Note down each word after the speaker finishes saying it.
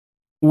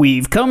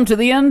We've come to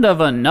the end of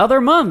another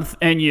month,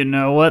 and you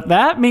know what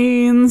that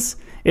means.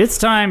 It's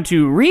time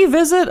to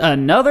revisit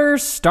another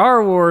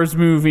Star Wars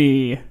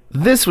movie.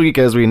 This week,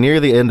 as we near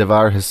the end of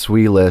our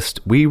Hisui list,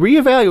 we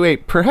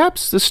reevaluate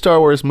perhaps the Star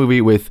Wars movie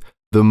with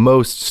the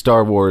most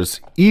Star Wars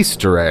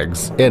Easter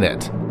eggs in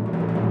it.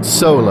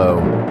 Solo,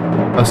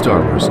 a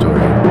Star Wars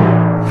story.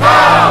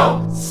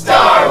 How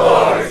Star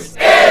Wars is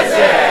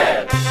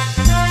it?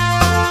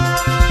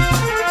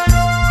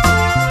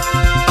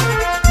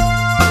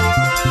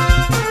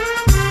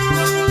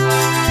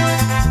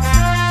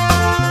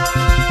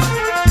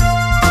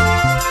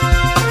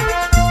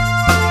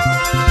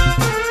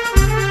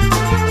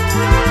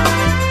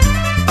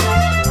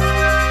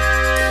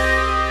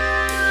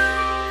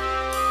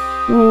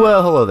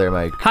 Well, hello there,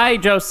 Mike. Hi,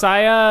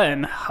 Josiah,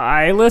 and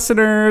hi,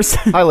 listeners.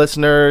 Hi,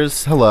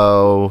 listeners.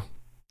 Hello.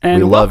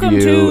 And we love welcome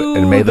you, to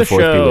and may the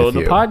fourth show, be with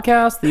you. the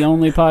podcast, the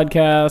only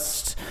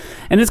podcast,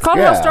 and it's called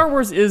How Star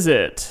Wars Is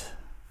It?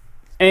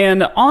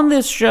 And on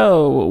this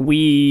show,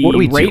 we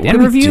rate and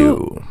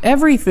review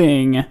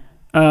everything.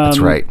 That's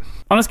right.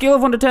 On a scale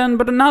of 1 to 10,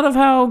 but not of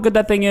how good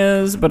that thing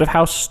is, but of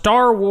how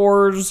Star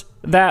Wars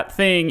that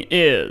thing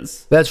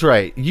is. That's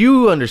right.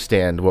 You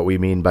understand what we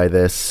mean by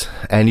this,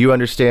 and you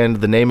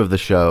understand the name of the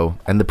show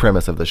and the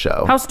premise of the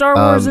show. How Star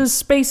Wars is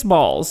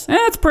Spaceballs.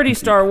 It's pretty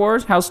Star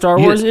Wars. How Star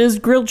Wars is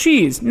grilled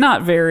cheese.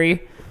 Not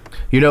very.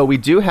 You know, we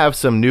do have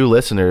some new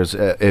listeners,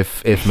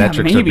 if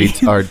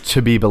metrics are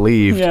to be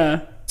believed.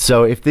 Yeah.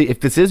 So if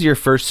this is your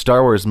first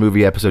Star Wars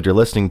movie episode you're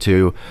listening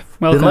to,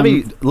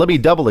 then let me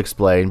double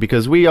explain,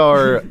 because we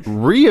are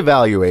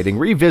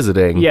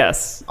revisiting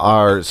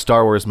our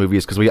Star Wars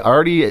movies, because we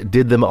already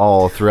did them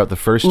all throughout the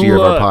first year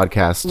of our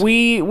podcast.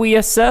 We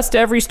assessed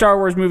every Star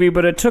Wars movie,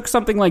 but it took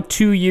something like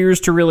 2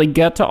 years to really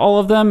get to all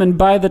of them, and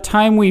by the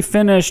time we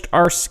finished,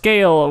 our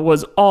scale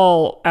was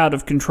all out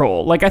of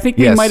control. Like, I think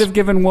we might have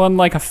given one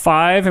like a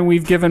 5, and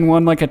we've given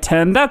one like a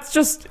 10. That's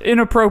just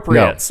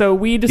inappropriate. No. So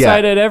we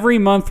decided every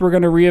month we're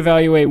going to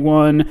reevaluate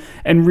one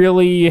and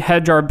really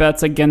hedge our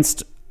bets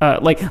against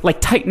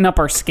like tighten up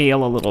our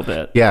scale a little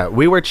bit. Yeah,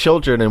 we were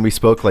children and we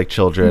spoke like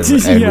children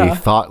and we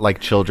thought like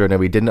children and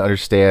we didn't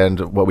understand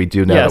what we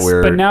do now that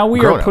we're but now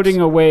we grown-ups. are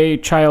putting away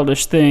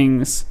childish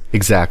things.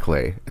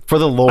 Exactly. For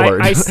the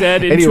Lord. I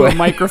said into a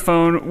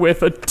microphone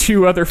with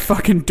two other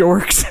fucking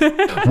dorks.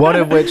 One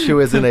of which who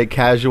is in a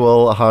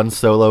casual Han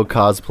Solo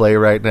cosplay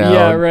right now.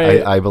 Yeah,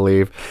 right. I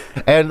believe.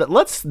 And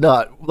let us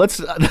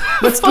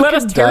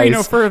tarry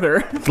no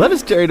further. Let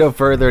us tarry no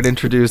further and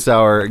introduce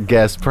our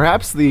guest,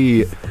 perhaps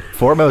the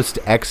foremost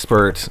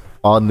expert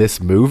on this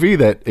movie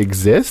that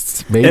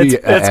exists, maybe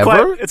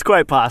ever. It's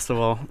quite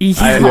possible.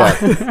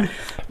 Yeah.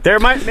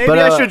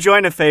 I should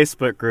join a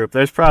Facebook group.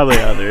 There's probably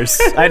others.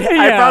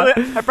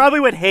 I probably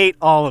would hate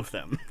all of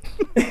them.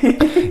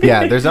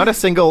 Yeah, there's not a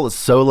single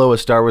Solo a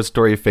Star Wars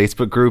Story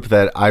Facebook group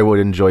that I would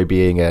enjoy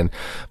being in.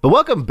 But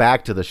welcome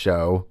back to the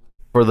show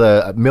for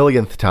the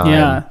millionth time.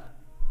 Yeah.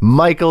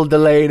 Michael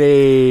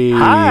DeLaney.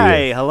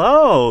 Hi,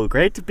 hello.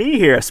 Great to be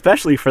here,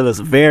 especially for this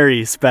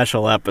very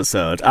special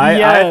episode. When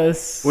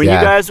you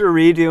guys were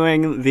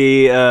redoing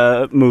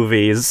the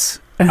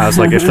movies, I was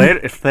like,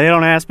 if they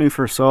don't ask me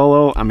for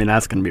Solo, I mean,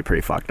 that's going to be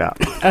pretty fucked up.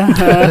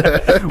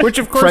 Which,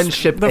 of course,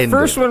 Friendship the ended.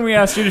 first one we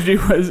asked you to do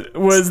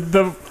was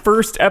the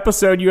first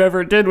episode you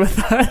ever did with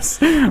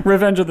us,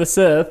 Revenge of the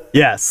Sith.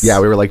 Yes. Yeah,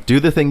 we were like, do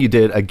the thing you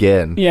did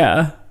again.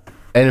 Yeah.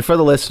 And for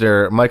the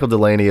listener, Michael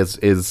DeLaney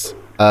is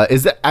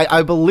that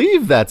I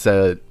believe that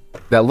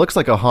looks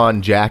like a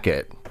Han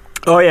jacket.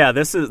 Oh yeah,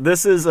 this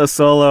is a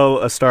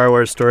Solo, a Star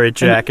Wars Story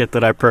jacket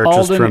that I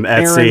purchased Alden from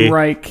Etsy. Aaron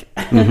Reich.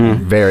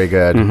 Very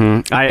good.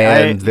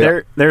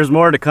 Mm-hmm. There's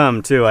more to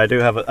come too. I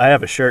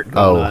have a shirt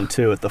going on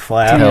too with the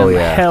flap.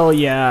 Hell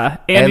yeah.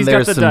 And he's got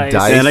there's the some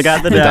dice. And I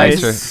got the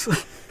dice.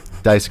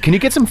 Dice. Can you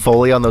get some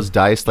Foley on those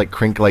dice? Like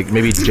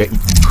maybe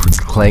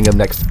clang them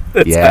next.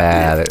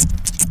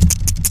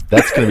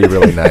 That's gonna be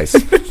really nice.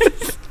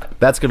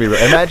 That's gonna be.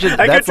 Imagine.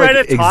 I could try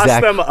to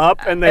toss them up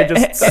and they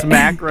just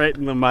smack right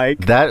in the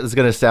mic. That is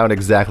gonna sound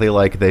exactly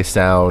like they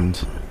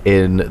sound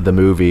in the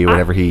movie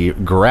whenever he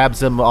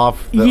grabs them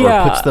off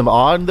or puts them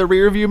on the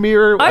rear view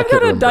mirror. I've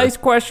got a dice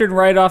question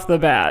right off the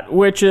bat,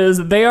 which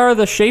is they are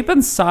the shape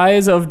and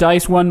size of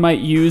dice one might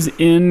use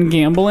in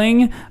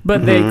gambling,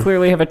 but they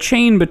clearly have a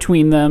chain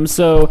between them.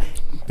 So.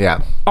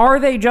 Yeah. Are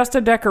they just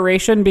a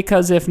decoration?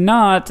 Because if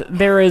not,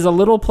 there is a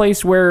little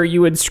place where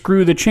you would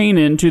screw the chain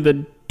into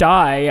the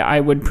die, I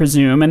would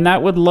presume, and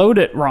that would load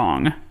it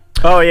wrong.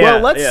 Oh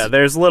yeah,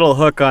 there's a little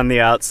hook on the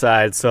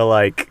outside, so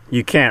like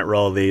you can't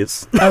roll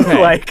these.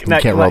 Okay. You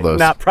can't roll those.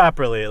 Not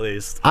properly, at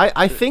least.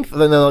 I think,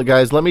 no,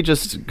 guys, let me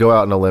just go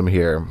out on a limb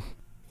here.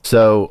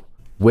 So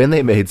when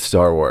they made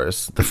Star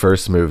Wars, the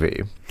first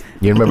movie,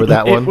 you remember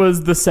that one? It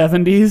was the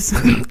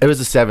 70s. It was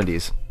the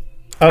 70s.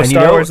 Oh, and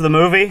Star Wars the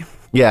movie?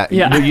 Yeah.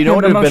 You know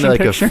what would have been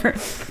like picture.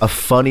 a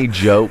funny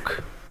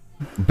joke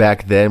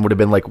back then would have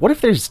been like, what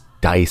if there's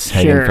dice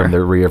hanging from the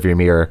rear view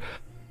mirror?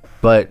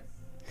 But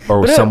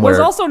or but somewhere. It was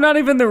also not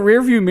even the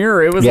rearview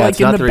mirror. It was like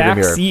in the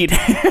back seat.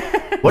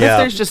 What if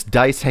there's just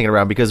dice hanging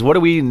around? Because what do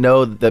we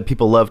know that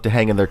people love to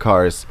hang in their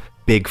cars?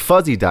 Big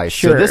fuzzy dice.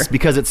 Sure. So this,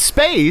 because it's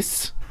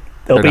space,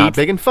 they're not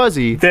big and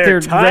fuzzy. They're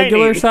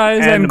regular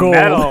size and gold.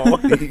 Metal.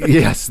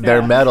 Yes,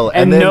 they're metal.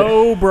 And then,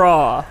 no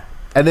bra.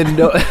 And then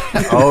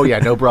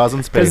no bras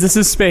in space. Because this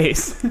is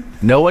space.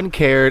 No one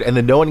cared, and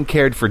then no one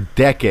cared for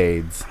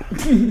decades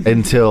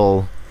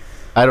until,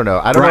 I don't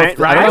know. I don't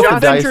know. I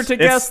would venture to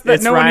guess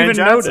that no one even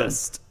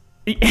noticed.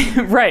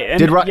 Right. And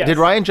did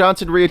Ryan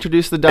Johnson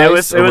reintroduce the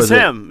dice? It was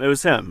him. It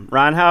was him.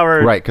 Ron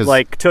Howard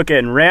took it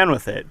and ran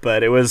with it,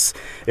 but it was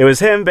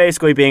him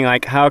basically being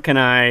like, how can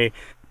I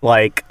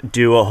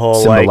do a whole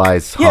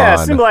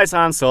symbolize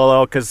Han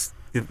Solo, because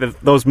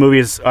those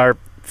movies are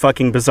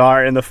fucking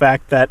bizarre in the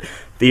fact that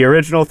the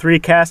original 3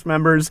 cast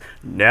members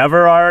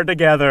never are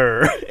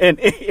together in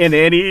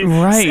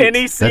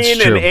any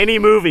scene in any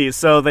movie.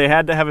 So they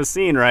had to have a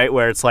scene, right,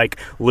 where it's like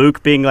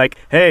Luke being like,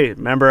 "Hey,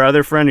 remember our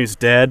other friend who's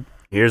dead?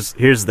 Here's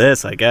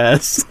this, I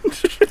guess."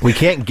 We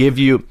can't give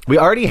you. We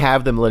already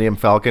have the Millennium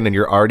Falcon, and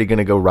you're already going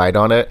to go ride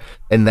on it,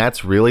 and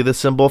that's really the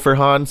symbol for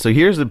Han. So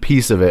here's a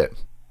piece of it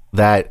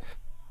that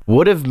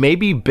would have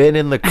maybe been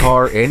in the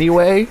car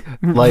anyway,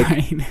 like.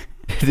 Right.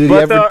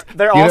 But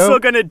they're also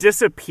going to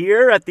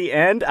disappear at the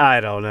end? I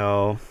don't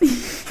know.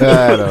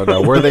 I don't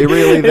know. Were they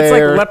really there? It's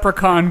like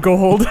leprechaun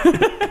gold.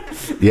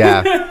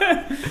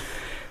 Yeah.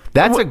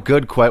 That's a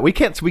good question. We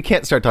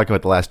can't start talking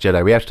about The Last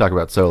Jedi. We have to talk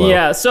about Solo.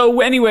 Yeah,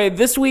 so anyway,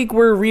 this week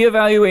we're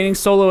reevaluating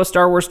Solo, A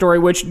Star Wars Story,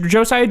 which,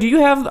 Josiah, do you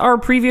have our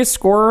previous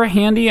score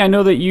handy? I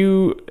know that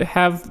you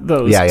have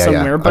those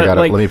somewhere. But I got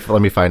it.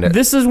 Let me find it.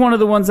 This is one of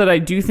the ones that I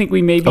do think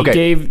we maybe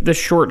gave the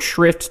short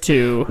shrift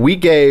to.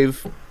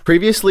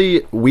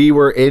 Previously, we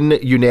were in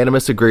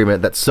unanimous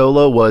agreement that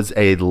Solo was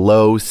a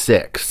low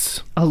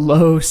 6. A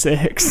low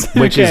 6.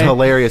 Which is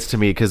hilarious to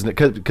me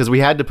because we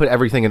had to put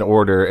everything in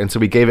order, and so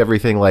we gave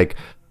everything like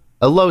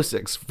a low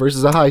 6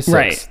 versus a high 6.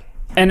 Right.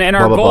 And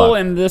our goal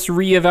in this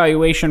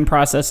reevaluation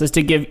process is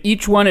to give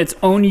each one its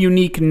own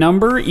unique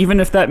number, even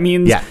if that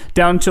means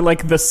down to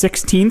like the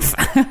 16th.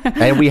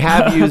 And we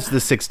have used the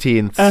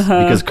 16th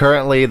because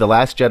currently The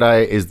Last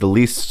Jedi is the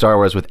least Star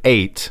Wars with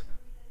 8.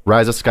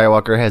 Rise of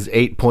Skywalker has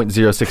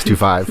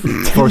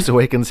 8.0625. Force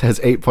Awakens has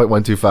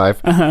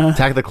 8.125.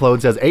 Attack of the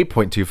Clones has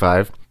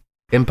 8.25.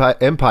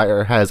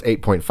 Empire has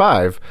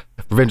 8.5.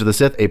 Revenge of the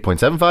Sith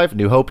 8.75.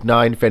 New Hope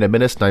 9. Phantom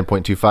Menace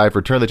 9.25.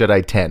 Return of the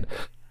Jedi 10.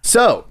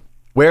 So,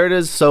 where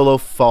does Solo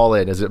fall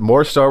in? Is it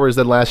more Star Wars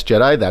than Last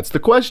Jedi? That's the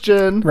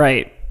question.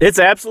 Right. It's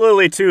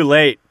absolutely too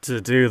late to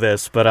do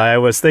this, but I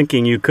was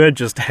thinking you could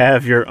just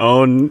have your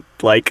own,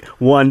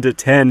 1 to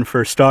 10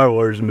 for Star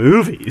Wars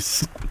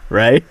movies,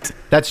 right?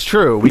 That's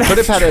true. We could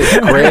have had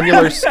a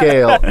granular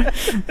scale.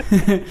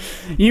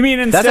 You mean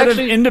instead of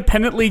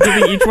independently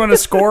giving each one a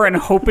score and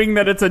hoping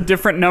that it's a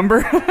different number?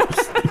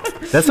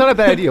 That's not a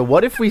bad idea.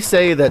 What if we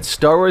say that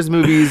Star Wars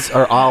movies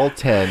are all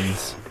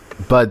 10s,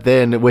 but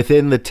then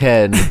within the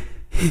 10...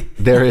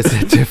 there is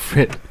a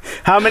different.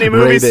 How many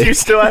movies do you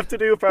still have to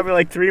do?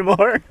 Probably 3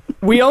 more.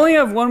 We only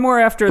have one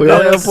more after this. We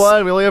only have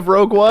one. We only have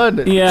Rogue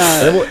One.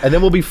 Yeah, and then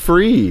we'll be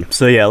free.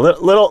 So yeah,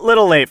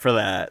 little late for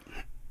that.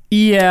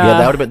 Yeah,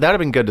 that would have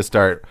been good to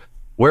start.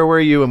 Where were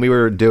you when we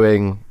were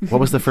doing?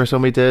 What was the first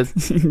one we did?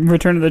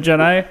 Return of the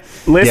Jedi.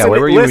 Where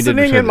were you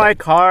listening in my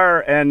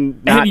car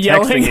and not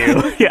texting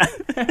you.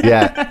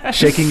 Yeah,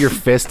 shaking your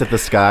fist at the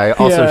sky.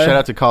 Also, shout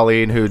out to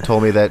Colleen who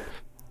told me that.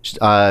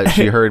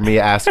 She heard me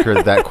ask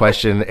her that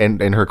question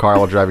in her car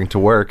while driving to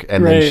work,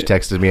 and then she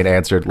texted me and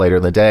answered later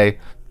in the day.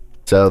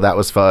 So that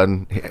was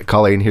fun.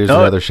 Colleen, here's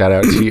another shout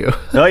out to you.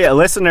 Oh yeah,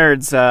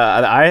 listeners,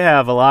 I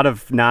have a lot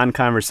of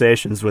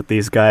non-conversations with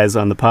these guys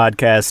on the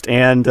podcast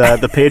and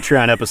the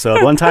Patreon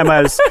episode. One time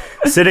I was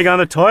sitting on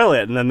the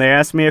toilet, and then they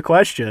asked me a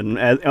question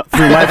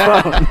through my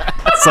phone.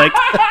 It's like,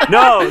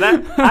 no,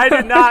 I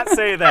did not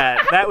say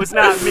that. That was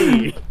not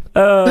me.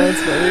 Oh, that's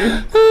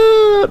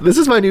funny. This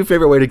is my new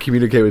favorite way to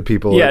communicate with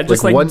people. Yeah,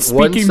 just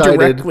speaking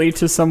directly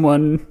to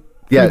someone.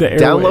 Yeah,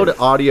 download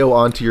audio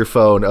onto your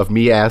phone of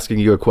me asking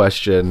you a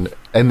question,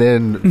 and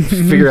then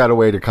figure out a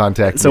way to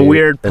contact me. It's a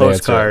weird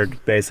postcard,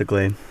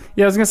 basically.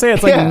 Yeah, I was gonna say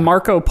it's like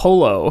Marco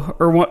Polo,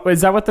 or what?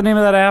 Is that what the name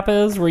of that app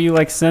is? Where you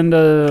send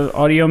a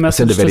audio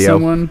message to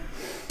someone?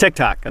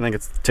 TikTok. I think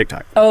it's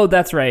TikTok. Oh,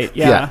 that's right.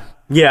 Yeah.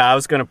 Yeah, I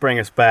was going to bring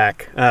us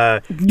back.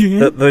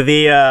 You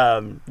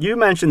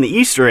mentioned the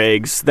Easter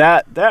eggs.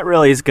 That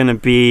really is going to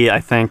be, I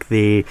think,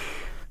 the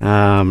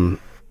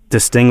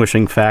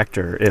distinguishing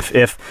factor. If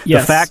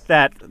the fact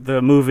that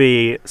the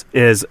movie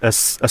is a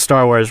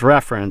Star Wars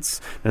reference,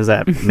 does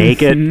that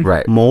make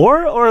it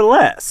more or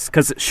less?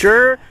 Because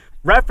sure,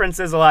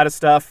 references a lot of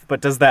stuff,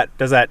 but does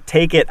that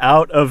take it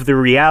out of the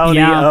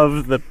reality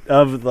of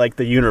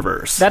the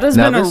universe? That has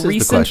been a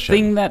recent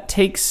thing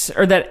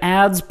that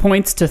adds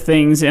points to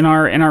things in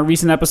our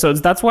recent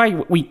episodes. That's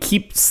why we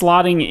keep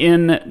slotting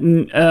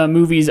in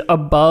movies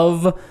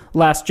above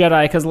Last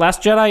Jedi, because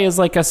Last Jedi is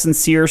like a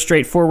sincere,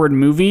 straightforward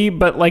movie,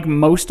 but like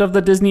most of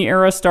the Disney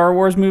era Star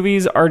Wars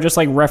movies are just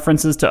like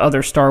references to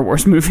other Star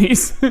Wars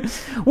movies,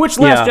 which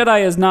Last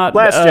Jedi is not.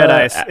 Last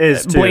Jedi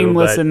is too,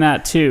 blameless in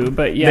that too,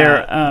 but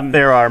yeah,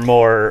 there are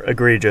more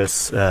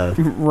egregious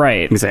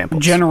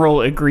examples.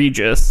 General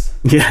egregious.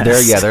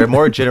 Yes. There are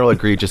more general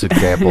egregious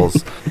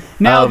examples.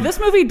 Now, this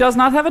movie does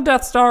not have a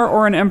Death Star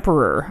or an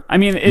Emperor. I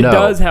mean, it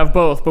does have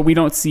both, but we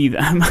don't see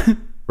them.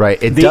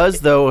 Right. It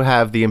does, though,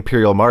 have the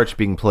Imperial March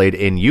being played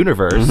in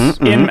universe.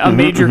 In a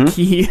major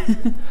key.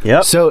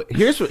 Yep. So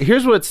here's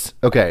what's...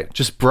 Okay,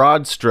 just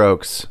broad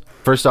strokes.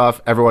 First off,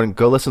 everyone,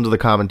 go listen to the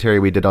commentary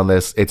we did on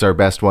this. It's our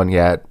best one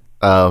yet.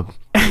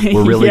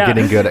 We're really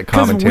getting good at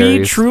commentaries.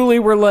 We truly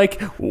were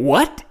like,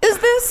 what is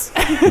this?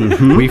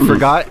 We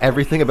forgot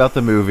everything about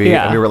the movie,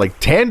 and we were like,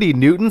 Tandy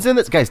Newton's in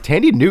this? Guys,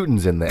 Tandy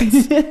Newton's in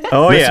this.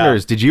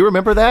 Listeners, did you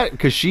remember that?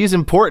 Because she's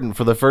important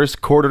for the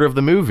first quarter of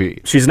the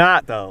movie. She's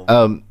not,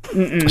 though.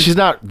 She's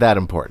not that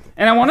important.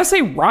 And I want to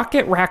say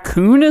Rocket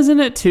Raccoon is in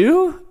it,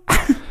 too?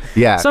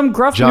 Yeah. Some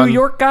gruff New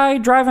York guy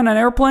driving an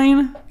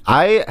airplane.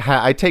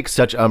 I take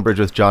such umbrage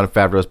with Jon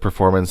Favreau's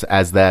performance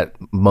as that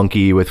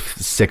monkey with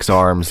 6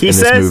 arms in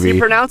this movie. He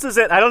pronounces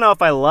it, I don't know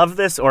if I love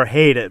this or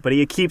hate it, but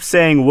he keeps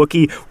saying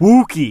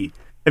Wookiee.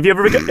 Have you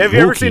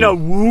ever seen a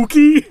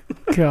Wookiee?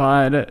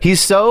 God. He's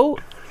so...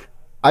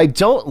 I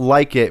don't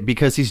like it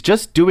because he's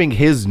just doing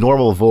his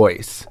normal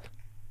voice.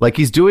 Like,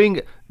 he's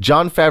doing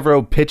Jon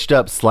Favreau pitched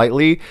up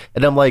slightly,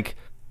 and I'm like,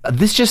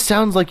 this just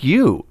sounds like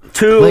you.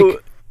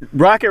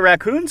 Rocket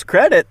Raccoon's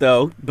credit,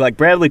 though, like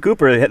Bradley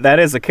Cooper, that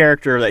is a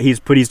character that he's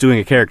doing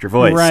a character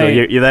voice.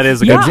 Right. So that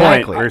is a good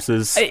point.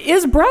 Versus,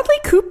 is Bradley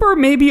Cooper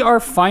maybe our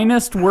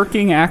finest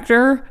working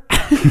actor?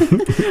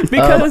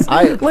 Because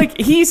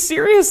he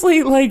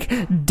seriously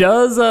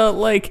does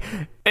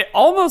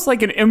almost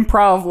like an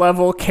improv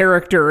level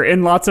character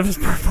in lots of his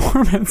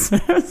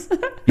performances.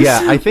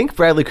 Yeah, I think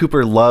Bradley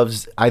Cooper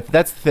loves.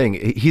 That's the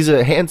thing. He's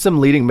a handsome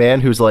leading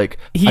man who's like,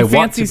 I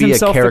want to be a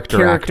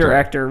character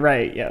actor.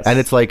 Right? Yes. And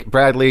it's like,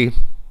 Bradley,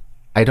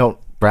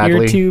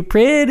 you're too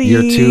pretty.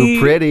 You're too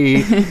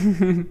pretty.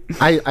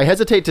 I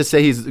hesitate to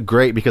say he's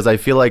great because I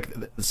feel like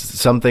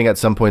something at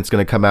some point is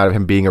going to come out of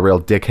him being a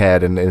real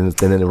dickhead, and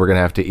then we're going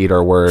to have to eat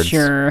our words.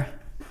 Sure.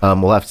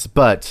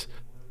 But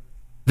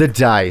the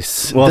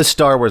dice, the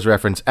Star Wars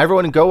reference.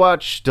 Everyone go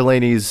watch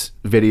DeLaney's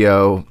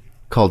video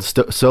called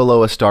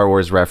Solo, a Star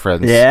Wars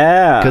reference.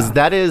 Yeah.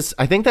 Because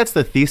I think that's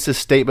the thesis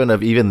statement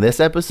of even this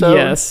episode.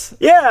 Yes.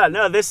 Yeah,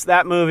 no,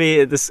 that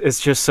movie, this is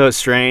just so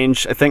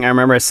strange. I think I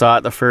remember I saw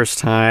it the first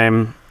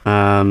time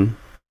and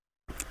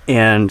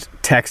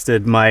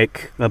texted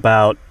Mike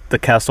about the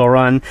Kessel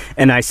Run,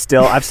 and I've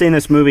seen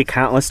this movie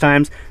countless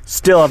times,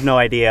 still have no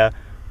idea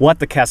what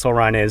the Kessel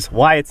Run is,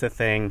 why it's a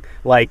thing.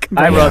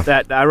 I wrote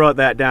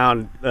that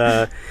down,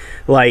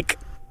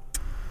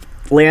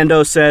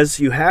 Lando says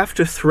you have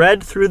to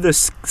thread through the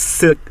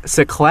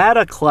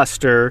Cyclada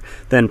cluster,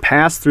 then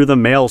pass through the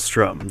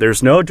Maelstrom.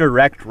 There's no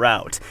direct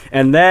route.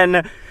 And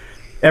then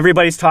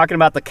everybody's talking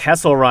about the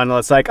Kessel Run.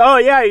 It's like, oh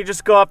yeah, you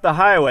just go up the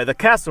highway, the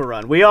Kessel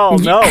Run. We all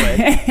know it.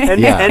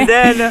 And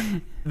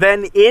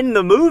then in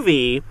the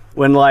movie,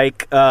 when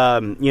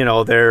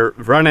they're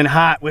running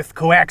hot with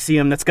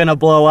coaxium that's gonna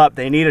blow up,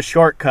 they need a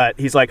shortcut.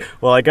 He's like,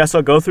 well, I guess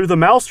I'll go through the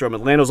Maelstrom.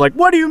 And Lando's like,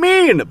 what do you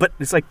mean? But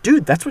it's like,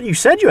 dude, that's what you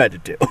said you had to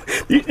do.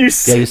 You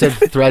said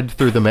thread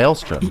through the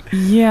Maelstrom.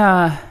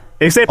 Yeah.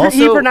 Except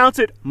he pronounced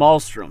it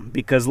Maelstrom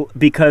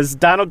because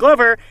Donald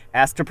Glover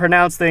has to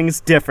pronounce things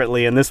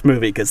differently in this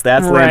movie because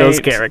that's Lando's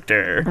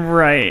character.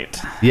 Right.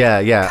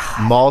 Yeah.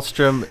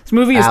 Maelstrom. This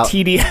movie is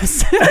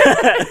tedious.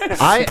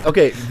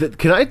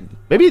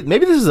 Maybe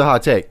this is a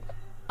hot take.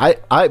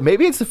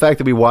 Maybe it's the fact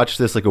that we watched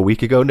this like a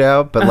week ago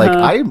now, but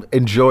I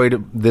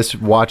enjoyed this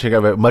watching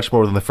of it much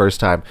more than the first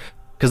time.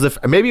 Because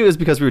maybe it was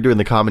because we were doing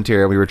the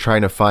commentary and we were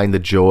trying to find the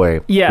joy.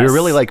 Yes. We were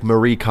really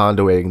Marie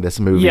Kondoing this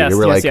movie. Yes,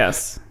 we were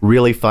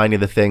really finding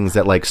the things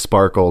that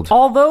sparkled.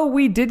 Although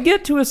we did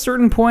get to a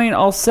certain point,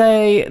 I'll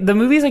say the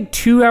movie's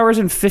 2 hours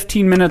and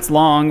 15 minutes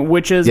long,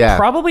 which is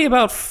probably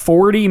about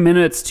 40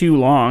 minutes too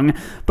long.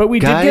 But we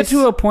did get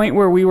to a point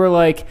where we were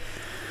like,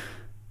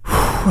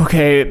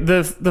 okay,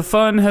 the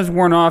fun has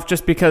worn off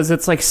just because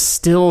it's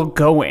still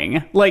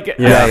going.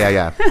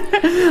 Yeah.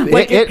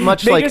 It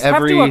much they like just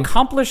every have to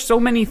accomplish so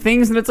many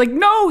things, and it's like,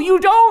 no, you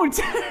don't.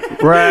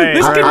 Right.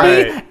 This could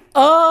be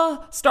a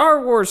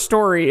Star Wars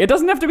story. It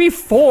doesn't have to be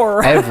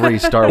 4. Every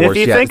Star Wars.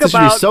 If you think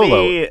about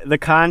the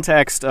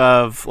context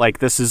of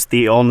this is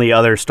the only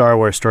other Star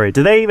Wars story.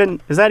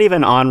 Is that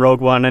even on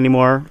Rogue One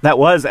anymore? That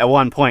was at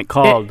one point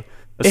called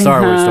a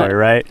Star Wars story,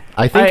 right?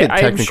 I think it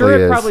technically I'm sure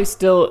it is. probably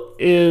still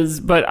is,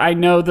 but I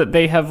know that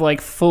they have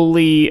like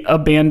fully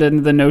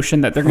abandoned the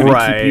notion that they're going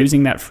to keep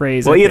using that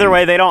phrase. Well, either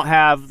way, they don't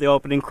have the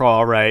opening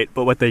crawl, right?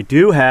 But what they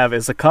do have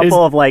is a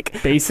couple of like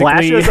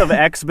flashes of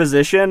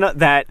exposition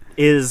that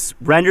is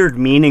rendered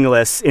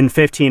meaningless in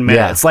 15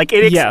 minutes. Like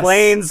it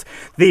explains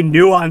the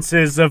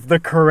nuances of the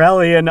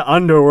Corellian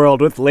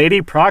underworld with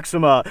Lady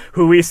Proxima,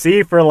 who we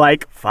see for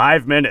like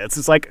 5 minutes.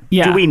 It's like,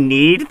 do we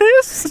need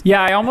this?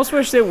 Yeah, I almost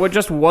wish it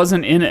just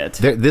wasn't in it.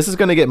 This is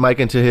going to get Mike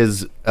into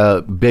his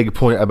big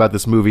point about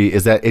this movie,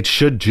 is that it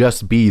should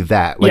just be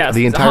that. Like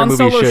the entire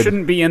movie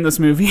shouldn't be in this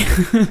movie.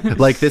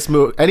 Like this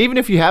movie, and even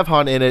if you have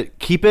Han in it,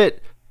 keep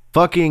it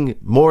fucking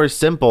more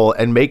simple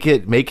and make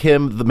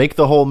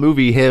the whole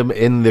movie him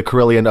in the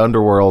Corellian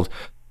underworld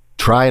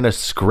trying to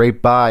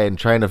scrape by and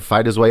trying to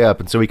fight his way up,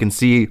 and so we can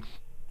see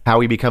how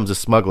he becomes a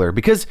smuggler.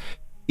 Because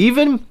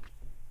even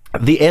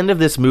the end of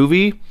this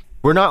movie,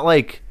 we're not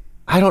like,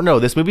 I don't know,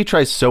 this movie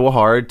tries so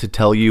hard to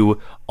tell you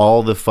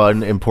all the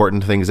fun,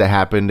 important things that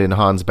happened in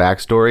Han's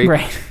backstory.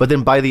 Right. But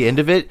then by the end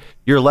of it,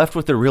 you're left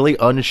with a really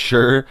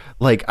unsure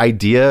like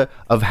idea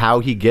of how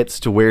he gets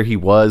to where he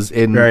was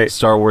in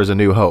Star Wars A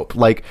New Hope.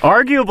 Like,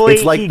 arguably,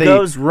 it's like he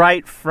goes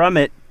right from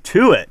it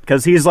to it,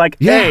 because he's like,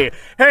 hey,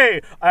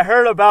 I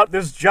heard about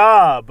this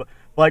job.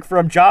 Like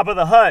from Jabba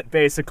the Hutt,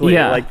 basically.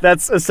 Yeah. Like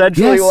that's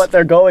essentially what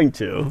they're going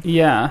to.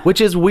 Yeah.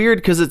 Which is weird,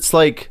 because it's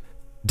like,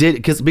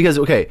 because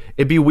okay,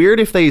 it'd be weird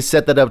if they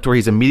set that up to where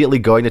he's immediately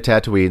going to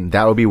Tatooine.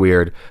 That would be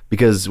weird,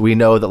 because we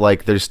know that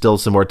like there's still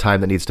some more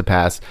time that needs to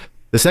pass.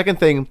 The second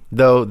thing,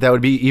 though, that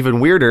would be even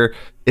weirder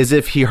is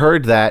if he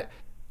heard that,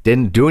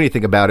 didn't do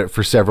anything about it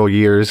for several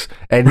years,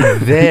 and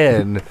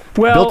then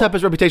built up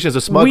his reputation as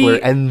a smuggler,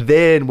 and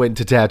then went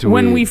to Tatooine.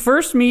 When we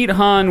first meet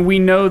Han, we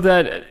know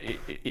that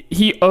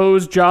he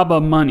owes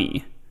Jabba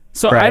money.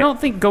 So I don't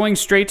think going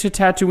straight to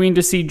Tatooine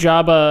to see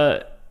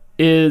Jabba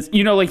is,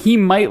 like he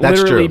might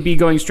literally be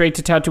going straight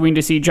to Tatooine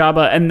to see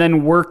Jabba and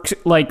then work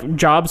like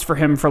jobs for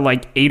him for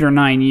like 8 or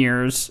 9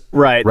 years.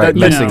 Right.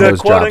 The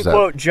quote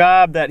unquote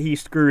job that he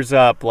screws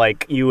up,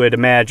 like you would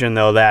imagine,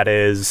 though, that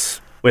is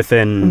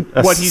within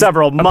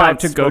several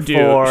months to go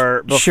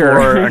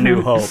before A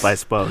New Hope, I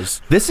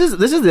suppose. This is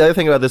the other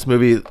thing about this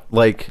movie.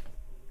 Like,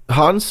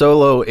 Han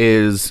Solo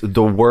is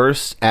the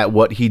worst at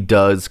what he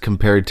does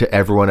compared to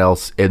everyone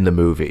else in the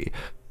movie.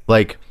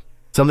 Like,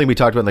 something we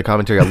talked about in the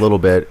commentary a little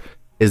bit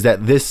is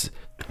that this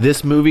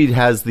movie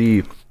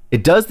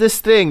it does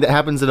this thing that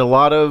happens in a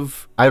lot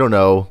of, I don't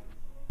know,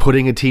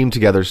 putting a team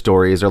together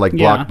stories or like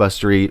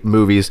blockbustery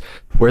movies,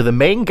 where the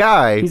main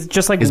guy, he's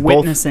just like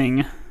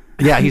witnessing.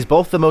 He's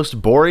both the most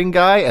boring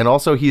guy and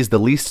also he's the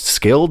least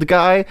skilled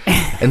guy.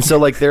 And so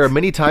like there are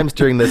many times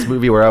during this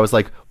movie where I was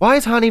like, why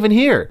is Han even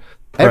here?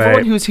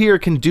 Everyone who's here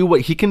can do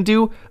what he can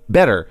do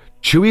better.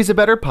 Chewie's a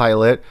better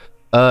pilot.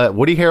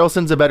 Woody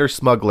Harrelson's a better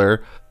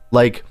smuggler.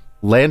 Like,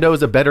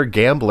 Lando's a better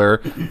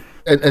gambler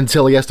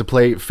until he has to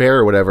play fair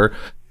or whatever.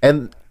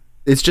 And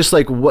it's just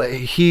like, what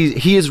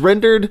he is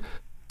rendered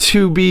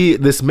to be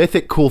this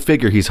mythic cool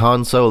figure. He's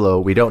Han Solo.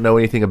 We don't know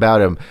anything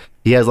about him.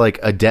 He has like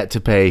a debt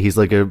to pay. He's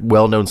like a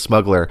well-known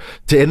smuggler.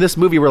 In this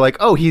movie, we're like,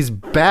 oh, he's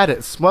bad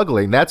at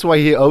smuggling. That's why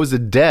he owes a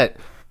debt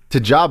to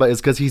Jabba,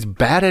 is because he's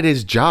bad at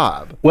his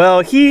job.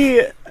 Well,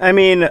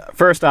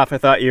 first off, I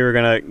thought you were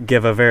going to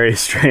give a very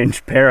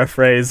strange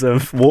paraphrase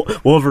of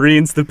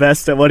Wolverine's the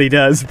best at what he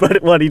does,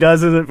 but what he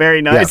does isn't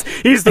very nice. Yeah.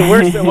 He's the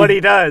worst at what he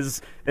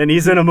does, and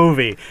he's in a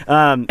movie.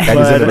 And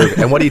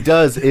what he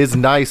does is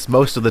nice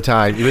most of the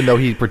time, even though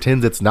he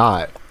pretends it's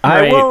not.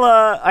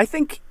 I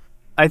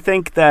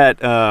think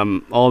that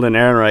Alden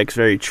Ehrenreich's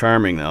very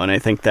charming, though, and I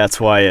think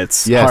that's why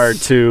it's hard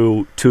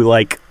to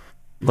like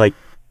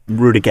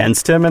root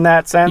against him in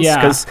that sense,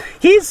 because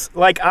he's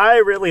like, I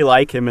really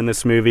like him in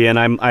this movie, and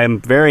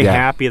I'm very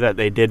happy that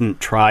they didn't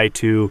try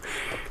to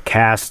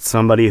cast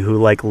somebody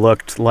who like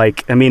looked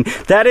like,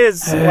 that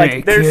is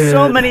there's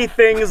so many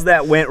things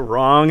that went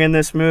wrong in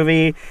this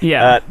movie.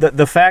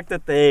 The fact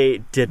that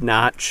they did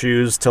not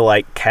choose to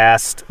like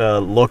cast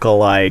a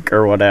look-alike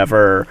or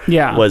whatever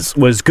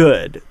was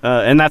good,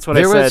 and that's what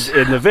I said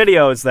in the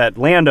video, is that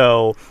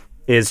Lando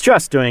is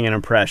just doing an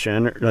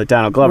impression, like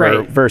Donald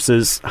Glover,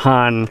 versus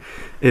Han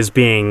is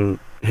being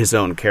his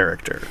own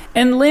character.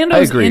 And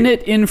Lando's in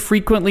it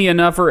infrequently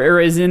enough, or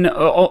is in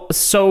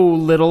so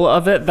little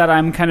of it, that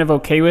I'm kind of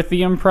okay with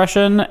the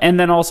impression. And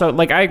then also,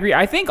 like, I agree.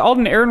 I think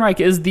Alden Ehrenreich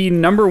is the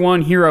number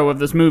one hero of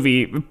this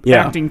movie,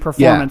 acting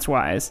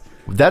performance-wise.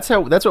 That's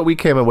what we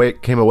came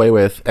away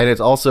with, and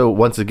it's also,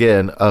 once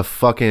again, a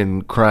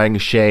fucking crying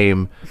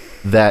shame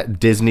that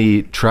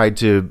Disney tried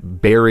to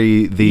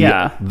bury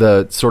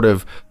the sort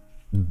of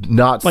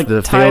not like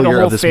the tie failure the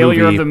whole of this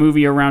failure movie of the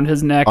movie around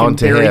his neck and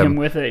bury him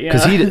with it.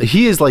 Because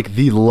he is like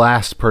the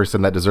last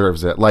person that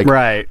deserves it. Like,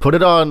 put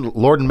it on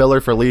Lord and Miller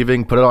for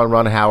leaving. Put it on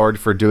Ron Howard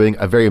for doing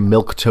a very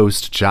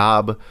milquetoast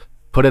job.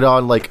 Put it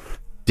on like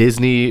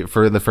Disney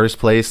for, in the first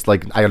place,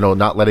 like, I don't know,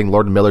 not letting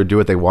Lord and Miller do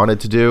what they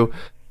wanted to do.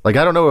 Like,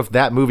 I don't know if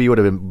that movie would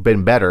have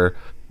been better,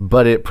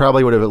 but it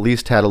probably would have at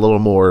least had a little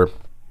more.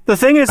 The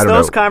thing is,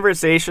 those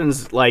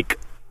conversations, like,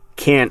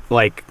 can't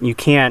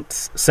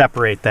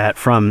separate that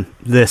from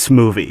this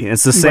movie.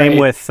 It's the same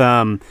with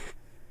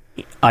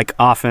like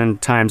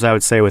oftentimes I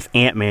would say with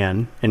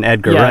Ant-Man and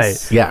Edgar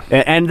Wright. Yeah.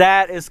 And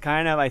that is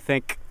kind of, I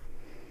think,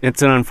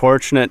 it's an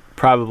unfortunate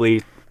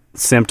probably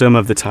symptom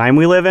of the time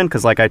we live in,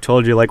 because like I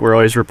told you, like we're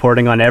always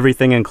reporting on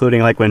everything, including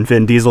like when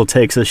Vin Diesel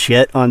takes a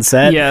shit on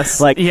set.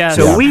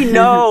 So we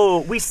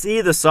know, we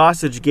see the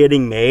sausage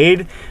getting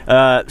made,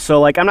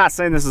 so like I'm not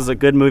saying this is a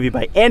good movie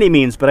by any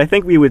means, but I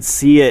think we would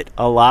see it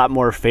a lot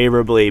more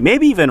favorably,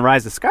 maybe even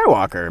Rise of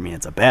Skywalker. I mean,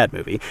 it's a bad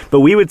movie,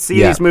 but we would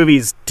see these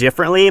movies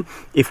differently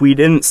if we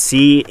didn't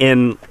see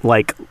in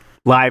like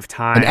live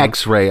time an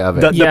X-ray of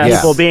it, the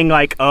people being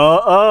like,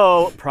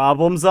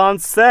 problems on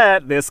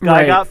set, this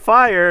guy got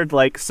fired,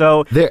 like,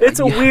 so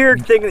it's a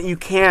weird thing that you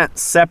can't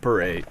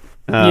separate.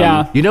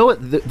 You know what,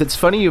 that's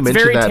funny you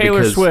mentioned that, Taylor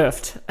because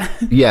Swift.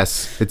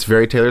 Yes, it's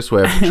very Taylor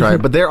Swift.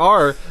 But this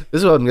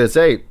is what I'm going to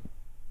say,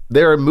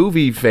 there are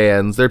movie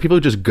fans, there are people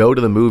who just go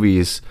to the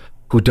movies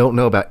who don't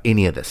know about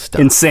any of this stuff.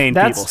 Insane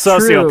people.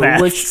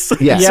 Sociopaths.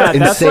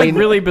 That's like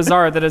really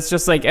bizarre that it's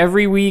just like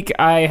every week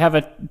I have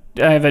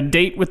a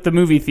date with the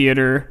movie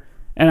theater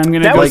and I'm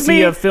going to go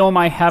see a film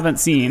I haven't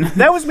seen.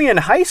 That was me in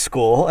high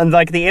school, and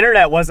like the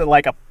internet wasn't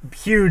like a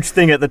huge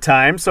thing at the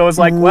time, so it was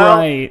like, well,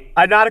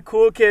 I'm not a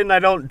cool kid and I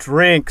don't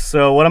drink,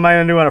 so what am I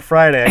going to do on a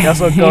Friday? I guess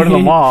I'll go to the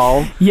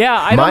mall. Yeah,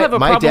 I don't have a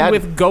problem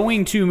with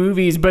going to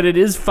movies, but it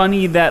is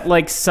funny that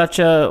like such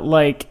a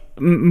like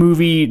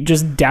movie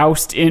just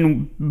doused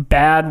in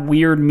bad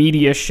weird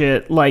media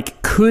shit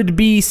like could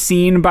be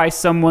seen by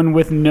someone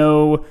with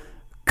no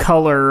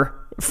color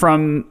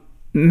from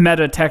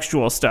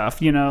metatextual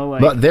stuff, you know,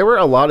 like. But there were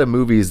a lot of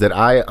movies that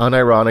I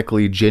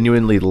unironically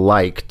genuinely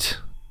liked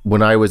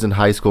when I was in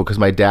high school, because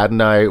my dad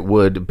and I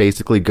would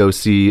basically go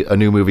see a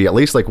new movie at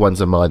least like once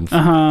a month.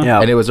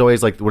 And it was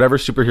always like whatever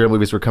superhero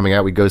movies were coming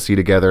out, we'd go see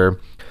together.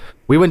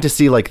 We went to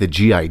see like the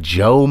G.I.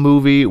 Joe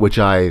movie, which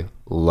I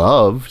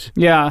loved.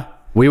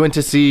 We went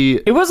to see...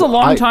 It was a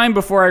long time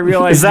before I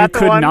realized you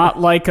could not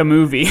like a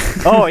movie.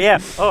 Oh, yeah,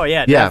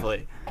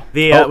 definitely.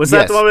 Was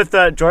that the one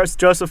with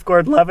Joseph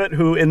Gordon-Levitt,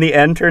 who in the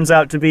end turns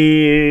out to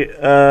be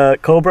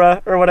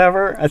Cobra or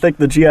whatever? I think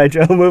the G.I.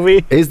 Joe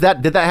movie. Did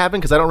that happen?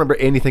 Because I don't remember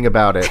anything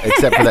about it,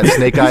 except for that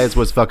Snake Eyes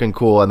was fucking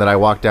cool, and then I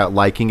walked out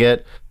liking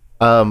it.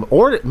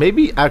 Or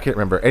maybe... I can't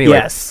remember. Anyway.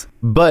 Yes.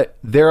 But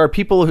there are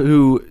people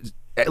who...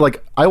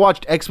 Like, I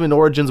watched X-Men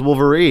Origins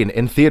Wolverine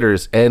in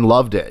theaters and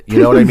loved it. You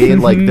know what I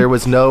mean? Like, there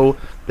was no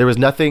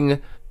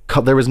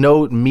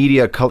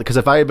media color. Because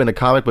if I had been a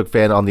comic book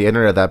fan on the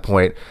internet at that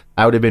point,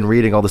 I would have been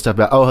reading all this stuff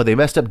about, they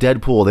messed up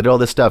Deadpool. They did all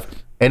this stuff.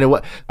 And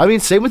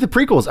same with the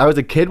prequels. I was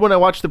a kid when I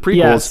watched the prequels.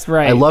 Yes,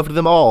 right. I loved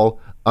them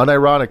all,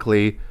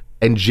 unironically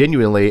and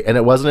genuinely. And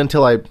it wasn't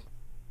until I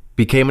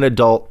became an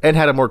adult and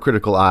had a more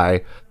critical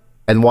eye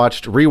and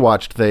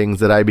rewatched things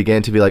that I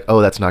began to be like,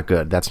 that's not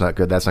good. That's not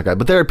good. That's not good.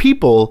 But there are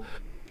people,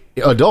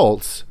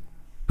 adults,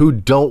 who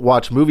don't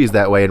watch movies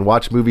that way and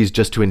watch movies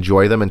just to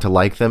enjoy them and to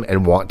like them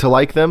and want to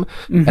like them.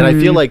 And I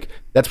feel like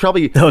that's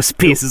probably... Those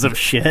pieces of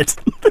shit.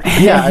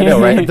 Yeah, I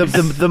know, right?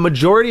 The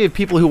majority of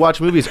people who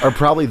watch movies are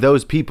probably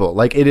those people.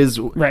 Like, it is...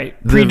 Right.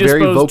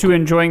 Predisposed to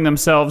enjoying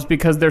themselves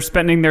because they're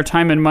spending their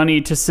time and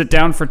money to sit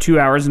down for 2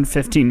 hours and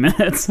 15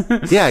 minutes.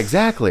 Yeah,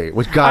 exactly.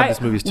 Which, God,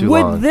 this movie's too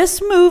long. Would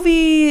this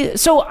movie...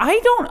 So I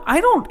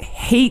don't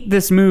hate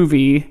this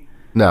movie.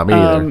 No, me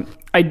either.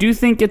 I do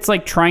think it's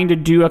like trying to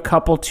do a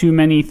couple too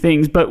many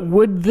things, but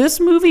would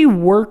this movie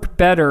work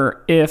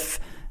better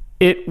if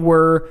it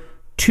were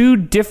two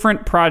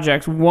different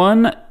projects?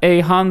 One,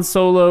 a Han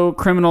Solo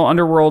criminal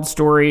underworld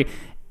story,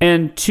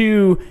 and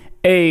two,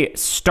 a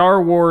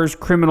Star Wars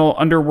criminal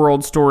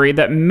underworld story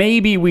that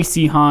maybe we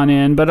see Han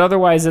in, but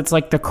otherwise it's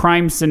like the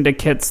crime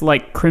syndicates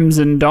like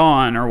Crimson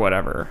Dawn or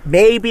whatever.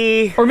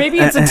 Maybe. Or maybe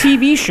it's a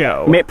TV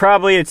show.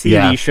 Probably a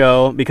TV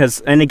show, because,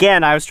 and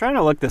again, I was trying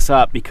to look this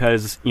up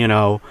because, you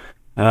know...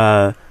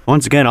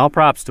 once again, all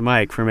props to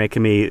Mike for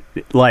making me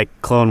like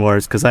Clone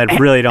Wars, because I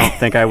really don't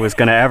think I was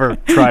going to ever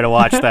try to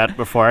watch that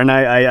before, and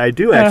I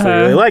do actually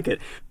really like it.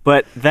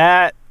 But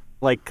that,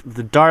 like,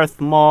 the Darth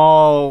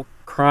Maul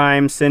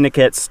crime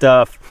syndicate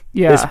stuff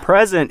is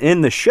present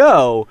in the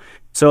show,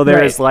 so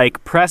there's,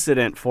 like,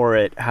 precedent for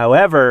it.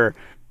 However,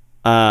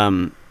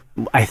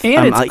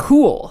 it's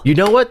cool. You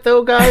know what,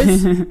 though,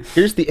 guys?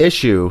 Here's the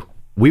issue.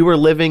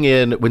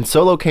 When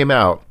Solo came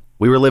out,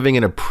 we were living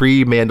in a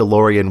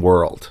pre-Mandalorian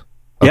world.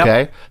 Okay?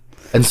 Yep.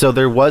 And so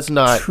there was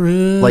not...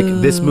 Like,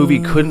 this movie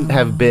couldn't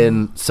have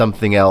been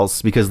something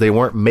else because they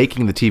weren't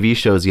making the TV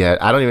shows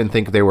yet. I don't even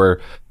think they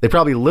were... They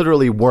probably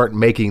literally weren't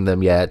making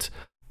them yet.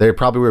 They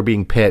probably were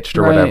being pitched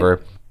or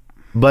whatever.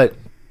 But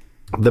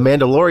The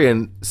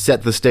Mandalorian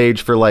set the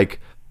stage for, like...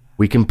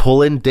 We can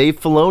pull in Dave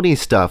Filoni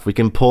stuff. We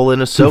can pull in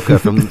Ahsoka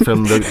from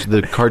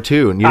the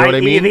cartoon. You know what I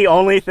mean? The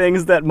only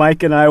things that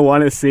Mike and I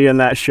want to see in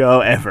that show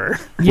ever.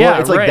 Yeah,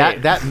 it's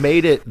like that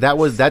made it.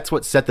 That's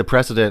what set the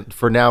precedent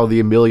for now the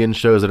a million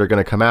shows that are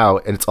going to come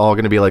out, and it's all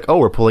going to be like,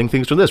 we're pulling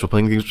things from this. We're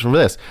pulling things from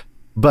this.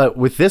 But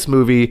with this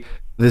movie,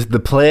 the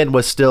plan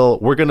was still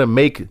we're going to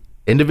make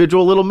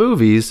individual little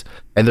movies,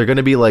 and they're going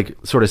to be like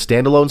sort of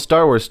standalone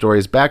Star Wars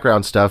stories,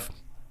 background stuff.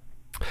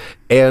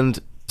 And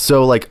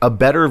so like a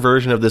better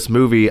version of this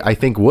movie, I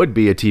think, would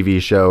be a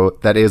TV show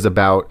that is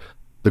about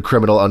the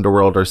criminal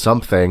underworld or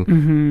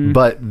something.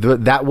 But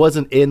that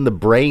wasn't in the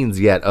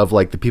brains yet of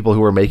like the people who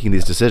were making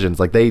these decisions.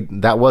 Like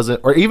that wasn't,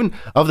 or even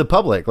of the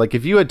public. Like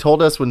if you had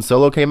told us when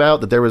Solo came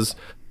out that there was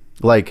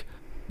like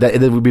that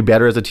it would be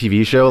better as a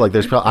TV show, like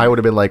I would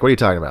have been like, what are you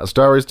talking about? A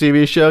Star Wars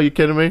TV show? You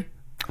kidding me?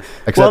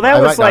 Except well,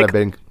 that was like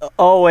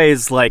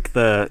always like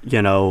the,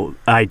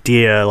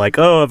 idea, like,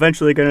 oh,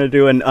 eventually going to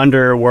do an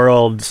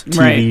underworld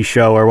TV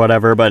show or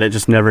whatever, but it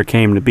just never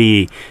came to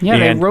be. Yeah,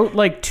 they wrote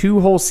like 2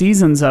 whole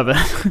seasons of it.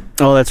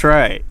 Oh, that's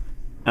right.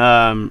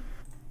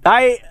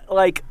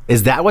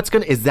 Is that what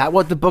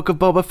the Book of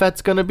Boba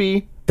Fett's gonna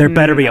be? There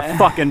better be a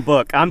fucking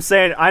book. I'm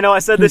saying, I know I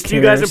said this to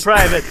you guys in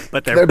private,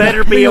 but there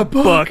better be a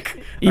book.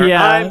 Or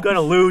I'm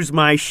gonna lose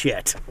my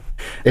shit.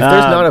 If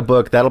there's not a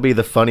book, that'll be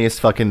the funniest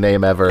fucking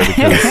name ever,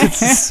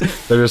 because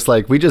they're just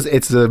like,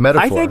 it's a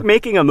metaphor. I think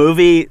making a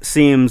movie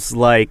seems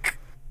like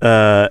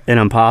an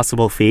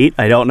impossible feat.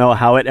 I don't know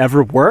how it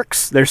ever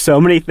works. There's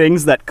so many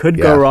things that could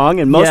go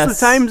wrong, and most of the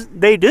times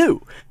they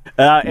do.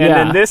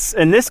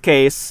 In this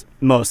case,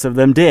 most of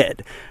them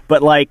did.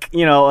 But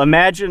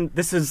imagine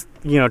this is,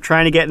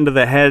 trying to get into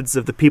the heads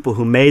of the people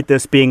who made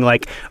this, being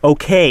like,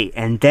 okay,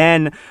 and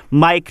then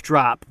mic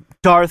drop,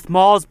 Darth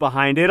Maul's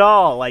behind it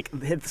all. Like,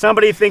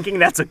 somebody thinking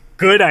that's a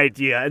good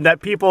idea and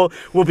that people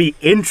will be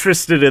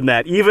interested in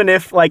that, even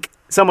if, like,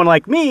 someone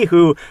like me,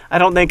 who I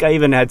don't think I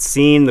even had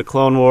seen the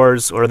Clone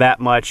Wars or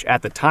that much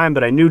at the time,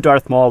 but I knew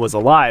Darth Maul was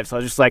alive, so I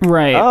was just like,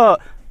 oh,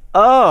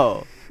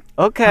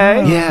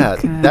 okay. Yeah,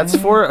 that's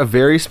for a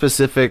very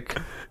specific...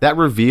 That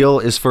reveal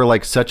is for,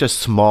 like, such a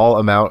small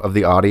amount of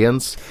the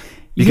audience.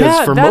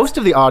 Because for most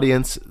of the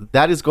audience,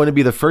 that is going to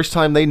be the first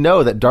time they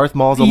know that Darth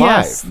Maul's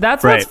alive. Yes,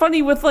 that's what's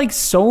funny with, like,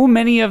 so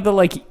many of the,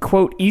 like,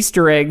 quote,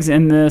 Easter eggs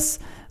in this.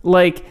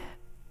 Like,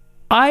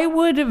 I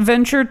would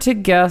venture to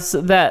guess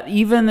that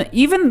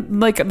even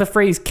like, the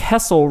phrase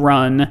Kessel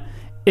Run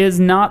is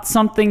not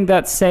something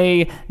that,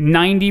 say,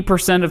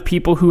 90% of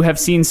people who have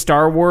seen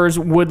Star Wars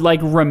would, like,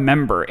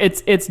 remember.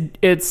 It's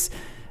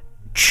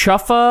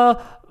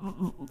chuffa,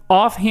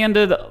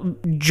 offhanded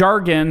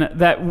jargon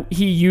that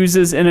he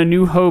uses in A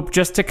New Hope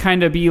just to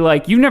kind of be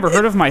like, you've never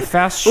heard of my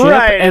fast ship?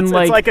 Right, and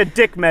it's like a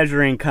dick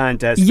measuring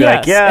contest.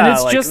 Yes, and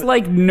it's like, just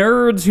like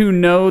nerds who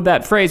know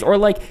that phrase, or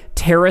like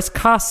Terrace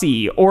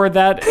Kasi, or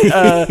that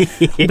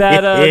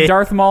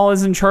Darth Maul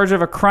is in charge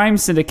of a crime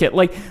syndicate.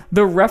 Like,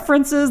 the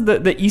references,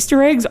 the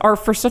Easter eggs are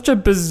for such a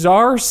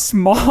bizarre,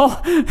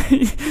 small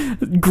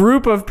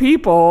group of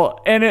people,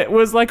 and it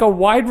was like a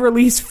wide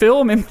release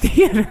film in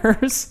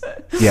theaters.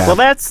 Yeah. Well,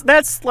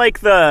 that's like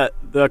the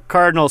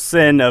cardinal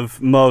sin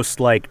of most,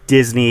 like,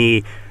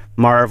 Disney,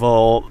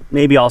 Marvel,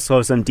 maybe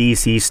also some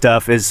DC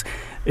stuff is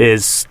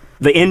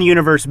the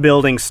in-universe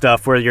building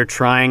stuff, where you're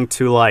trying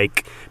to,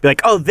 like, be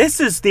like, oh, this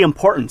is the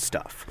important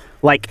stuff.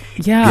 Like,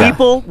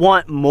 people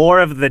want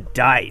more of the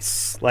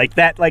dice, like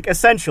that, like,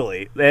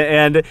 essentially,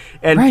 and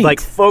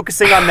like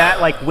focusing on that,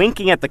 like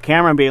winking at the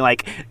camera and being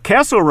like,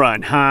 Castle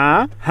Run,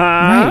 huh?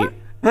 Right.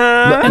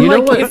 And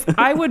like, if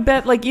I would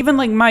bet, like, even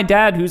like my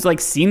dad, who's like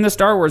seen the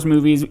Star Wars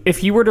movies, if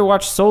he were to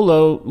watch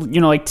Solo,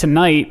 like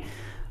tonight,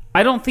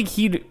 I don't think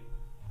he'd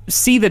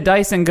see the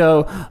dice and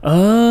go,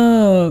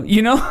 oh,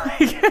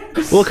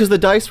 well, because the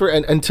dice were,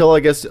 until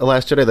I guess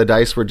Last Jedi, the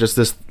dice were just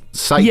this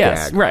sight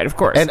gag. Right, of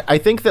course. And I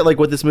think that, like,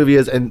 what this movie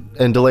is,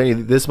 and Delaney,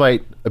 this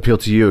might appeal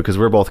to you because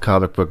we're both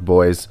comic book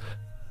boys.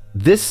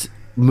 This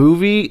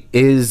movie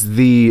is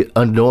the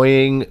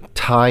annoying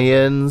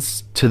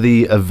tie-ins to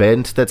the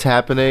event that's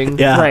happening.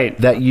 Yeah. Right.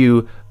 That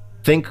you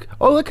think,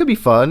 oh, that could be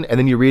fun, and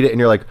then you read it and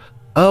you're like,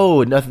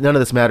 oh, none of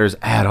this matters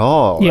at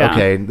all. Yeah.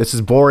 Okay, this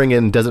is boring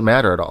and doesn't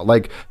matter at all.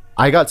 Like,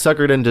 I got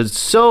suckered into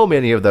so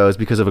many of those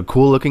because of a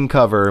cool-looking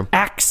cover.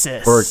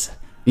 Axis. Or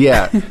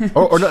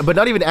no, but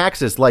not even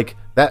Axis. Like,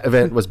 that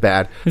event was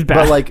bad.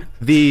 But, like,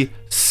 the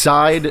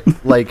side,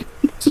 like,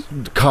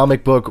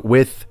 comic book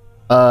with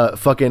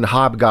fucking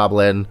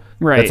Hobgoblin.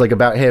 Right. It's, like,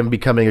 about him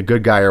becoming a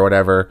good guy or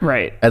whatever.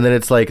 Right. And then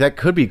it's like, that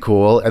could be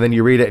cool. And then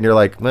you read it and you're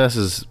like, this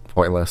is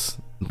pointless.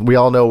 We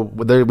all know,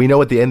 we know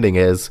what the ending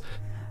is.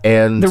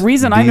 And the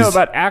reason I know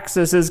about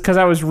Axis is because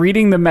I was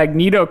reading the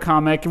Magneto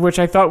comic, which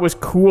I thought was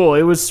cool.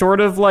 It was sort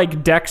of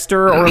like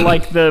Dexter, or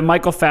like the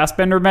Michael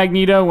Fassbender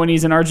Magneto when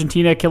he's in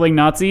Argentina killing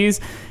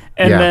Nazis.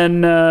 And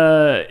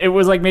then it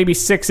was like maybe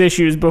 6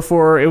 issues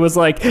before it was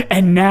like,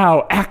 and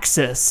now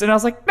Axis. And I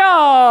was like,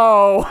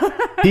 no!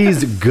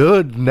 He's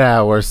good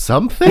now or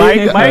something?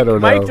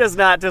 Mike does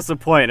not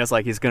disappoint. It's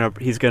like he's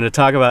gonna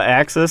talk about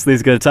Axis, and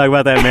he's gonna talk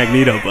about that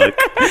Magneto book.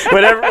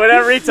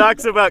 Whenever he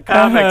talks about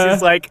comics,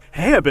 he's like,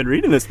 hey, I've been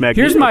reading this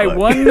Magneto Here's my book.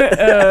 one...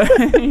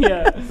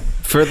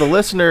 For the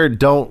listener,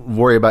 don't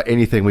worry about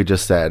anything we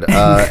just said.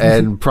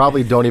 And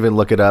probably don't even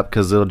look it up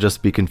because it'll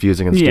just be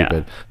confusing and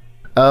stupid.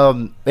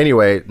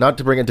 Anyway, not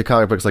to bring it to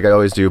comic books like I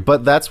always do,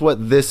 but that's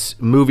what this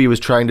movie was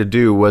trying to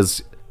do,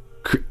 was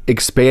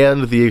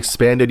expand the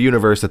expanded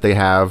universe that they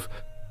have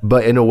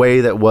but in a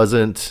way that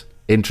wasn't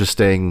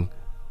interesting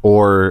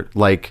or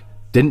like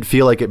didn't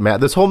feel like it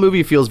mattered. This whole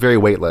movie feels very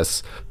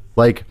weightless.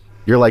 Like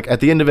you're like at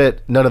the end of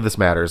it, none of this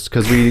matters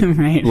because we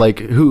right. like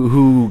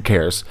who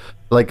cares?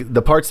 Like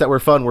the parts that were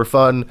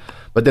fun,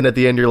 but then at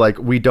the end you're like,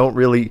 we don't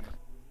really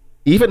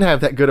even have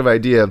that good of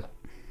idea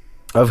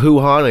of who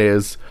Han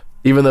is,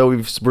 even though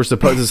it's supposed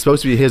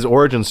to be his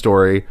origin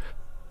story.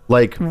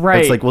 Like,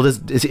 right. It's like, well,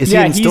 is he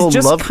still he's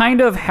just love?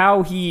 Kind of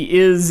how he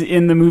is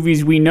in the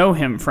movies we know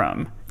him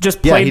from,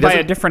 just played by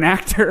a different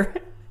actor.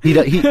 He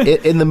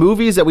in the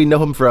movies that we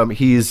know him from,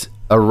 he's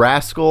a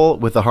rascal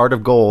with a heart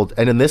of gold,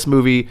 and in this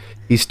movie,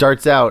 he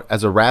starts out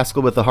as a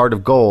rascal with a heart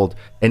of gold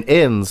and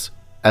ends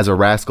as a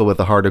rascal with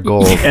a heart of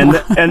gold. and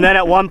then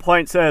at one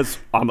point says,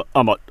 I'm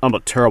a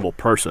terrible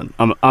person.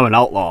 I'm an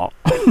outlaw.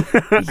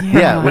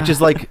 Yeah, which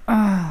is like,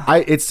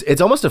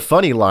 it's almost a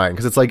funny line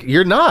because it's like,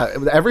 you're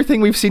not.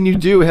 Everything we've seen you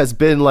do has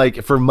been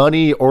like for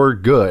money or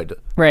good,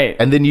 right?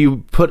 And then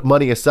you put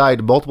money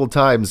aside multiple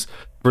times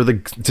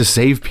to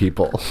save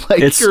people.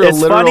 Like you're a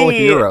literal funny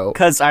hero.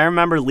 Because I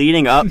remember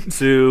leading up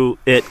to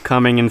it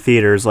coming in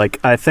theaters. Like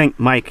I think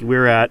Mike, we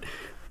were at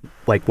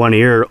like one of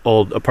your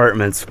old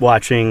apartments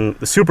watching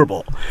the Super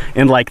Bowl,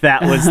 and like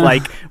that was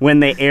like when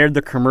they aired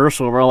the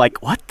commercial, we're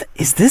like, what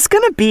is this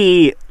gonna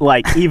be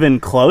like even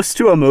close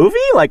to a movie?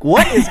 Like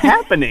what is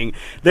happening?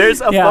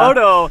 There's a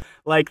photo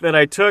like that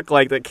I took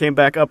like that came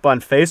back up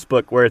on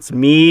Facebook where it's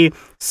me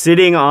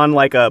sitting on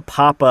like a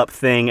pop-up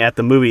thing at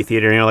the movie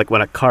theater, you know, like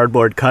when a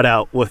cardboard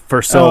cutout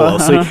for Solo.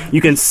 So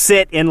you can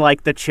sit in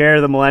like the chair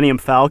of the Millennium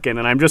Falcon,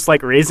 and I'm just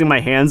like raising my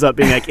hands up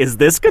being like, is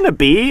this gonna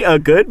be a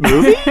good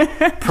movie?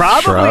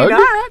 Probably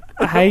not.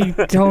 I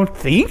don't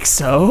think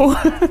so.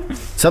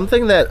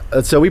 Something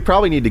that so we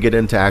probably need to get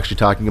into actually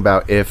talking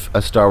about if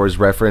a Star Wars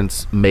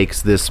reference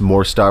makes this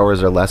more Star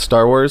Wars or less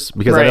Star Wars,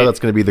 because I know that's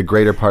going to be the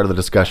greater part of the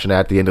discussion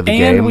at the end of the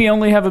game. And we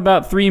only have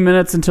about 3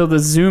 minutes until the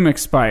Zoom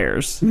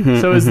expires.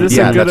 So is this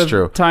a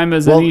good time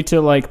as any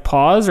to like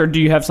pause, or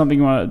do you have something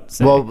you want to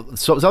say? Well,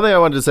 so something I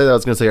wanted to say that I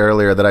was going to say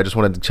earlier that I just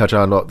wanted to touch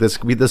on. This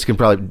can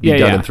probably be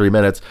done in 3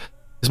 minutes.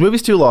 This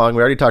movie's too long.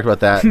 We already talked about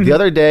that. The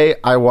other day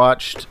I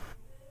watched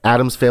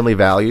Addams Family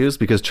Values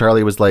because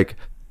Charlie was like,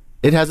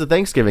 it has a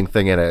Thanksgiving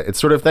thing in it. It's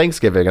sort of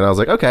Thanksgiving. And I was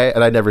like, okay.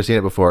 And I'd never seen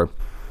it before.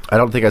 I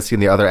don't think I've seen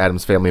the other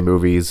Addams Family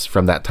movies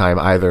from that time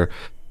either.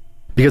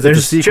 Because it's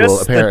a sequel,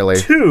 just apparently.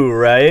 The two,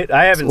 right?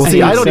 I haven't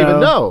seen I don't even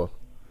know.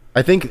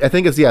 I think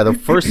it's, the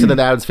first in the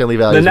Addams Family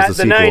Values was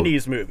the sequel. The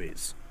 90s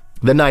movies.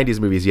 The 90s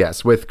movies,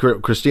 yes. With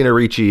Christina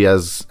Ricci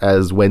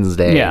as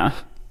Wednesday. Yeah.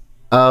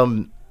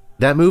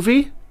 That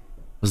movie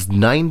was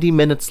 90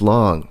 minutes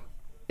long.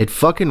 It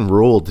fucking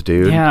ruled,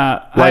 dude.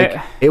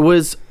 Yeah. It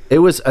was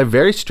a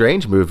very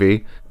strange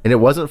movie, and it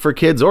wasn't for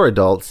kids or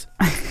adults.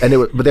 And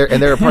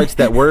there are parts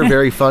that were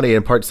very funny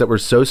and parts that were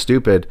so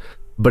stupid,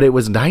 but it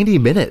was 90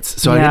 minutes,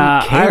 so I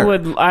didn't care.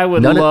 I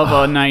would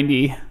love a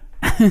 90.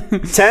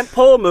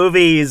 Tentpole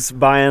movies,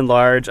 by and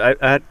large,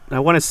 I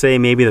want to say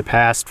maybe the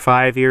past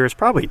 5 years,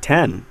 probably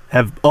 10,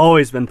 have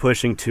always been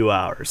pushing 2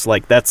 hours.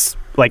 Like that's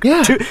like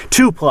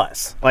two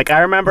plus. Like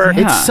I remember,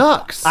 it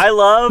sucks. I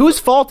love. Whose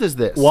fault is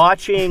this?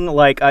 Watching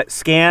like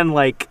scan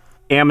like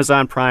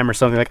Amazon Prime or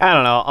something, like I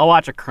don't know, I'll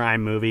watch a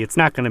crime movie. It's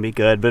not going to be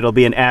good, but it'll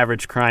be an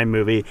average crime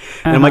movie.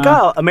 And I'm like,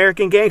 oh,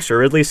 American Gangster,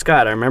 Ridley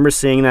Scott. I remember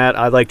seeing that.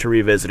 I'd like to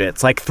revisit it.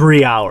 It's like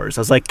 3 hours.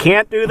 I was like,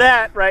 can't do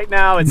that right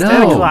now. It's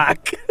 10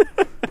 o'clock.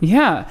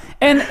 Yeah.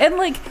 And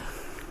like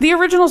the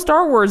original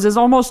Star Wars is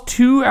almost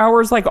 2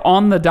 hours like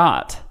on the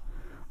dot.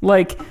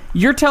 Like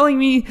you're telling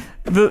me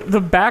the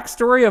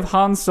backstory of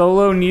Han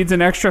Solo needs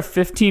an extra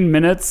 15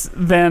 minutes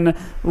than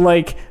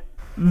like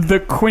the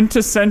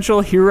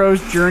quintessential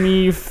hero's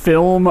journey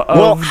film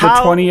of the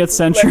 20th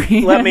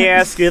century. Let me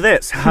ask you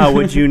this. How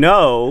would you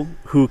know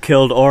who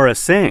killed Aura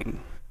Singh?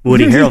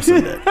 Woody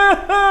Harrelson did.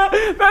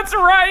 That's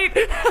right.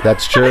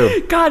 That's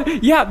true. God,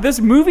 yeah, this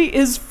movie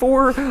is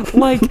for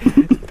like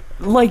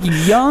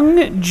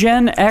young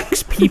Gen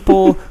X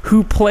people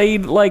who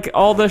played like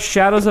all the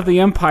Shadows of the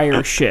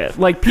Empire shit.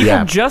 Like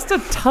people just a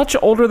touch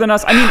older than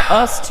us. I mean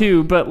us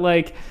too, but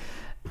like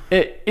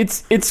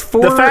it's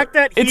for the fact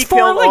that he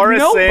killed like Aura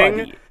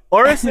nobody. Singh.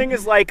 Aura Singh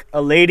is like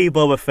a lady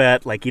Boba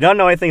Fett. Like you don't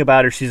know anything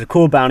about her. She's a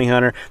cool bounty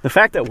hunter. The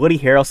fact that Woody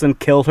Harrelson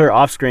killed her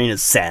off screen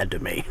is sad to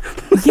me.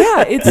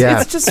 Yeah,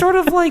 it's just sort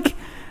of like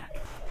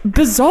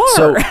bizarre.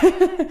 So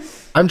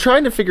I'm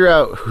trying to figure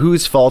out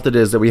whose fault it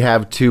is that we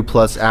have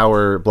 2+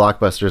 hour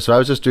blockbusters. So I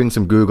was just doing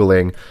some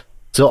Googling.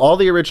 So all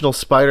the original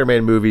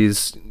Spider-Man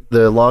movies,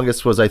 the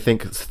longest was I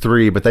think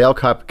 3, but they all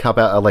cop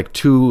out at like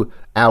 2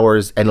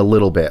 hours and a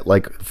little bit,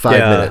 like 5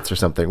 minutes or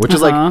something, which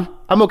is like,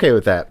 I'm okay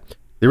with that.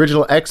 The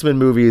original X-Men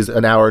movies,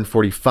 an hour and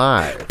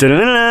 45.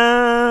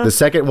 Da-da-da-da. The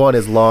second one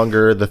is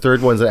longer. The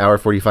third one's an hour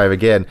 45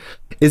 again.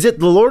 Is it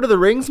the Lord of the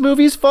Rings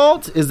movies'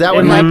 fault? Is that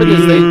what happened?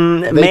 Is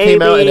they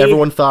came out and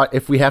everyone thought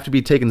if we have to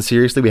be taken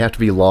seriously, we have to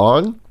be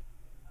long?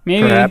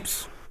 Maybe.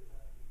 Perhaps.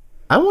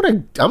 I'm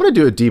gonna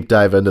do a deep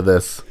dive into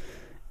this.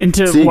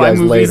 Into why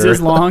movies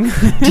is long.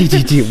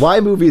 Why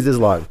movies is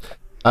long.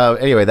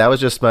 Anyway, that was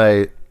just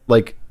my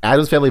like.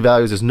 Addams Family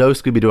Values, there's no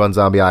Scooby-Doo on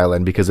Zombie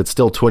Island because it's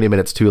still 20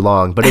 minutes too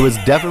long, but it was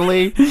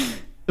definitely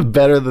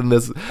better than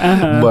this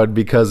one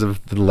because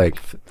of the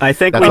length. I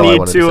think we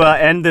need to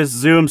end this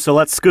Zoom, so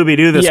let's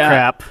Scooby-Doo this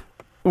crap.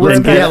 Let's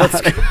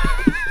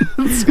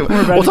go.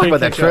 We'll talk about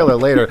that trailer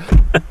later.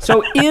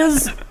 So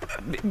is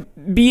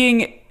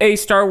being a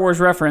Star Wars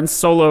reference,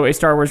 Solo a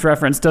Star Wars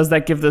reference, does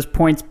that give this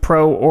points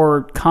pro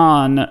or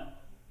con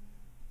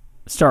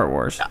Star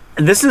Wars?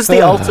 This is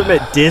the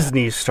ultimate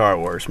Disney Star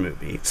Wars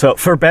movie. So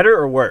for better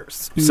or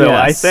worse. So yes.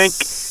 I think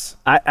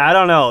I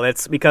don't know.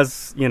 It's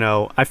because,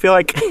 I feel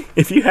like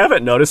if you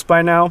haven't noticed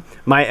by now,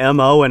 my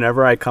MO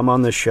whenever I come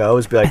on the show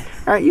is be like,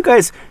 all right, you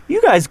guys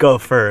go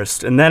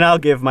first, and then I'll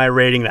give my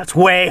rating that's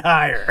way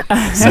higher.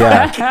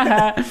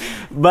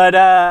 But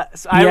I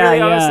really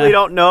honestly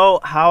don't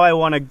know how I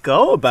want to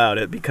go about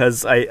it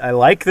because I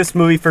like this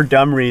movie for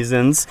dumb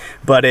reasons,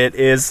 but it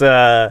is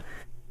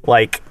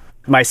like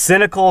my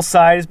cynical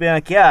side is being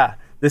like, yeah,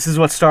 this is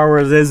what Star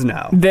Wars is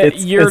now.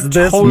 You're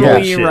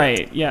totally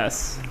right.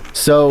 Yes.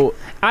 So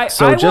I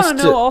want to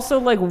know also,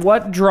 like,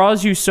 what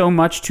draws you so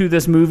much to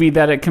this movie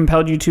that it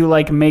compelled you to,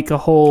 like, make a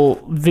whole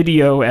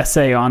video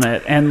essay on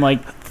it and,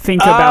 like,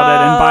 think about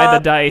it and buy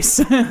the dice.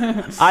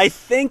 I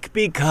think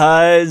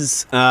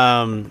because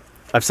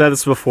I've said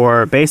this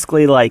before.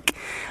 Basically, like,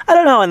 I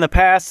don't know, in the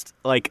past,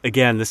 like,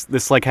 again,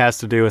 this like has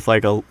to do with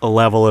like a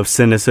level of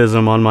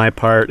cynicism on my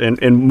part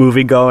in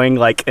movie going,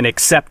 like, and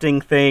accepting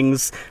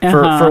things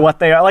for what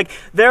they are. Like,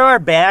 there are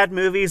bad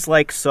movies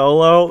like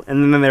Solo,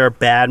 and then there are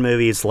bad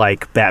movies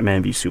like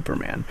Batman v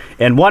Superman.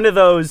 And one of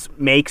those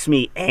makes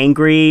me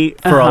angry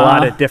for a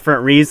lot of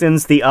different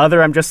reasons. The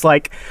other, I'm just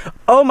like,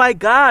 oh my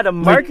god, a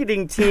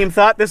marketing team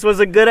thought this was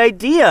a good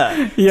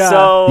idea. Yeah.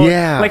 So,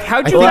 like,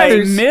 how'd you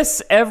guys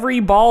miss every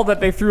ball that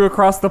they threw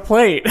across the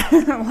plate?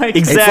 Like,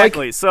 exactly.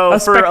 Like so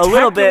for a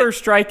little bit,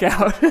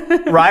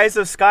 strikeout. Rise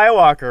of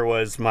Skywalker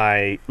was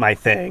my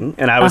thing,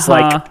 and I was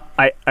like,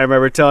 I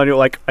remember telling you,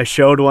 like, I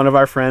showed one of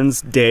our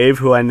friends, Dave,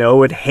 who I know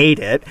would hate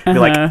it.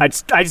 Like, I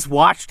just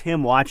watched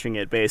him watching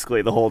it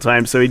basically the whole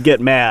time, so he'd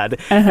get mad.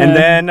 And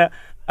then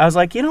I was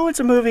like, it's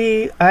a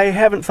movie I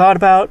haven't thought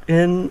about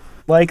in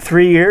like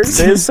 3 years.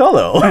 Is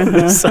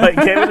Solo. So I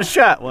gave it a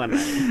shot one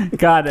night.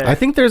 Got it. I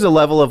think there's a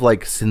level of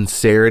like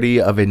sincerity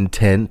of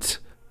intent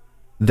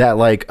that,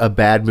 like, a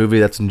bad movie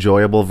that's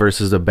enjoyable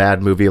versus a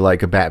bad movie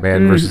like a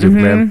Batman versus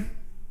Superman,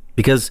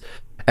 because,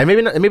 and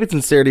maybe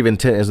sincerity of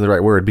intent isn't the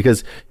right word,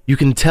 because you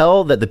can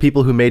tell that the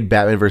people who made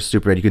Batman versus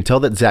Superman, you can tell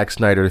that Zack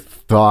Snyder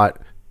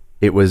thought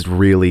it was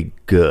really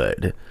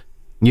good.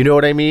 You know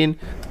what I mean?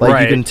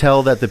 Like, you can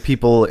tell that the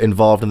people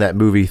involved in that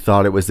movie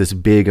thought it was this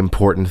big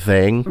important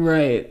thing,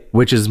 right?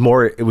 Which is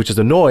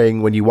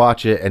annoying when you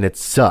watch it and it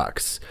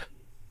sucks.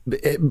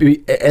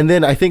 And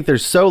then I think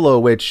there's Solo,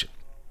 which,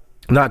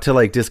 not to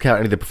like discount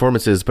any of the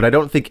performances, but I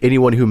don't think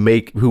anyone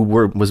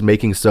was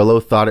making Solo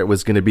thought it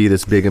was going to be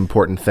this big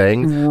important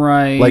thing.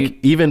 Right. Like,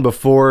 even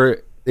before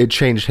it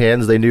changed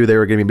hands, they knew they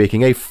were going to be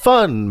making a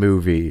fun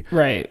movie.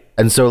 Right.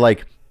 And so,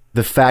 like,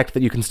 the fact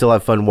that you can still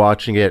have fun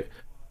watching it,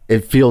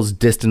 it feels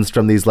distanced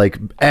from these like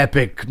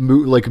epic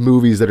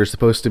movies that are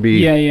supposed to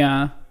be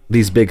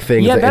these big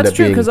things. Yeah, that's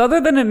true, because other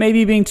than it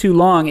maybe being too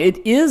long, it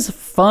is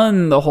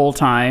fun the whole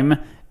time.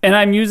 And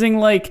I'm using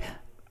like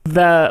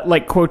the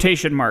like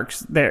quotation marks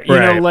there, you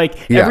know,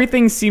 like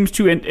everything seems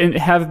to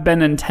have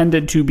been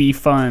intended to be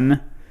fun.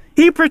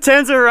 He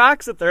pretends a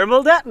rock's a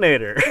thermal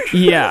detonator.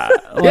 Yeah,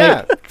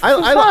 like,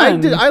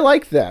 I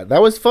liked that.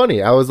 That was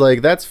funny. I was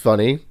like, that's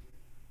funny.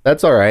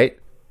 That's all right.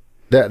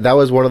 That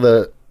was one of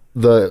the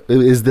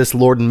is this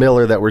Lord and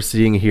Miller that we're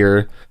seeing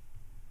here,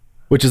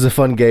 which is a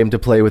fun game to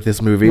play with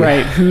this movie.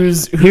 Right.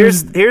 Here's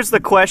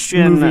the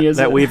question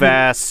that we've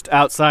asked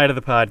outside of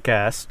the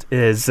podcast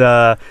is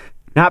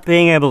not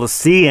being able to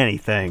see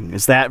anything.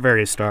 Is that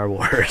very Star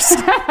Wars?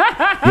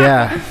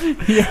 Yeah.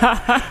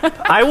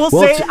 I will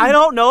say, I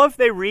don't know if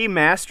they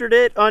remastered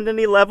it on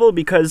any level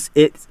because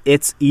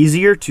it's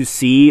easier to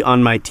see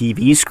on my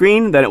TV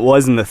screen than it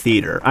was in the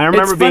theater. I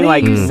remember being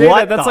like,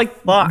 what that's like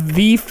fuck?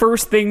 The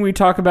first thing we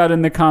talk about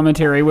in the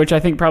commentary, which I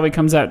think probably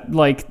comes out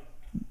like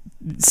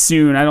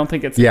soon. I don't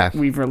think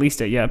we've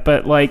released it yet,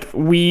 but like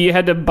we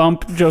had to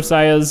bump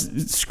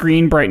Josiah's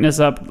screen brightness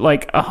up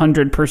like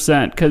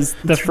 100% because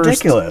the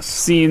first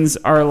scenes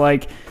are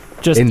like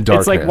just in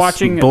darkness. It's like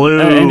watching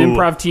an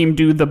improv team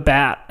do the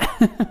bat.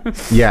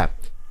 Yeah,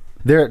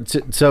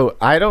 so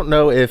I don't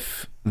know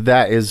if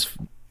that is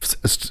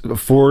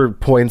 4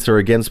 points or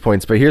against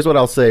points, but here's what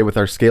I'll say with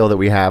our scale that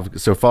we have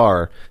so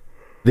far.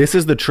 This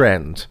is the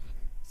trend.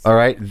 All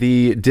right,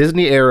 the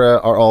Disney era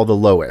are all the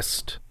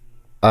lowest.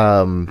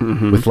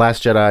 With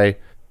Last Jedi,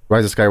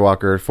 Rise of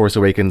Skywalker, Force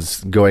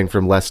Awakens going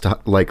from least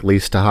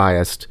to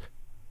highest.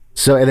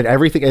 So, and then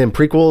everything, and then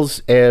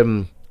prequels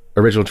and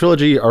original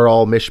trilogy are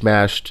all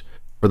mishmashed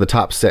for the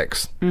top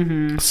 6.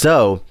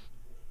 So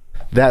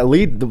that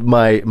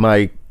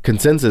my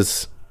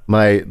consensus,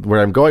 where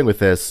I'm going with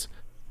this,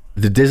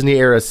 the Disney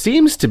era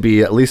seems to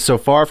be, at least so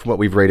far from what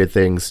we've rated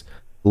things,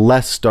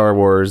 less Star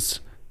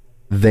Wars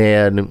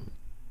than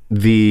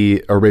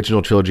the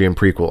original trilogy and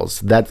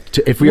prequels.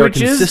 If we are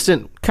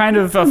consistent, is kind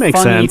of a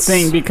funny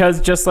thing,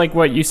 because just like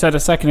what you said a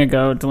second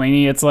ago,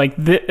 DeLaney, it's like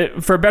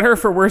for better or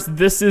for worse,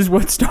 this is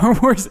what Star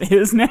Wars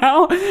is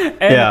now.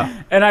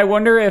 And I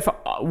wonder if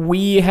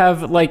we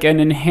have like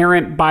an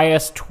inherent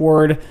bias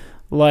toward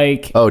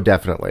like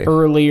definitely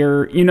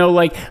earlier,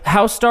 like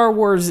how Star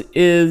Wars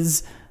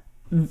is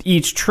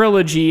each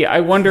trilogy. I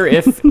wonder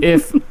if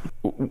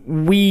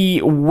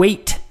we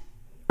weight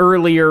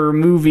earlier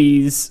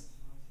movies.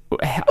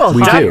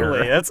 We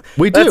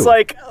do. That's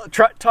like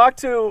talk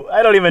to,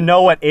 I don't even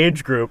know what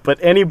age group, but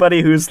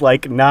anybody who's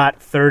like not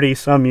 30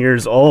 some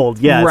years old.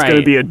 Yeah, it's going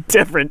to be a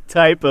different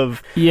type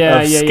of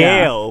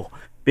scale.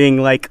 Being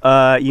like,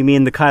 you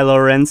mean the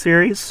Kylo Ren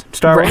series,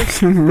 Star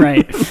Wars?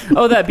 Right.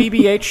 Oh, that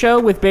BB-8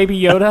 show with Baby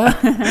Yoda.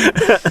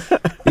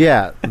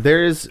 Yeah,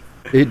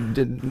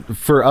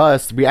 for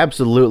us, we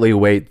absolutely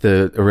weight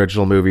the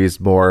original movies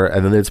more,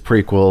 and then it's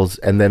prequels,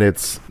 and then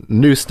it's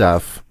new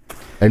stuff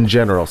in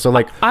general. So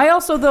like, I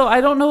also, though,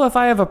 I don't know if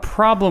I have a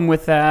problem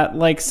with that.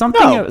 Like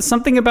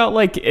something about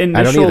like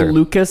initial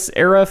Lucas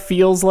era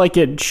feels like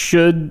it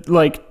should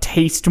like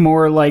taste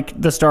more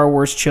like the Star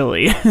Wars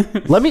chili.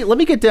 let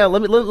me get down.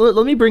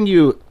 Let me bring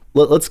you.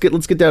 Let's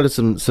get down to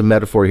some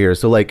metaphor here.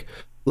 So like.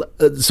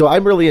 So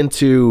I'm really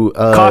into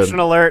caution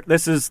alert.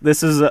 This is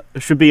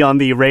should be on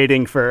the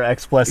rating for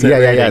explicit.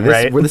 Rating,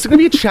 right? This is going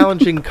to be a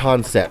challenging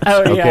concept.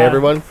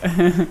 Everyone.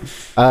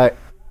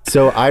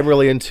 So I'm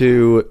really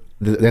into,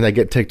 and I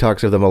get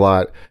TikToks of them a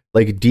lot,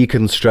 like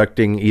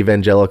deconstructing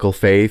evangelical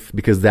faith,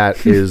 because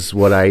that is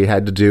what I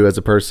had to do as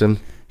a person.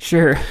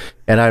 Sure.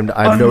 And I'm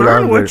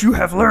unlearn what you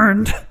have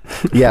learned.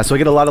 Yeah, so I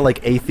get a lot of like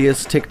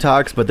atheist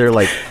TikToks, but they're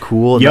like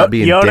cool and not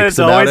being dicks about it. Yoda's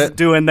always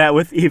doing that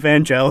with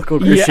evangelical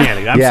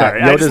Christianity. I'm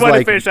sorry. I just want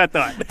to finish that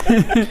thought.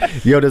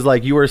 Yoda's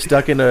like, you were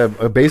stuck in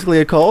basically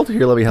a cult?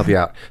 Here, let me help you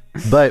out.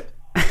 But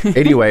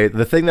anyway,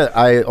 the thing that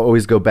I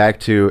always go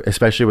back to,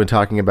 especially when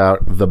talking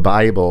about the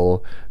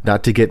Bible,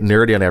 not to get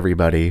nerdy on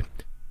everybody,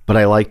 but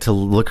I like to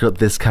look at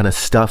this kind of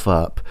stuff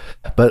up.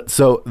 But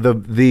so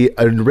the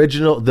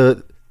original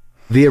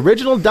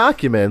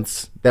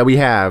documents that we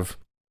have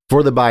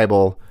for the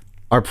Bible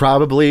are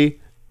probably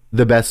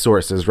the best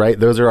sources, right?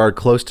 Those are our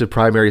close to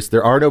primaries.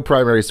 There are no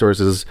primary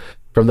sources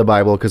from the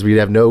Bible because we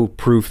have no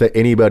proof that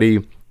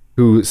anybody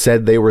who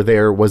said they were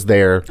there was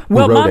there.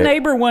 Well, my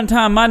neighbor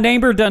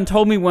done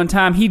told me one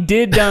time he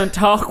did done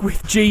talk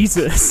with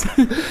Jesus.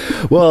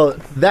 Well,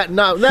 that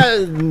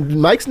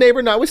Mike's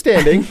neighbor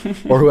notwithstanding,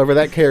 or whoever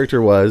that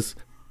character was.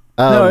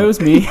 No, it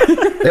was me.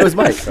 It was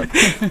Mike.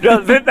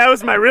 No, that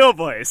was my real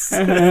voice.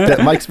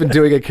 That Mike's been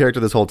doing a character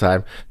this whole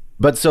time.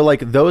 But so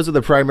like those are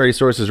the primary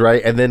sources,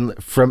 right? And then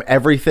from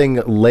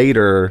everything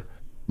later,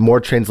 more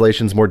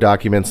translations, more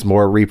documents,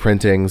 more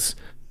reprintings,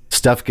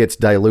 stuff gets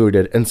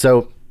diluted. And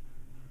so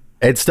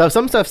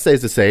some stuff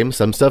stays the same,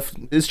 some stuff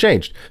is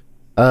changed.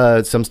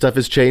 Some stuff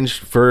is changed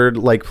for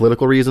like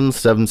political reasons,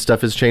 some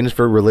stuff is changed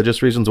for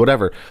religious reasons,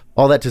 whatever.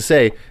 All that to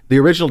say, the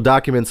original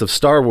documents of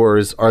Star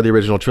Wars are the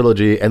original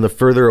trilogy, and the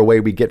further away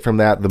we get from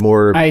that, the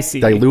more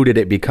diluted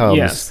it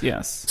becomes.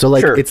 Yes. So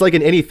like it's like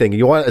in anything,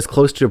 you want as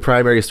close to a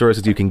primary source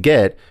as you can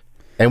get,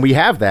 and we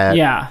have that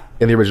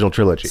in the original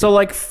trilogy. So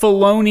like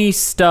Filoni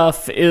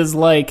stuff is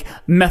like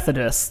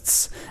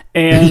Methodists,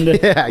 and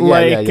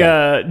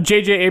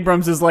J.J.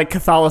 Abrams is like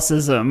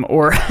Catholicism,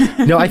 or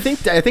no, I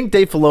think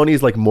Dave Filoni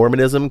is like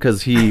Mormonism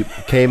because he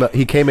came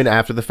in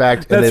after the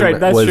fact. That's right.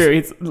 That's true.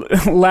 It's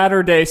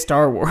latter day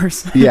Star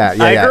Wars.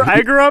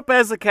 I grew up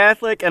as a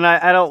Catholic, and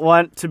I don't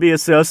want to be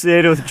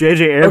associated with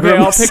J.J. Abrams. Okay,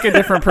 I'll pick a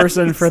different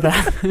person for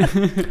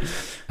that.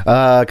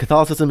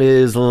 Catholicism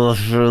is I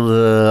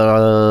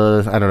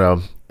don't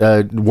know.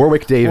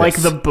 Warwick Davis, like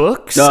the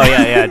books. Oh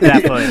yeah,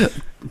 definitely.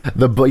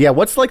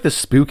 What's like the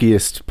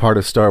spookiest part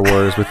of Star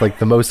Wars with like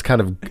the most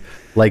kind of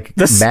like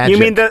magic? You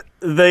mean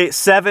the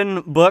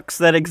 7 books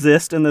that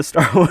exist in the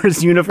Star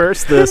Wars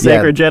universe, the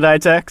sacred Jedi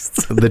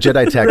texts? The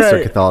Jedi texts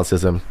are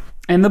Catholicism,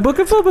 and the Book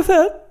of Boba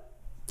Fett.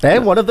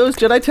 And one of those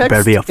Jedi texts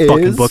better be a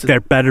fucking book. There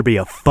better be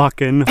a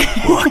fucking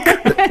book.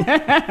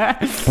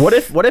 What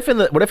if in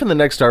the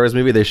next Star Wars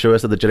movie they show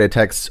us that the Jedi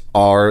texts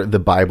are the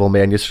Bible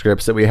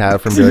manuscripts that we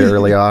have from very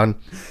early on?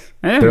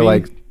 They're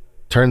like,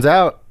 turns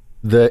out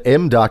the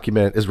M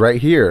document is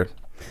right here.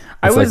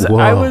 I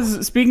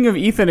was speaking of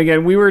Ethan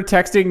again. We were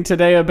texting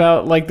today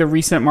about like the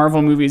recent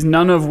Marvel movies,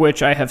 none of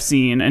which I have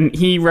seen, and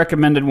he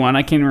recommended one.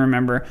 I can't even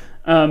remember.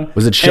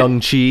 Was it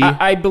Shang-Chi?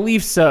 I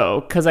believe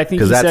so, because I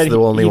think he said he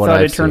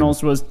thought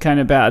Eternals was kind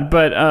of bad.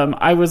 But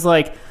I was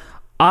like,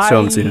 I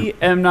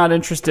am not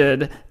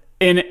interested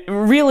in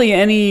really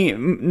any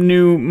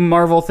new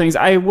Marvel things.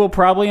 I will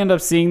probably end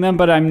up seeing them,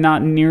 but I'm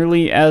not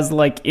nearly as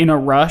like in a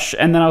rush.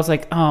 And then I was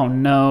like, oh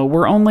no,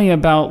 we're only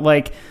about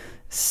like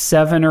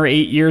 7 or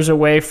 8 years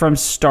away from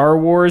Star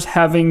Wars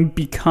having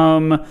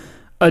become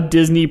a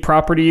Disney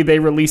property. They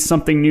release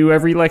something new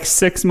every like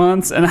 6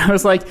 months, and I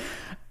was like,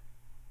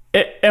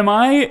 am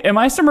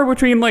I somewhere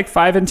between like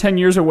 5 and 10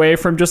 years away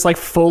from just like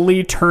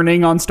fully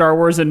turning on Star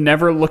Wars and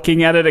never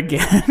looking at it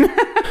again?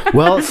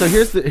 Well, so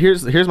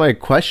here's my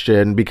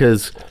question,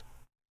 because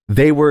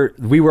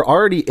we were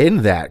already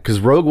in that because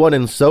Rogue One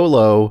and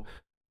Solo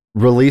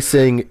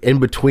releasing in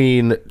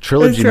between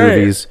trilogy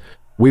movies,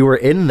 we were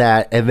in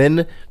that, and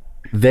then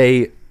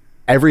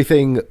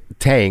everything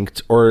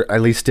tanked, or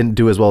at least didn't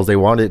do as well as they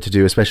wanted it to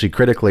do, especially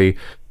critically,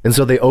 and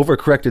so they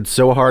overcorrected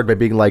so hard by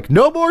being like,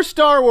 no more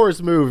Star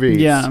Wars movies.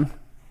 Yeah.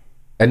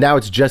 And now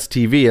it's just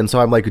TV, and so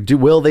I'm like,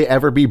 will they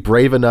ever be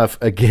brave enough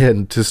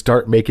again to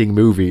start making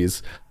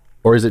movies,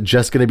 or is it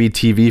just going to be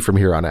TV from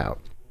here on out?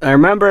 I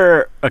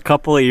remember a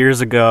couple of years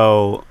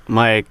ago,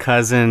 my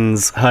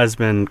cousin's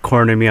husband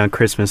cornered me on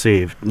Christmas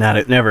Eve.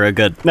 Never a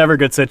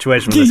good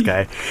situation with this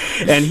guy.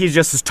 And he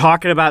just is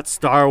talking about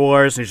Star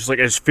Wars, and he's just like,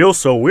 it just feels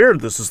so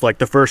weird. This is like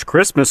the first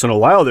Christmas in a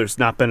while there's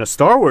not been a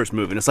Star Wars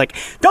movie. And it's like,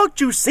 don't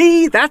you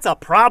see? That's a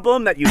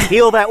problem that you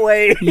feel that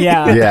way.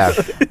 Yeah.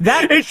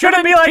 That it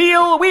shouldn't be like,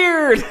 feel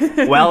weird.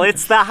 Well,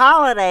 it's the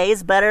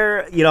holidays.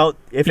 Better,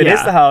 if it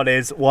is the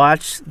holidays,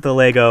 watch the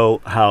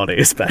Lego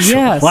holiday special.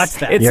 Yes. Watch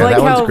that. It's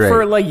like how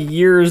for like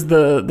years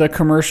the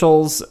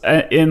commercials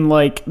in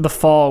like the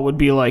fall would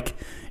be like,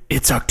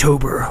 it's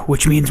October,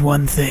 which means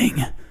one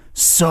thing: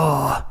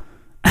 Saw.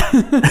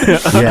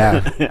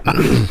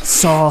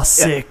 Saw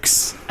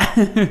 6.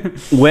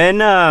 When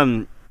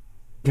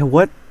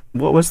what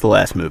was the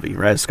last movie?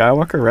 Rise of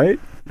Skywalker, right?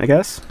 I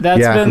guess that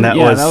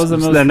was the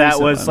most. Then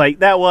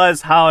that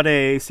was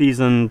holiday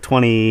season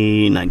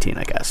 2019,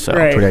 I guess. So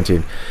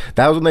 2019.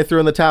 That was when they threw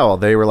in the towel.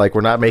 They were like,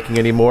 "We're not making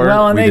any more."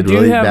 Well, and we they did do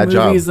really have bad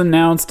movies job.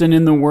 announced and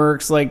in the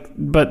works,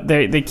 but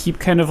they keep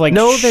kind of like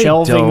they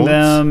shelving don't.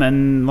 them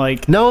and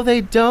like. No,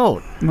 they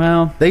don't.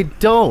 Well, they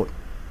don't.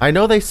 I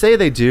know they say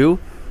they do,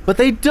 but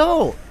they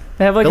don't.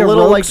 They have like a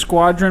Rogue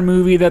Squadron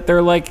movie that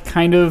they're like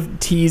kind of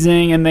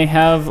teasing, and they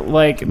have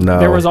like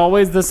there was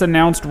always this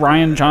announced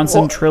Rian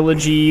Johnson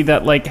trilogy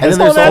that like has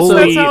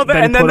totally been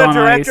and then put the on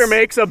director ice.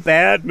 Makes a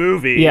bad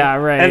movie. Yeah,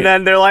 right. And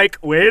then they're like,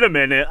 wait a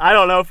minute, I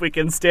don't know if we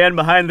can stand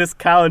behind this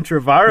Colin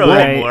Trevorrow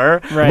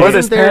anymore. Right. Or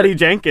this Patty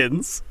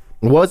Jenkins.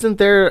 Wasn't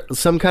there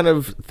some kind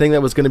of thing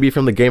that was going to be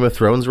from the Game of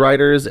Thrones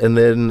writers, and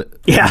then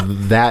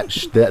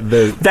that's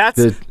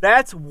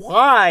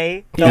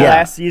why the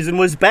last season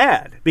was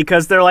bad,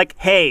 because they're like,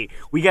 hey,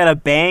 we gotta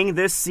bang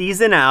this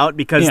season out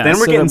because then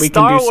we're getting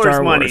Star Wars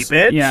money,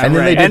 bitch. Yeah, and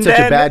then they did such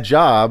a bad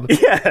job.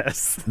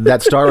 Yes,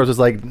 that Star Wars was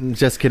like,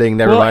 just kidding,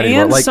 never mind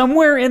anymore. And like,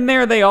 somewhere in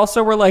there, they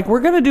also were like,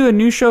 we're gonna do a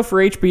new show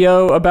for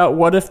HBO about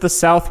what if the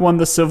South won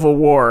the Civil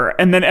War,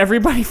 and then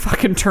everybody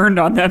fucking turned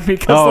on them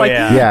because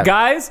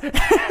guys.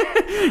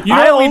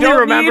 I only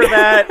remember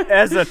that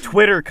as a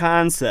Twitter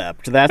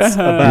concept. That's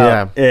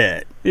about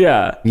it.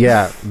 Yeah.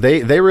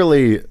 They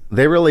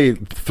really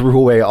threw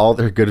away all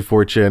their good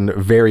fortune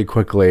very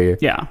quickly.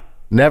 Yeah.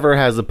 Never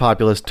has the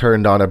populace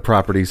turned on a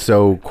property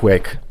so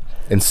quick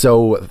and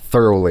so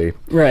thoroughly.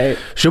 Right.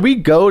 Should we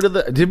go to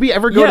the? Did we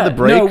ever go to the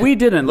break? No, we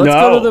didn't. Let's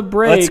go to the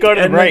break. Let's go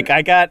to the break.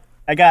 I got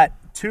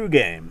 2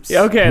 games.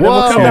 Okay, then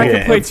we'll come back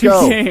and play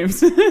 2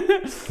 games.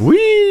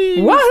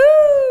 Whee!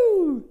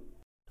 Wahoo!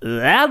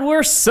 And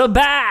we're so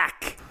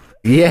back.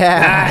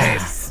 Yeah.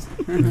 Nice.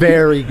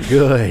 Very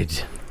good.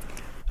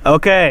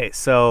 Okay,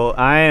 so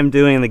I am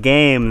doing the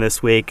game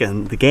this week,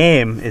 and the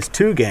game is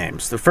 2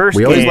 games. The first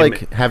we game... always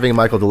like having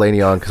Michael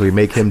DeLaney on because we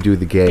make him do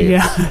the game.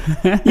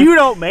 Yeah. You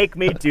don't make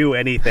me do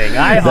anything.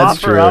 I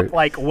offer up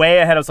like way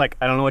ahead. I was like,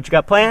 I don't know what you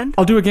got planned.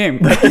 I'll do a game.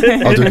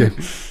 I'll do a game.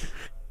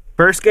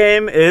 First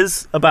game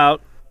is about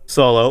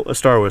Solo, a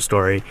Star Wars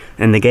story,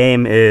 and the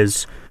game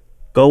is...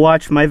 Go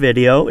watch my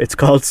video. It's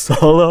called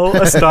Solo,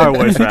 a Star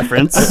Wars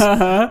reference.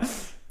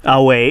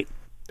 I'll wait.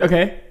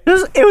 Okay.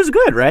 It was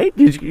good, right?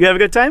 Did you have a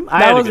good time?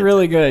 That was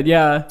really good,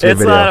 yeah.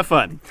 It's a lot of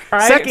fun.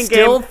 I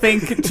still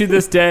think to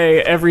this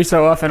day, every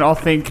so often, I'll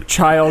think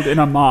child in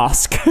a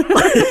mosque.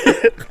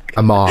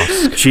 A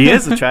mosque. She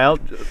is a child.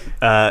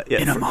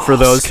 For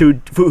those who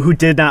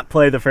did not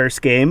play the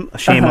first game,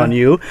 shame on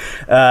you.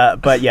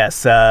 But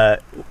yes,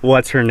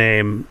 what's her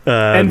name?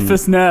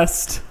 Enfys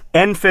Nest.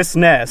 Enfys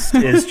Nest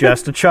is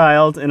just a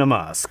child in a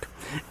mosque.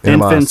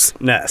 Enfys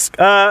Nest.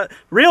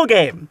 Real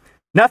game.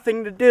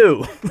 Nothing to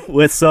do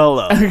with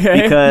Solo.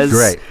 Okay. Because,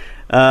 great.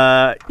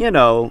 I've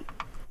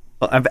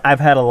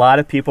had a lot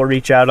of people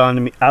reach out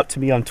to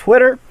me on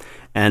Twitter,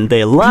 and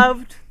they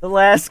loved the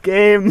last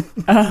game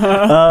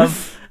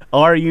of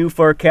Are You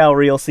for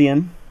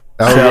Calrissian?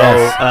 Oh,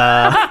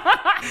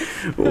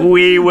 yes.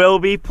 We will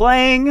be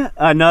playing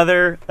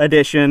another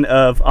edition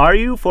of Are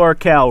You for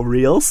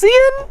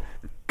Calrissian?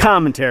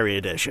 Commentary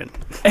edition.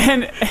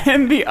 And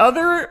the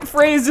other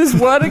phrase is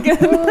what again?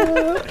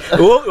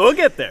 We'll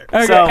get there.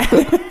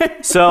 Okay.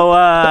 So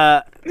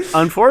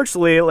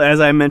unfortunately, as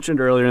I mentioned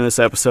earlier in this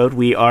episode,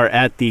 we are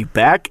at the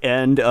back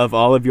end of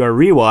all of your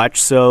rewatch.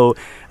 So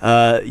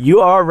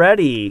you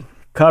already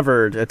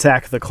covered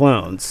Attack the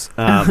Clones.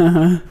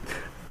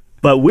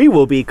 But we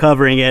will be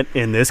covering it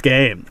in this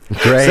game.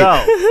 Great.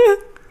 So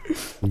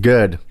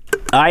good.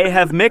 I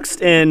have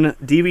mixed in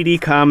DVD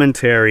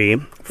commentary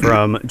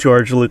from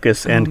George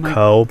Lucas and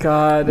Co.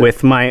 God.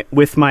 with my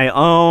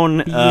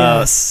own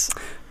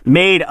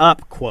made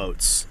up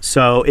quotes.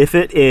 So if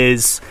it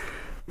is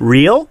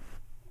real,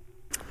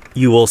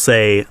 you will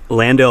say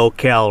Lando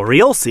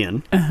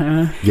Calrissian.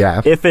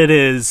 Yeah. If it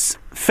is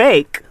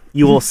fake,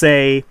 you will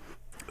say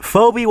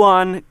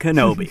Obi-Wan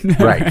Kenobi.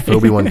 Right,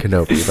 Obi-Wan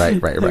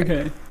Kenobi. Right.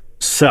 Okay.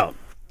 So.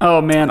 Oh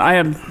man,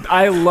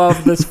 I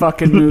love this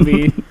fucking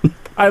movie.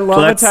 I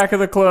love Attack of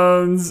the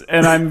Clones,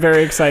 and I'm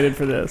very excited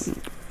for this.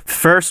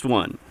 First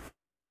one.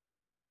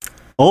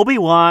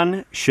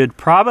 Obi-Wan should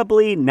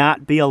probably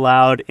not be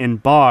allowed in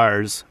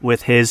bars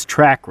with his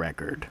track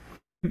record.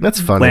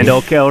 That's funny.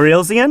 Lando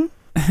Calrissian,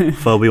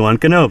 Obi-Wan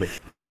Kenobi.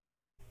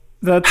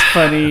 That's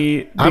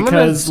funny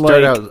because,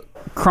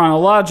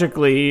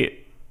 chronologically,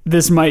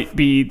 this might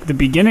be the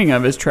beginning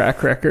of his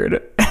track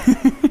record.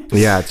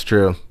 Yeah, it's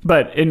true.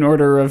 But in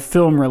order of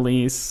film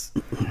release...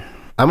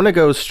 I'm going to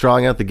go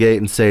strong out the gate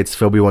and say it's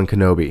Obi-Wan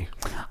Kenobi.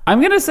 I'm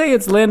going to say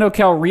it's Lando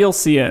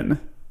Calrissian.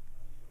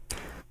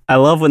 I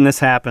love when this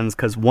happens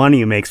because one of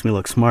you makes me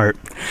look smart.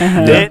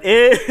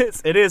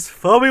 It is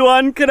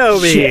Obi-Wan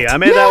Kenobi. Shit. I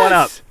made that one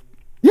up.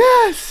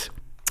 Yes.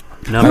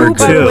 Number 2.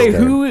 By the way,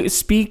 who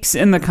speaks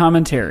in the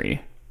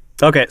commentary?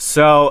 Okay,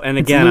 so, and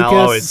again,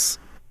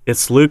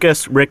 it's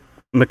Lucas, Rick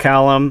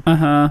McCallum,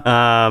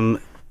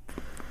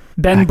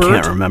 Ben Burt. I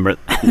can't remember.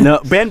 No,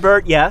 Ben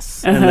Burt,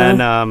 yes. And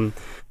then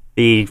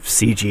the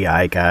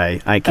CGI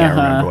guy. I can't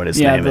remember what his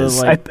name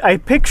is. I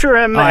picture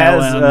him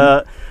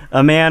as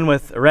a man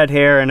with red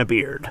hair and a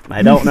beard.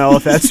 I don't know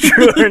if that's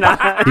true or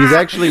not. He's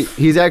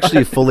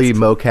actually a fully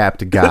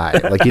mocapped guy.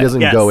 Like, he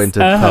doesn't go into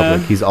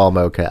public. He's all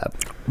mocap.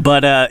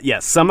 But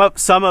yes, some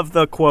of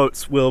the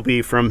quotes will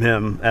be from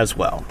him as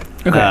well.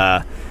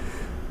 Okay.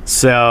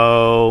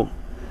 So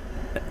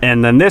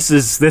And then this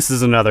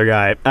is another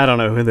guy. I don't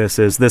know who this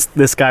is.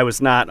 This guy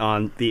was not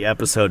on the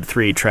episode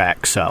 3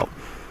 track, so.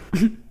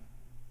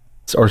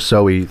 Or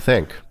so we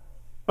think.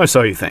 Or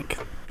so you think.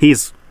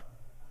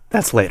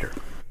 That's later.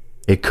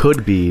 It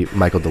could be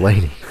Michael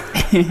DeLaney.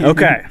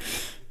 Okay.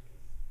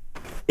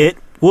 It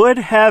would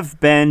have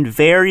been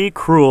very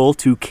cruel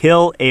to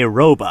kill a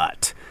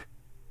robot.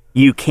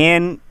 You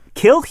can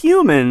kill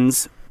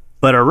humans,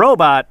 but a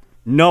robot,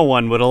 no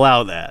one would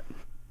allow that.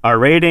 Our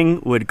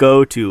rating would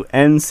go to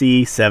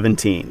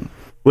NC-17,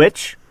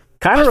 which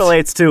kind of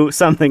relates to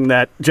something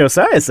that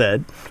Josiah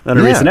said on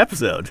a recent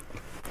episode.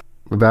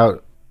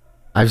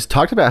 I've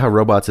talked about how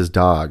robots is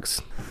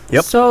dogs.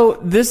 Yep. So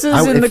this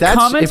is in the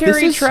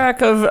commentary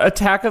track of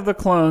Attack of the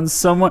Clones.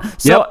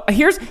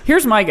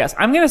 Here's my guess.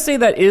 I'm going to say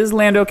that is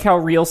Lando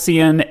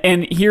Calrissian,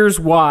 and here's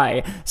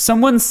why.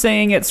 Someone's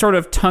saying it sort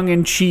of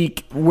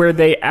tongue-in-cheek where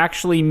they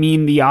actually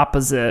mean the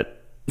opposite.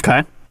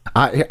 Okay.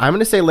 I'm going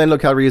to say Lando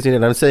Calrissian,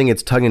 and I'm saying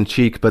it's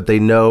tongue-in-cheek, but they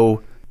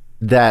know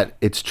that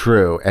it's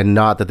true and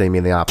not that they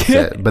mean the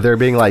opposite. But they're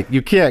being like,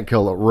 you can't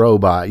kill a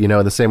robot, in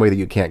the same way that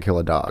you can't kill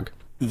a dog.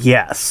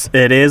 Yes,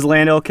 it is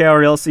Lando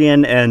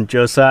Calrissian, and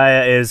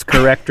Josiah is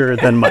correcter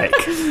than Mike.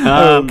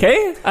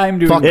 Okay, I'm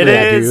doing fuck it.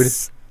 Dude.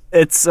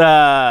 It's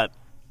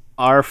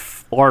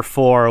R4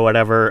 or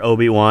whatever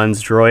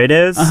Obi-Wan's droid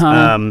is.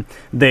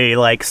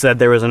 They said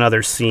there was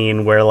another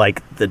scene where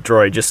the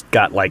droid just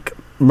got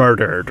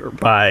murdered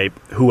by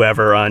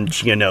whoever on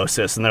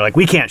Geonosis, and they're like,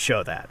 we can't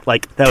show that.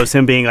 That was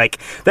him being like,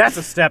 that's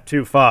a step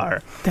too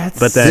far.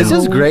 This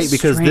is great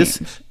because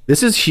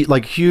this is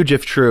huge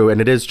if true,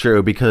 and it is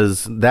true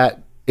because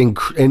that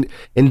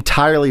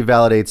entirely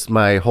validates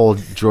my whole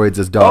droids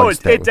as dogs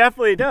thing. It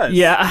definitely does.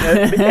 Yeah.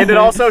 And it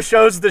also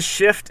shows the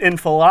shift in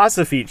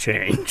philosophy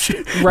change.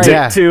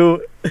 Right. To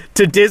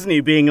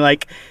Disney being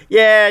like,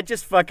 yeah,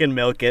 just fucking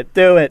milk it.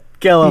 Do it.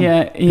 Kill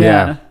him.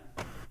 Yeah.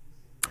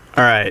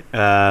 All right.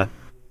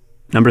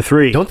 Number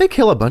 3. Don't they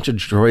kill a bunch of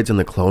droids in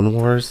the Clone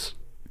Wars?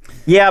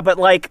 Yeah, but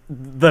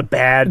the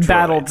bad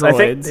battle droids. I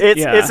think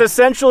it's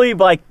essentially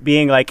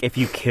being if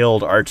you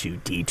killed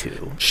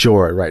R2-D2.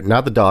 Sure, right.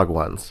 Not the dog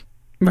ones.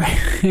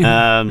 Right.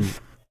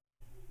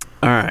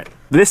 All right.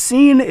 This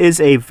scene is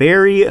a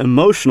very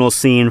emotional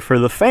scene for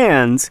the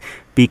fans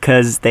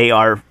because they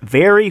are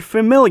very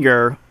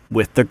familiar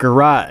with the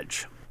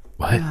garage.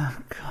 What? Oh,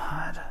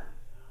 God.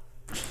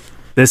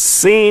 This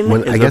scene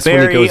is a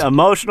very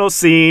emotional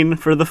scene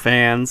for the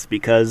fans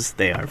because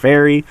they are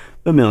very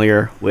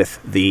familiar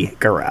with the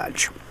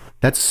garage.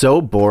 That's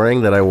so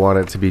boring that I want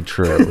it to be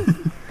true.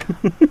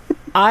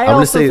 I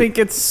also think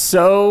it's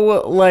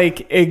so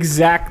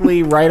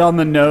exactly right on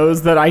the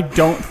nose that I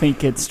don't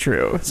think it's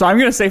true. So I'm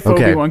going to say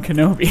Obi-Wan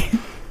Kenobi.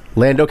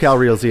 Lando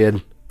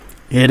Calrissian.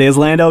 It is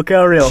Lando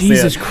Calrissian.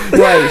 Jesus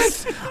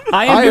Christ.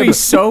 I am doing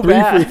so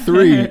bad.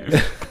 3 for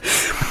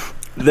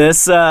 3.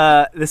 This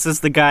is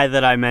the guy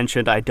that I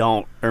mentioned. I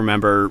don't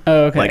remember.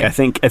 Oh, okay. I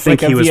think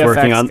he was VFX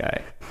working on.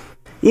 Guy.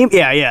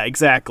 Yeah,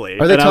 exactly.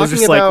 Are they and I was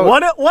talking just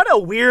about... what a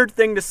weird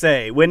thing to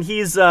say when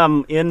he's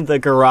in the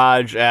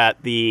garage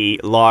at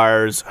the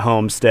Lars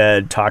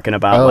homestead talking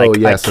about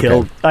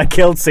I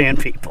killed sand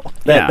people.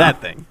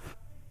 That thing.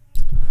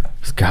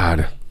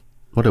 God,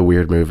 what a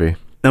weird movie.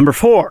 Number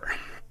 4.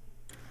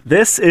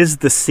 This is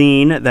the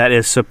scene that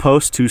is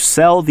supposed to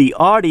sell the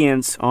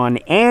audience on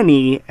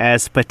Annie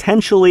as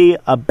potentially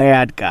a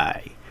bad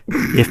guy.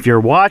 If you're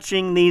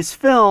watching these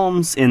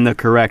films in the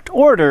correct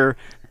order,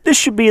 this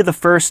should be the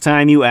first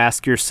time you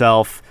ask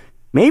yourself,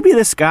 maybe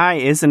this guy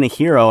isn't a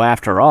hero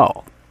after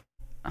all.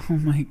 Oh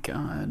my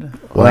god.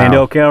 Wow.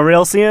 Lando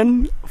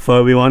Calrissian,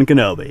 Obi-Wan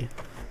Kenobi.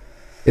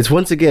 It's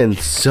once again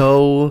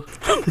so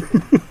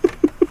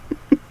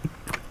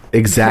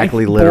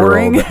exactly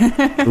literal.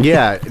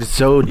 Yeah, it's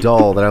so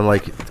dull that I'm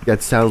like,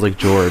 that sounds like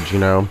George, you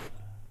know?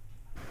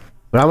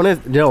 But I'm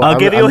going to, I'll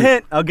give you a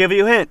hint. I'll give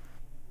you a hint.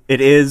 It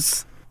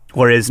is,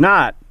 or is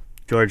not,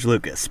 George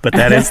Lucas. But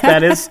that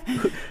is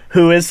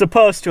who is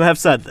supposed to have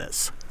said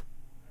this.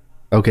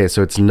 Okay,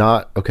 so it's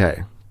not,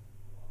 okay.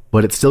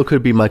 But it still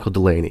could be Michael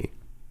DeLaney.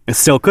 It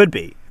still could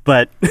be,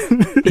 but...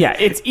 yeah,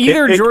 it's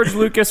either George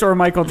Lucas or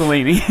Michael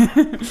DeLaney.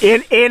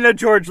 in a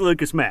George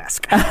Lucas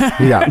mask.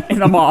 Yeah.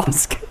 In a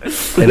mosque.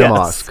 In a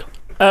mosque.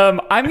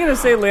 I'm going to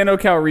say Lando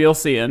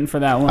Calrissian for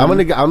that one.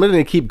 I'm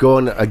gonna keep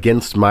going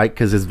against Mike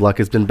because his luck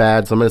has been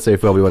bad, so I'm going to say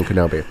Obi-Wan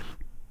Kenobi.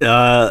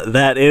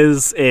 That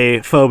is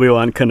a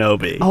Obi-Wan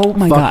Kenobi. Oh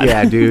my god. Fuck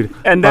yeah, dude.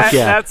 And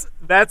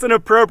that's an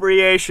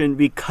appropriation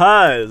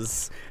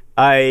because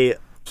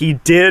he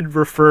did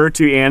refer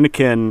to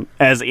Anakin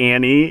as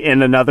Annie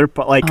in another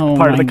part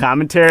of the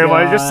commentary. Where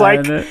I was just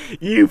like,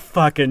 you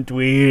fucking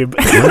dweeb.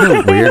 What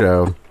a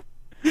weirdo.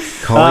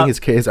 Calling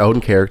his own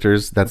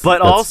characters. That's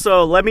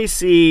also, let me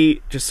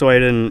see, just so I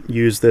didn't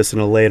use this in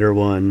a later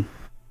one.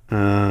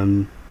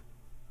 No,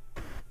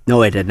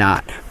 I did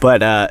not.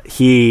 But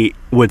he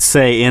would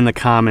say in the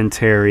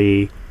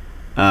commentary,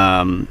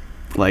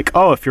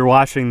 if you're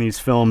watching these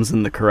films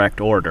in the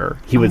correct order.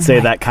 He would say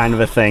that kind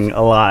of a thing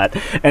a lot.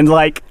 And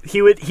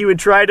he would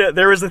try to,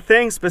 there was a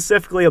thing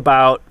specifically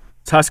about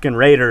Tusken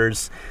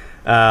Raiders,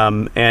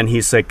 and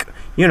he's like,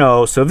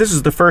 so this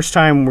is the first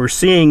time we're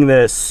seeing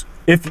this.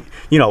 If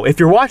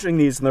you're watching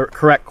these in the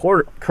correct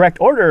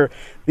order,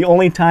 the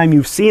only time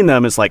you've seen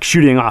them is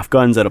shooting off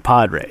guns at a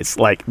pod race,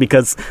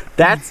 because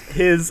that's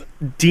his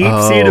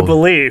deep-seated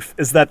belief,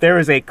 is that there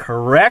is a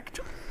correct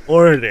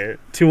order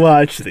to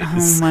watch these.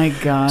 Oh my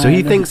god. So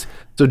he thinks.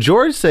 So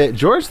George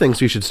thinks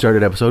we should start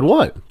at episode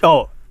 1.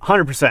 Oh,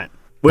 100%.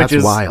 Which That's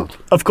is wild.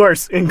 Of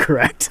course,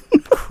 incorrect.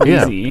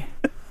 Crazy.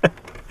 Yeah.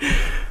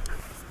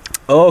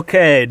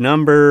 Okay,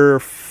 number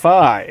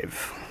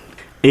 5.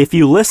 If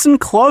you listen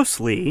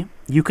closely,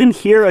 you can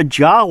hear a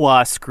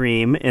Jawa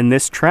scream in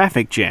this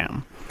traffic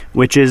jam,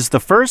 which is the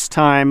first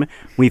time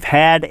we've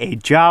had a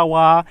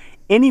Jawa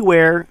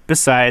anywhere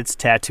besides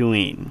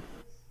Tatooine.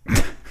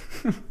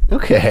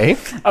 Okay.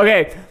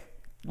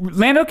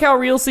 Lando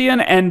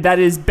Calrissian, and that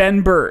is Ben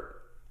Burt.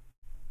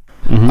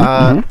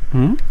 I'm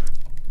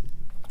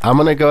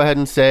gonna go ahead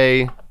and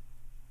say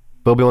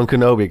Obi-Wan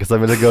Kenobi because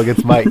I'm gonna go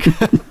against Mike.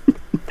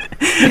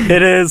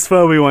 It is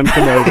Obi-Wan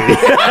Kenobi.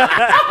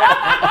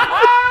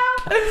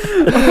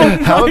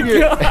 How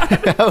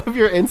have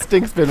your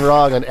instincts been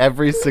wrong on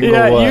every single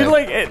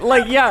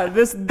one?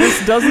 This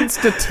doesn't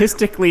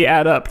statistically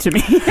add up to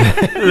me.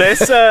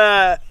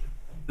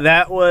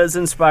 That was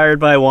inspired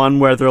by one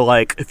where they're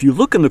like, if you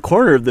look in the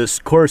corner of this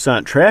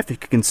Coruscant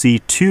traffic, you can see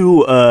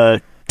 2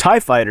 TIE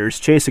fighters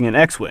chasing an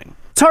X-Wing.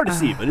 It's hard to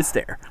see, but it's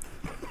there.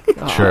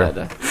 Sure.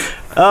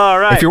 All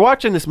right. If you're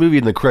watching this movie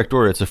in the correct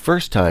order, it's the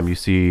first time you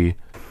see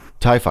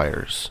TIE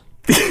fighters.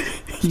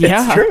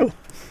 Yeah. It's true.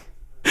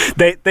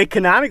 They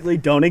canonically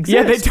don't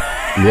exist.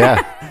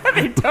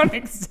 They don't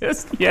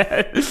exist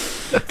yet.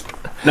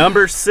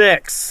 Number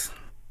 6.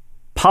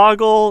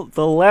 Poggle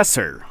the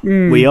Lesser.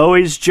 We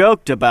always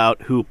joked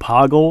about who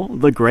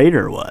Poggle the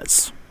Greater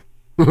was.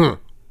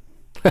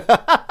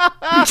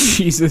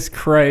 Jesus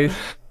Christ.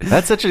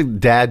 That's such a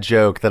dad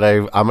joke that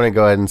I'm going to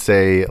go ahead and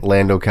say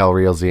Lando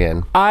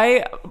Calrissian.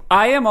 I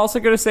am also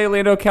going to say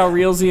Lando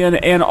Calrissian,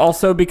 and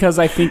also because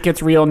I think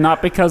it's real,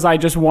 not because I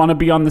just want to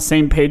be on the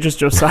same page as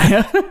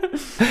Josiah.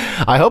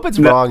 I hope it's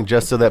wrong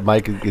just so that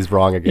Mike is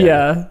wrong again.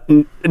 Yeah.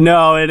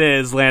 No, it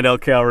is Lando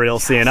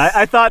Calrissian.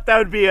 I thought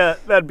that'd be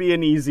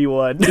an easy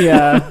one.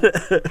 Yeah.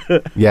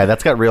 Yeah,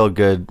 that's got real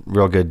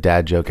good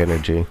dad joke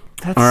energy.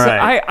 All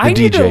right. I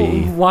need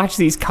to watch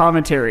these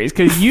commentaries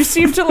because you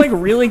seem to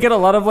really get a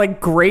lot of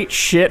great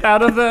shit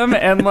out of them,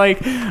 and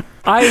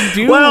I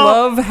do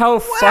love how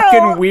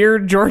fucking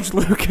weird George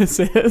Lucas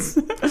is.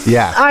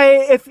 Yeah.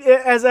 If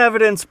as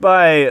evidenced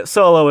by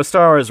Solo, a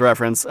Star Wars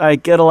reference, I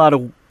get a lot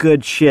of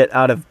good shit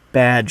out of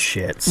bad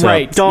shit.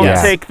 So don't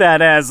take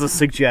that as a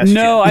suggestion.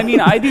 No, I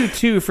mean I do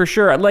too, for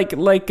sure.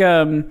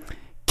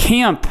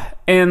 Camp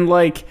and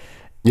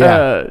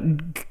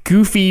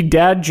goofy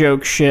dad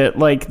joke shit,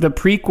 the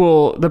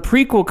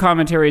prequel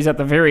commentaries at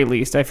the very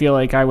least, I feel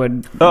like I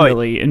would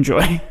really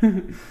enjoy.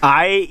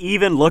 I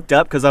even looked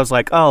up because I was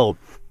like, oh,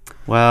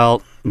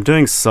 well, I'm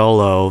doing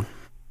Solo.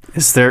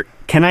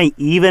 Can I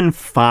even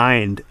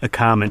find a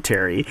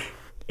commentary?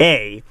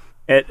 A,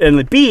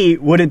 and B,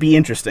 would it be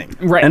interesting?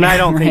 Right. And I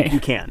don't think you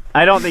can.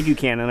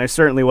 And I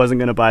certainly wasn't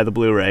going to buy the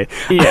Blu-ray.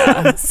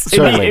 Yeah.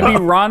 It'd be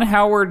Ron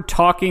Howard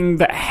talking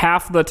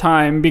half the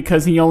time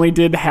because he only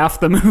did half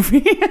the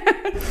movie.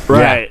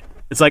 Right. Yeah.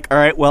 It's all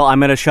right, well, I'm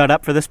going to shut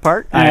up for this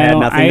part. I had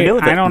nothing to do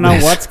with it. I don't know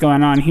what's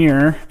going on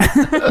here.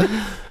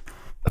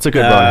 That's a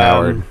good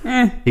Ron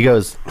Howard. He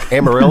goes,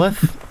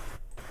 Amaryllis?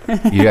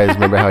 You guys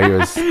remember how he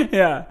was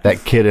that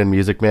kid in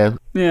Music Man?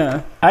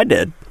 Yeah. I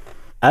did.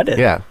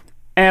 Yeah.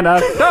 And a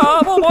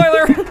double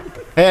boiler.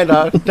 And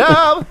a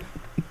double.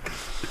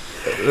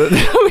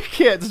 We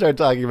can't start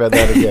talking about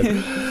that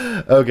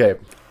again. Okay.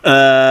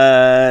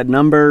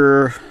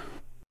 Number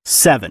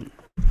 7.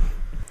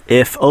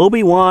 If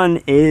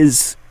Obi-Wan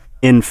is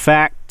in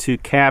fact to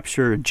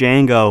capture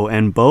Jango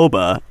and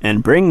Boba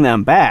and bring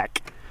them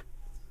back,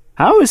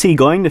 how is he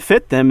going to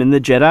fit them in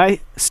the Jedi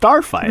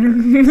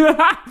Starfighter?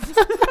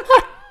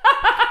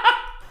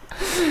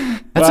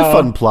 That's a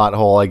fun plot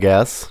hole, I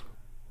guess,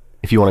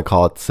 if you want to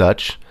call it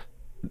such.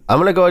 I'm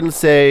going to go ahead and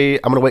say,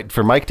 I'm going to wait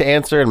for Mike to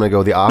answer. I'm going to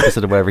go the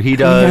opposite of whatever he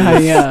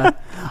does. Yeah.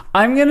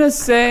 I'm going to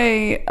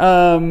say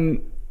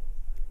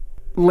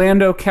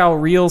Lando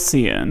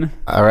Calrissian.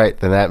 All right,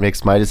 then that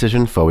makes my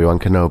decision Obi-Wan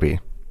Kenobi.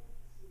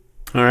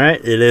 All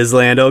right, it is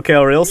Lando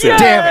Calrissian. Yay!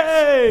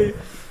 Damn it!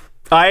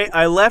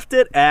 I left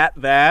it at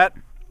that.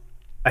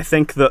 I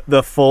think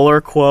the fuller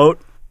quote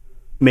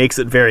makes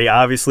it very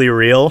obviously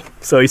real.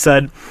 So he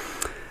said,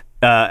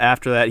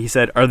 after that, he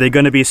said, are they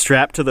going to be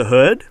strapped to the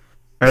hood?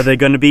 Are they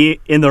going to be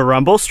in the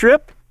rumble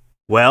strip?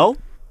 Well,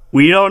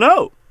 we don't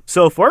know.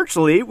 So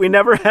fortunately, we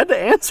never had to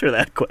answer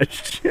that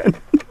question.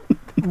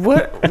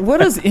 What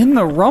does in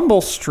the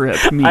rumble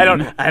strip mean? I don't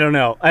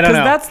know. Because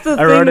that's the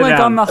thing, like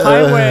on the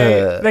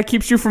highway that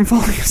keeps you from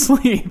falling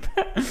asleep.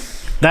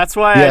 That's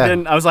why I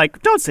didn't. I was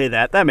like, don't say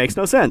that. That makes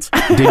no sense.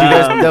 Did you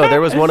guys know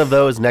there was one of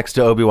those next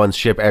to Obi-Wan's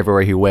ship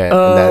everywhere he went?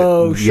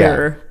 Oh,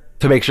 sure.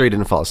 To make sure he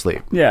didn't fall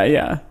asleep.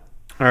 Yeah.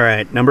 All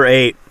right, number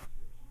 8.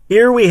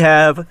 Here we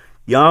have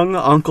young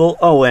Uncle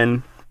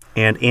Owen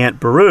and Aunt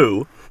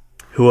Beru,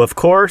 who, of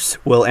course,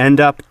 will end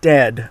up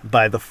dead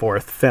by the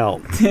 4th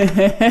film.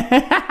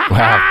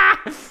 Wow.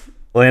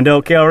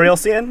 Lando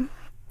Calrissian,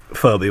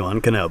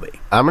 Obi-Wan Kenobi.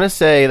 I'm going to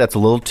say that's a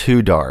little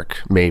too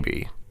dark,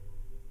 maybe.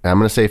 I'm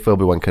going to say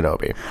Obi-Wan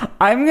Kenobi.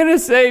 I'm going to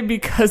say,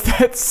 because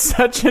that's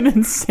such an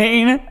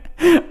insane,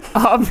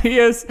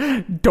 obvious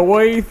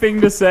doy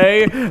thing to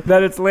say,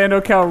 that it's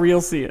Lando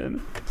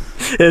Calrissian.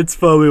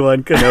 It's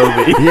Obi-Wan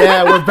Kenobi.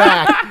 Yeah, we're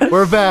back.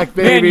 We're back,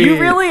 baby. Man,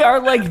 you really are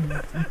like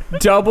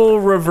double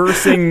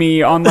reversing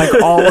me on like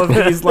all of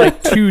these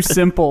like too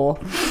simple.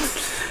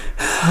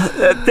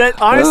 That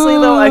honestly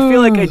though, I feel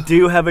like I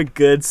do have a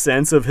good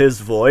sense of his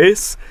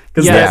voice,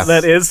 because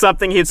that is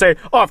something he'd say.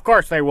 Oh, of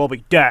course they will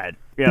be dead.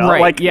 You know,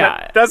 right? Like,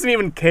 yeah, doesn't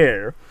even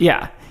care.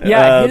 Yeah.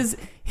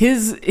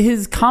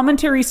 His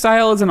commentary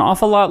style is an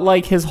awful lot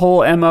like his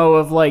whole MO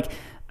of like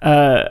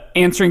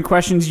answering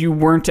questions you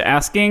weren't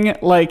asking,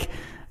 and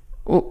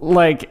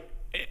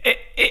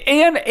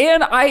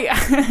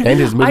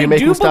his movie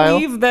making style. I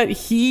do believe that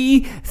he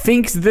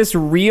thinks this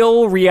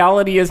real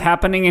reality is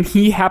happening, and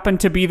he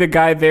happened to be the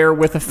guy there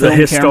with a film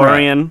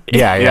historian.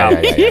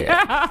 Camera.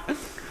 Yeah.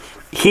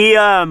 He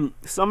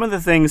some of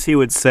the things he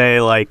would say,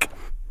 like,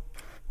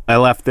 I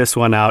left this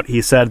one out.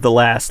 He said the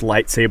last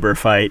lightsaber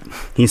fight.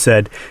 He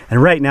said,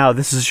 and right now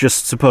this is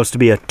just supposed to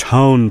be a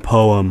tone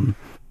poem.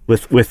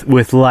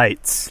 With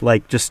lights,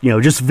 like just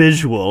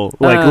visual,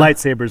 like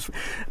lightsabers.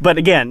 But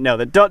again,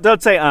 no,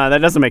 don't say that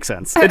doesn't make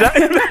sense. A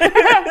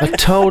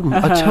tone.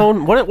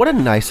 What a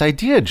nice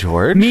idea,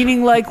 George.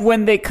 Meaning like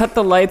when they cut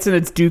the lights and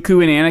it's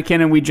Dooku and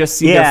Anakin, and we just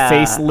see their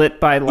face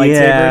lit by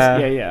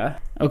lightsabers. Yeah.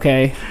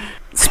 Okay.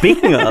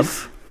 Speaking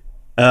of,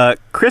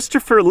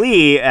 Christopher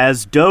Lee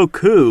as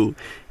Dooku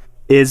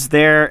is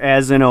there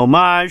as an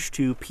homage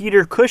to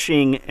Peter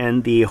Cushing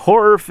and the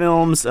horror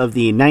films of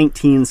the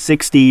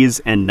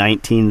 1960s and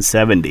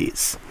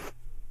 1970s.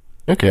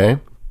 Okay.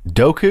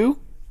 Dooku?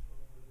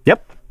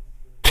 Yep.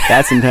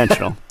 That's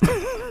intentional.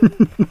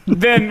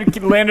 Then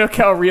Lando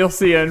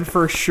Calrissian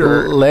for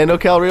sure. Lando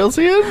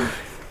Calrissian?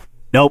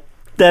 Nope.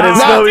 That is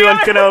Obi-Wan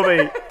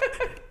Kenobi.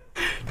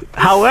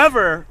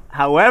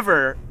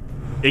 However,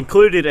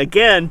 included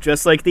again,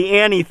 just like the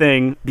Annie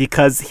thing,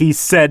 because he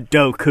said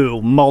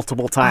Dooku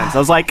multiple times. I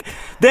was like,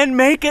 then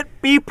make it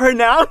be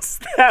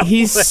pronounced that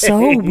He's way.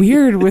 so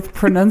weird with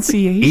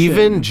pronunciation.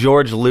 Even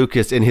George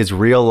Lucas in his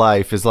real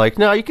life is like,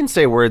 no, you can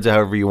say words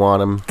however you want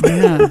them.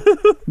 Yeah.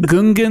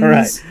 Gungans. All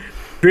right.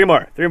 Three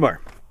more.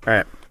 All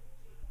right.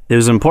 It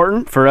was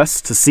important for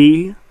us to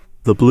see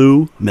the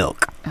blue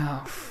milk.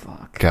 Oh,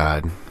 fuck.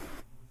 God.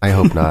 I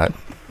hope not.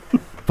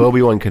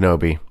 Obi-Wan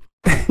Kenobi.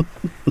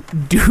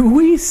 Do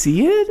we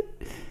see it?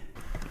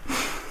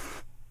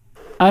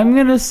 I'm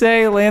gonna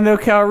say Lando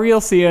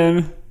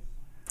Calrissian.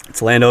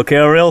 It's Lando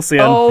Calrissian.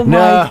 Oh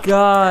my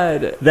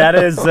god! That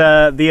is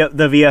the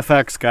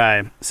VFX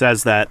guy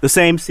says that. The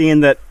same scene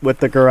that with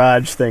the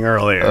garage thing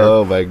earlier.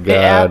 Oh my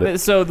god!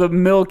 So the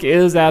milk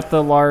is at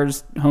the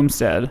Lars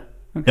homestead.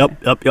 Okay.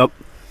 Yep.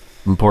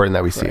 Important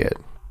that we see it.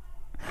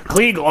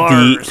 Klieg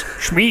Lars,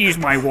 Shmee's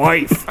my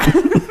wife.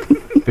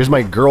 Here's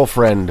my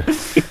girlfriend.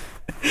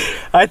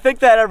 I think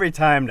that every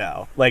time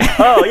now. Like,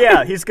 oh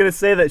yeah, he's gonna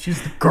say that she's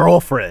the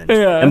girlfriend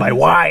and my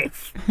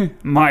wife.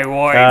 My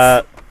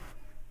wife.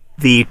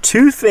 The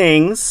two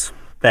things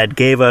that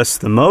gave us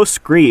the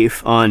most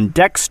grief on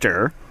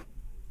Dexter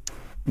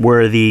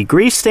were the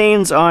grease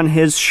stains on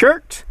his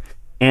shirt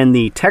and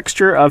the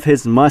texture of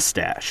his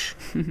mustache.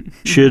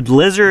 Should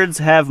lizards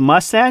have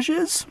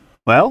mustaches?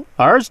 Well,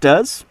 ours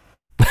does.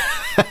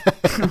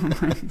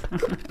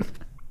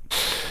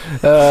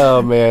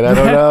 Oh man, I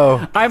don't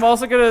know. I'm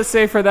also gonna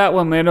say for that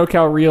one, Lando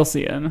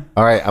Calrissian.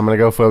 All right, I'm gonna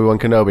go for Obi-Wan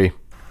Kenobi.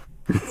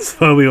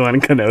 It's Obi-Wan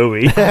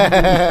Kenobi.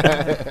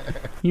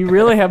 You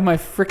really have my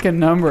frickin'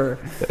 number.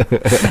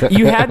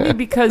 You had me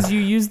because you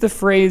used the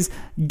phrase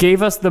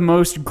 "gave us the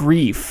most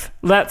grief."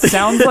 That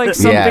sounds like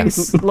something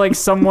like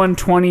someone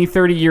 20,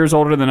 30 years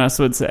older than us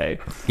would say.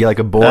 Yeah, like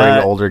a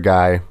boring older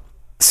guy.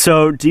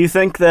 So, do you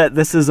think that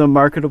this is a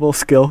marketable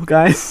skill,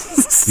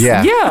 guys?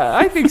 Yeah. Yeah,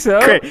 I think so.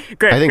 Great.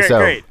 I think so.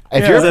 Great.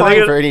 If you're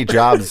applying for any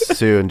jobs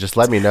soon, just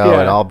let me know,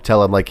 and I'll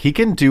tell him, like, he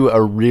can do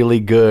a really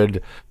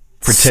good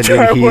pretending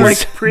Star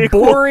he's... Like,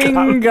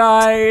 boring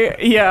guy.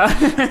 Yeah.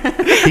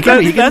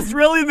 That's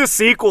really the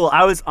sequel.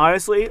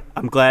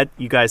 I'm glad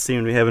you guys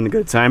seem to be having a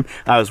good time.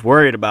 I was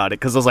worried about it,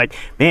 because I was like,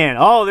 man,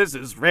 this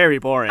is very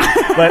boring.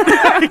 But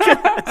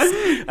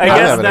I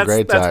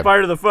guess that's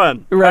part of the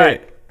fun. Right. All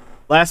right.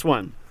 Last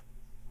one.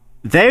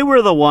 They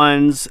were the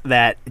ones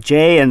that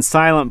Jay and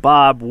Silent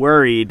Bob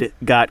worried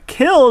got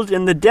killed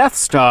in the Death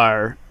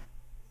Star,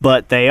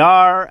 but they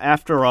are,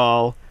 after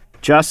all,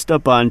 just a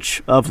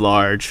bunch of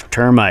large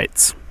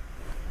termites.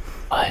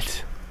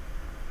 What?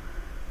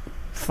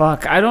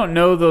 Fuck, I don't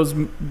know those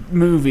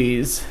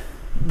movies,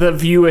 the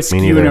View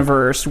Askew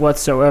universe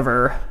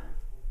whatsoever.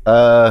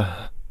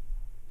 I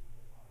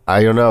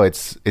don't know.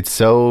 It's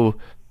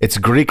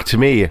Greek to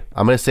me.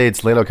 I'm gonna say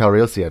it's Lando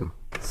Calrissian.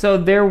 So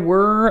there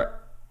were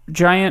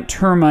giant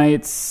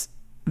termites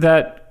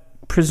that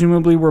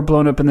presumably were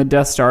blown up in the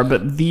Death Star,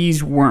 but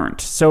these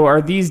weren't. So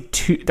are these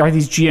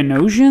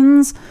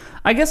Geonosians?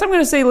 I guess I'm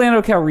going to say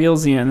Lando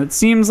Calrissian. It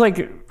seems like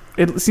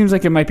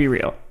it might be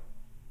real.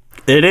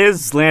 It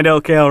is Lando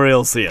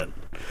Calrissian.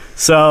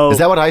 So is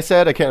that what I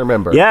said? I can't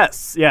remember.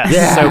 Yes. Yeah.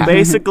 So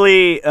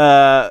basically,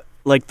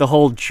 like the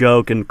whole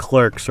joke in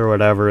Clerks or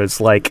whatever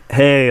is like,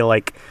 hey,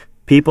 like,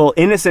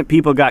 innocent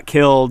people got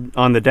killed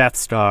on the Death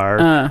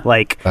Star.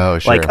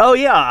 Oh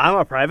yeah, I'm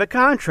a private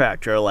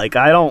contractor. Like,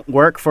 I don't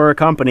work for a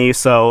company.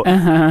 So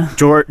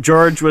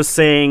George was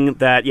saying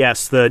that,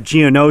 yes, the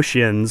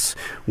Geonosians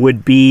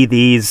would be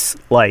these,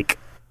 like,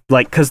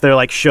 because they're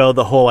like show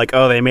the whole, like,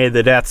 oh, they made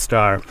the Death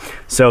Star.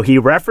 So he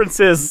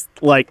references,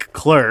 like,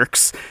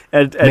 Clerks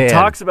and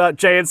talks about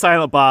Jay and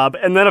Silent Bob.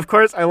 And then, of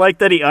course, I like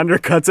that he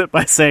undercuts it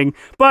by saying,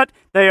 but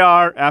they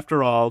are,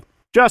 after all,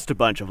 just a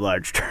bunch of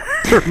large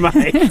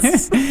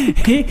termites.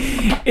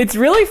 It's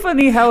really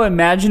funny how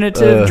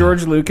imaginative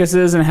George Lucas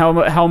is, and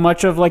how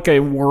much of, like,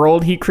 a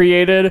world he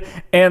created,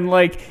 and,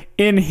 like,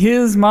 in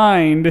his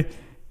mind,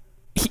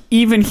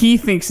 even he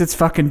thinks it's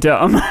fucking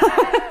dumb.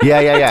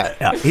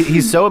 Yeah.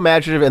 He's so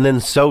imaginative and then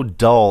so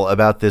dull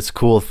about this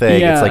cool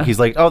thing. Yeah. It's like he's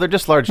like, oh, they're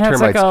just large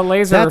termites. It's like a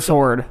laser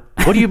sword.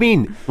 What do you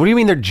mean? What do you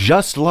mean they're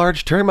just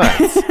large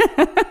termites?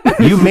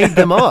 You made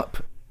them up.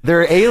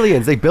 They're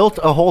aliens. They built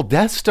a whole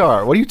Death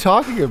Star. What are you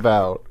talking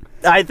about?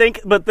 I think,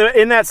 but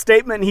in that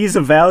statement, he's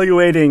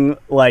evaluating,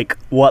 like,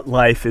 what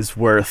life is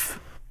worth.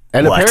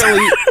 And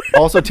apparently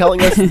also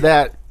telling us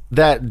that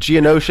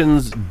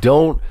Geonosians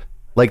don't,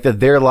 like, that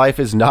their life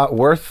is not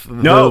worth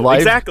the life.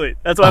 Exactly.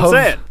 That's what I'm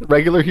saying.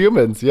 Regular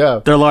humans,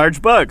 yeah. They're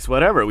large bugs,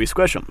 whatever. We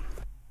squish them.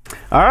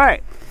 All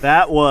right.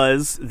 That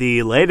was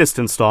the latest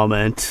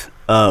installment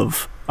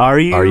of Are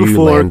You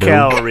for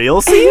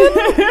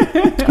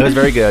Calrissian? That was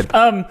very good.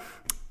 What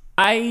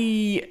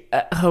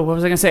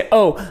was I gonna say?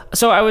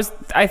 So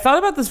I thought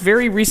about this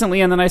very recently,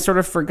 and then I sort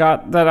of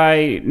forgot that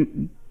I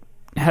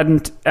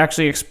hadn't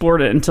actually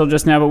explored it until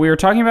just now. But we were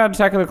talking about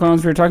Attack of the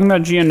Clones, we were talking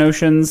about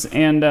Geonosians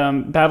and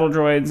battle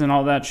droids and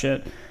all that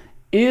shit.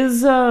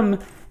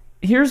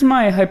 Here's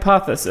my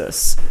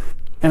hypothesis,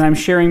 and I'm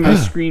sharing my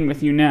screen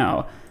with you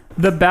now.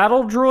 The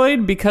battle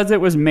droid, because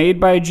it was made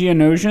by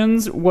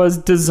Geonosians, was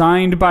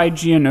designed by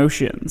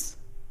Geonosians.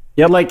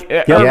 Yep.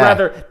 Or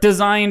rather,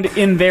 designed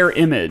in their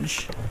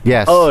image.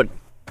 Yes. Oh,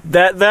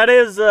 that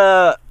is.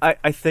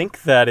 I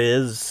think that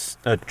is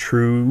a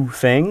true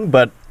thing,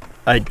 but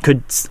I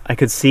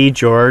could see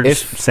George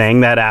saying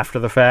that after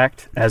the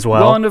fact as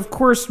well. Well, and of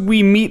course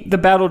we meet the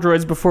battle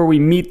droids before we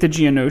meet the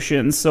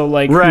Geonosians, so,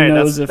 like, right, who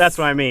knows that's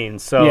what I mean.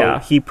 So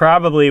he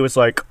probably was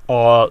like,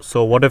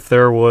 so what if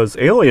there was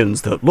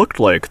aliens that looked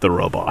like the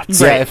robots?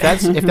 Yeah, if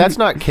that's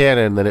not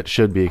canon, then it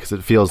should be, because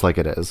it feels like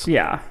it is.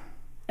 Yeah.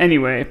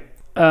 Anyway.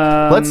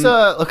 Let's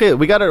okay,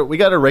 we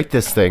gotta rate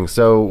this thing.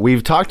 So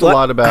we've talked a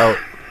lot about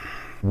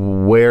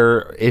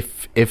where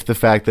if the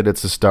fact that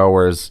it's a Star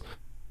Wars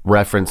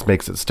reference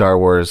makes it Star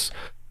Wars.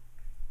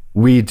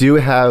 We do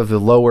have the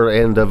lower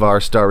end of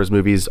our Star Wars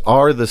movies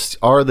are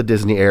the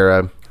Disney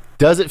era.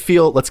 Does it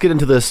feel, let's get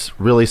into this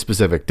really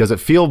specific, does it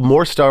feel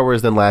more Star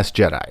Wars than Last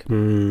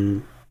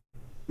Jedi?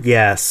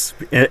 Yes.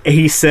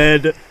 He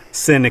said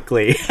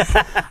cynically.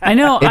 I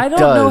know. I don't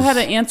know how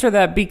to answer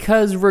that,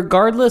 because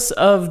regardless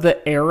of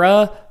the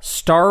era,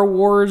 Star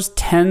Wars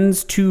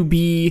tends to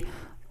be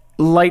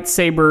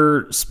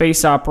lightsaber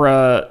space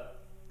opera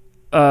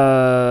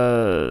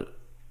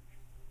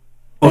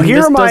Well,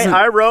 here am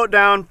I wrote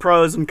down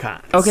pros and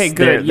cons. Okay,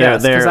 good.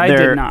 Yes, because I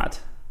did not.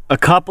 A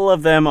couple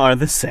of them are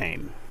the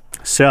same.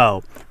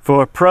 So,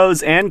 for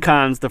pros and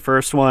cons, the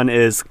first one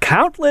is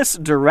countless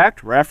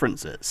direct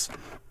references.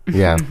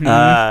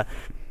 Yeah.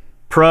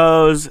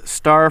 Pros,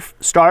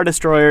 Star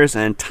Destroyers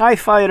and TIE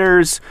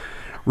Fighters,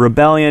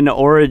 Rebellion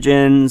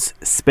Origins,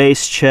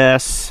 Space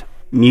Chess,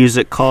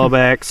 music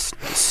callbacks,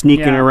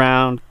 sneaking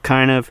around,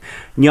 kind of.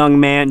 Young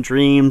man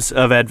dreams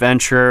of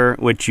adventure,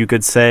 which you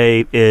could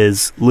say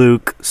is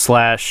Luke /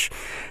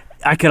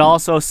 I could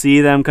also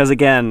see them, because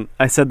again,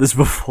 I said this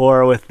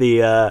before with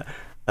the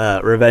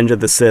Revenge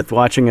of the Sith,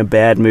 watching a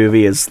bad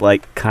movie is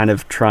like kind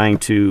of trying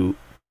to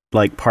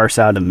like parse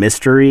out a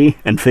mystery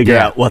and figure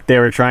out what they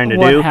were trying to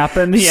do. What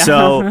happened?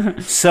 Yeah.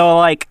 So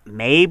like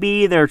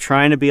maybe they're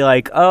trying to be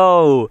like,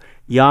 oh,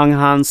 young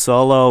Han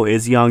Solo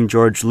is young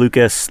George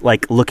Lucas,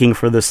 like looking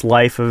for this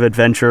life of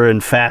adventure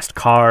and fast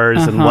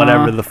cars and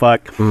whatever the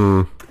fuck.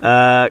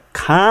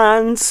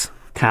 Cons,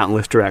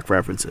 countless direct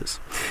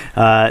references.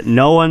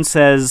 No one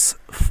says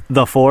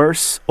the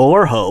Force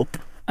or Hope.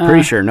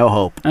 Pretty sure no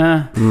Hope.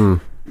 No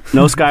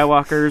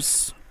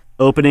Skywalkers.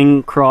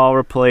 Opening crawl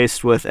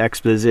replaced with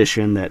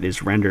exposition that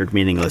is rendered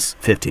meaningless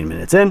 15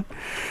 minutes in.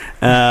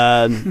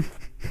 And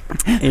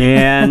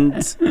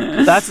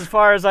that's as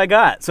far as I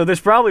got. So there's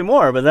probably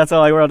more, but that's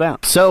all I wrote down.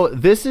 So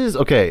this is,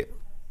 okay,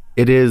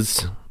 it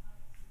is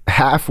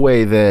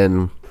halfway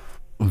then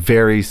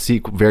very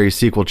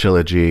sequel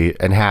trilogy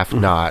and half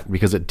not,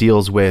 because it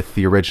deals with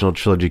the original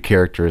trilogy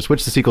characters,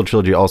 which the sequel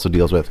trilogy also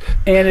deals with.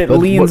 And it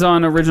leans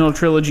on original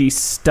trilogy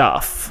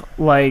stuff.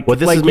 Like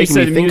you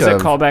said, music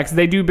callbacks.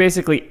 They do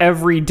basically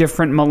every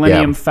different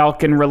Millennium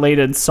Falcon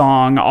related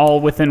song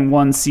all within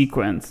one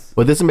sequence.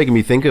 What this is making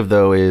me think of,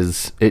 though,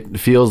 is it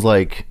feels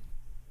like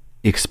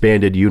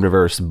expanded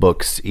universe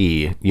books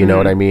you know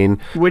what I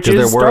mean? Which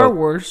is Star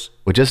Wars.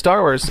 Which is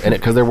Star Wars. And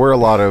because there were a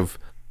lot of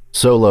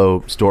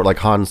like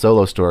Han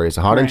Solo stories,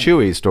 Han and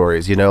Chewie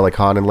stories, you know, like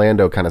Han and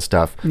Lando kind of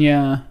stuff.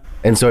 Yeah.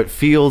 And so it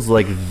feels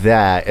like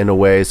that in a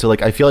way. So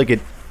like I feel like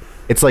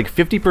it's like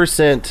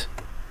 50%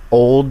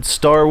 old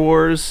Star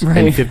Wars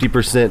and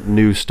 50%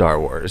 new Star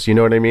Wars. You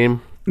know what I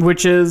mean?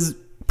 Which is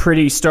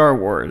pretty Star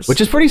Wars.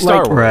 Which is pretty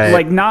Star Wars. Right.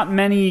 Like not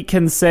many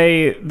can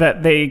say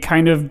that they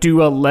kind of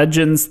do a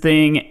Legends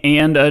thing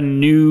and a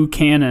new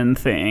canon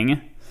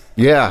thing.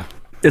 Yeah.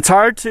 It's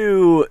hard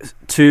to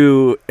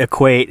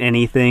equate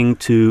anything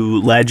to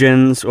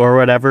Legends or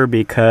whatever,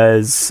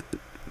 because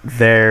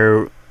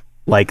they're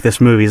like,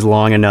 this movie's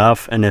long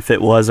enough, and if it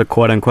was a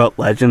quote-unquote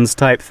Legends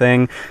type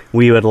thing,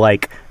 we would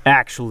like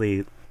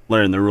actually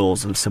learn the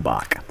rules of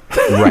Sabacc.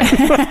 Right.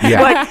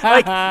 Yeah.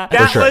 like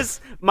that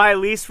was my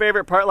least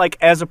favorite part. Like,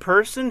 as a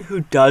person who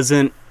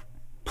doesn't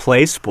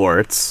play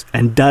sports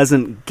and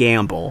doesn't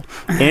gamble,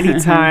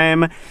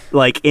 anytime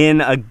like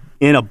in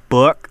a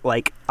book,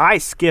 like, I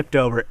skipped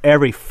over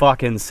every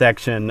fucking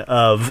section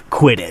of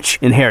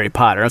Quidditch in Harry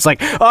Potter. It's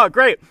like, oh,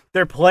 great,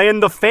 they're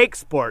playing the fake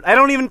sport. I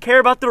don't even care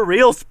about the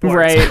real sports.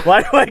 Right.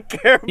 Why do I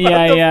care about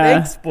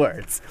the fake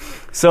sports?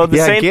 So the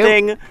same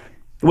thing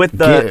with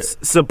the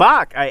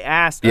Sabacc.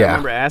 I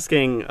remember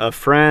asking a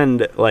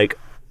friend, like,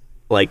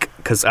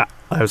 because I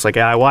was like,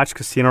 I watched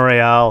Casino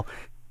Royale,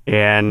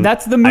 and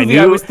that's the movie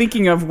I was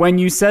thinking of when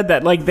you said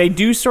that. Like, they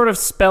do sort of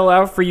spell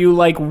out for you,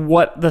 like,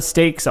 what the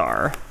stakes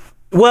are.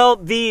 Well,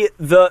 the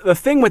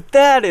thing with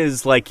that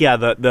is, like,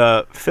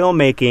 the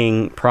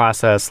filmmaking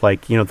process,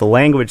 like, you know, the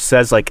language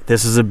says, like,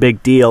 this is a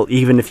big deal,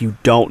 even if you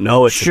don't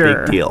know it's a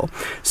big deal.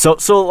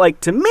 So, like,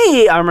 to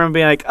me, I remember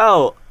being like,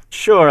 oh,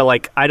 sure,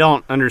 like, I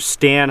don't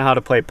understand how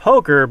to play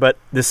poker, but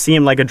this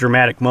seemed like a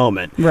dramatic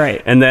moment.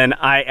 Right. And then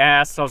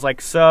I was like,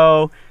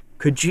 so,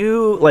 could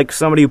you, like,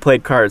 somebody who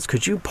played cards,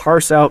 could you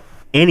parse out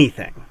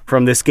anything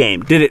from this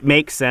game? Did it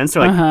make sense?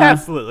 They're like,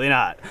 absolutely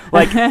not.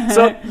 Like,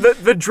 so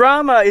the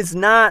drama is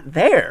not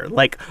there.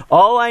 Like,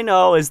 all I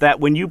know is that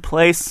when you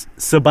play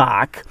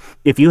Sabacc,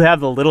 if you have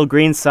the little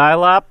green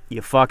Psylop,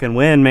 you fucking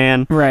win,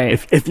 man.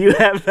 Right. If you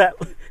have that...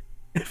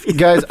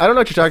 Guys, I don't know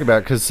what you're talking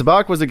about, because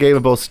Sabacc was a game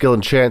of both skill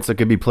and chance that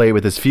could be played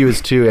with as few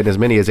as 2 and as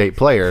many as 8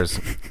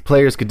 players.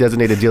 Players could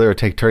designate a dealer or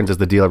take turns as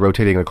the dealer,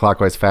 rotating in a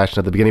clockwise fashion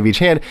at the beginning of each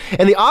hand.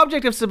 And the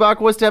object of Sabacc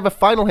was to have a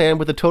final hand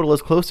with a total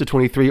as close to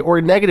 23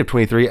 or negative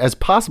 23 as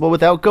possible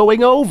without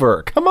going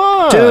over. Come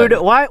on! Dude,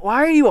 why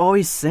are you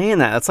always saying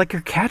that? That's like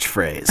your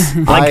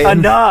catchphrase. Like,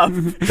 enough!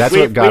 That's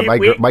what God,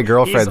 my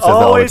girlfriend says that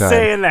all the time.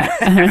 Saying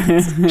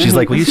that. She's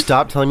like, will you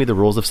stop telling me the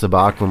rules of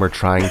Sabacc when we're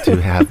trying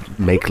to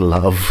make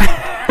love?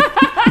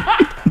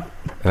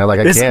 And I'm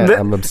like, I can't.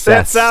 I'm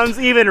obsessed. That sounds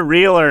even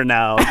realer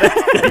now.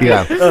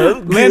 Yeah.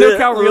 Lando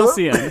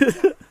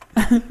Calrissian.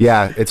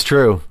 Yeah, it's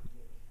true.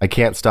 I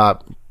can't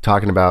stop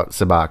talking about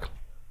Sabacc.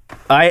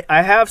 I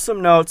have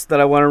some notes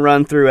that I want to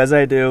run through, as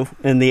I do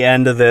in the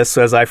end of this,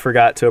 as I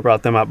forgot to have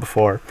brought them up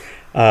before.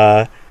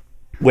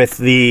 With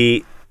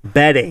the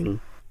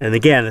betting, and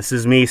again, this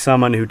is me,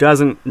 someone who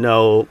doesn't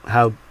know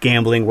how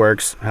gambling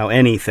works, how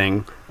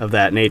anything of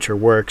that nature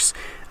works.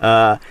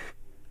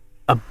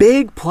 A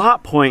big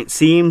plot point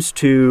seems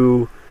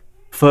to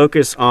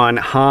focus on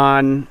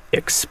Han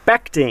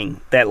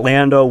expecting that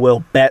Lando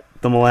will bet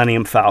the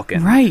Millennium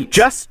Falcon. Right.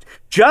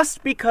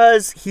 Just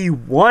because he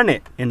won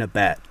it in a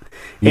bet.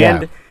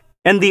 Yeah.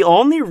 And the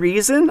only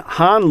reason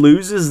Han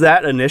loses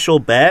that initial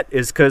bet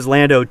is because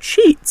Lando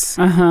cheats.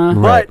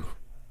 Right.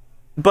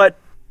 But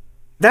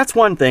that's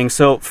one thing.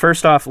 So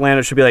first off,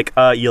 Lando should be like,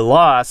 you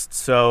lost,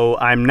 so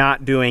I'm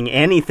not doing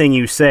anything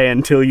you say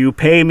until you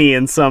pay me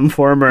in some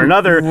form or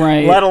another,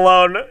 right. let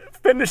alone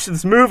finish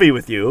this movie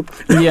with you.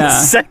 Yeah.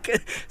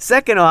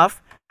 Second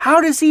off, how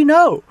does he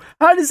know?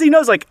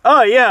 It's like,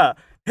 oh yeah,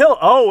 he'll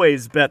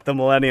always bet the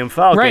Millennium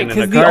Falcon. Right,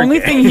 because the only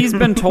thing he's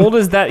been told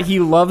is that he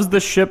loves the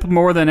ship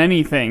more than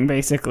anything,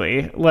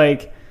 basically.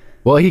 Like,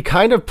 well, he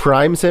kind of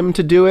primes him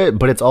to do it,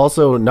 but it's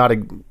also not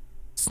a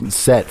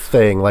set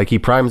thing. Like, he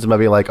primes him by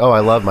being like, oh, I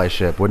love my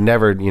ship, would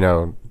never, you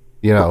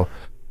know.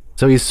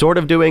 So he's sort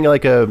of doing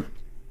like a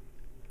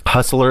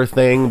hustler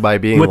thing by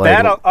being with like...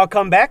 With that, I'll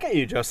come back at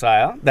you,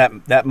 Josiah.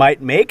 That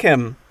might make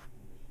him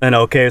an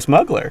okay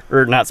smuggler.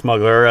 Or not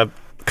smuggler, a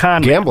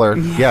con gambler.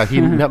 Yeah,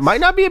 he might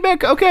not be a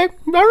big... Okay,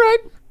 all right.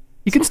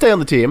 You can stay on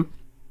the team.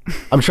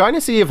 I'm trying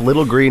to see if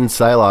Little Green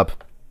Psylop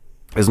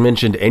is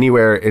mentioned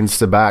anywhere in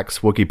Sabac's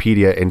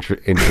Wikipedia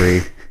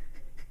entry,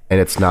 and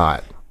it's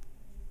not.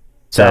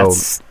 So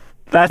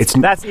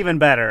that's even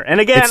better. And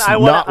again, I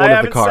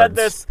haven't said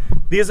this.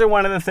 These are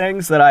one of the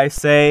things that I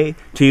say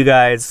to you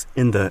guys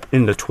in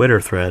the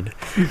Twitter thread,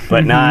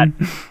 but not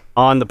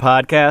on the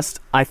podcast.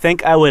 I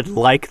think I would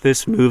like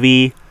this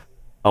movie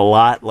a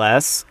lot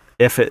less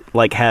if it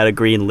like had a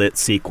green-lit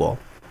sequel.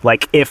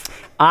 Like, if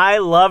I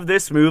love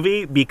this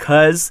movie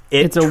because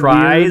it's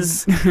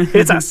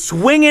a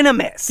swing and a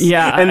miss.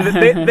 Yeah.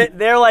 And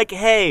they're like,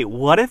 hey,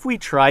 what if we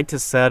tried to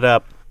set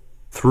up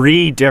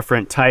 3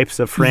 different types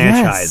of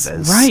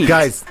franchises? Yes, right.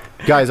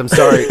 Guys, I'm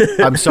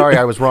sorry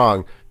I was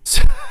wrong.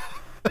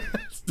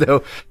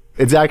 So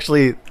it's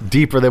actually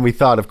deeper than we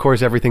thought. Of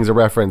course, everything's a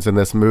reference in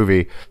this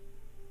movie.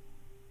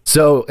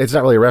 So it's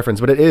not really a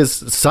reference, but it is.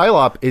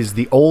 Psylop is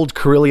the old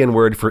Carillion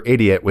word for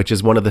idiot, which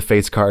is one of the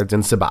face cards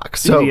in Sabacc.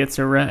 So idiots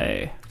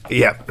array.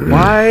 Yeah.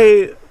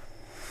 Why?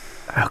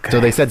 Okay. So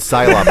they said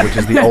Psylop, which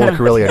is the old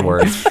Carillion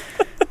word.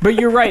 But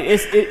you're right.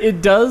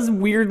 It does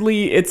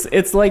weirdly.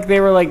 It's like they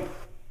were like,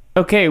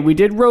 okay, we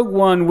did Rogue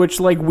One, which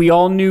like we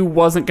all knew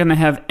wasn't going to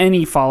have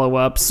any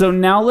follow-up. So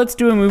now let's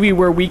do a movie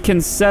where we can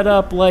set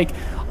up like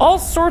all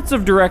sorts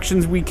of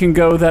directions we can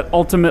go that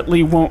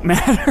ultimately won't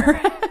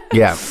matter.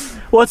 Yeah.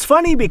 Well, it's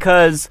funny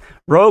because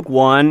Rogue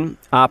One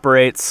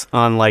operates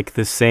on like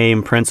the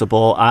same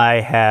principle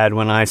I had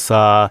when I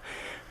saw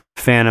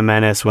Phantom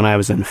Menace when I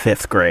was in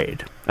 5th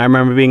grade. I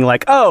remember being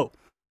like, oh,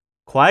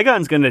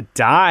 Qui-Gon's going to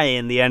die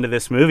in the end of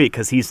this movie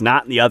because he's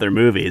not in the other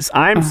movies.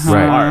 I'm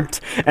smart.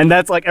 And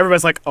that's like,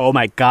 everybody's like, oh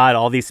my God,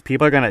 all these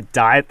people are going to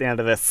die at the end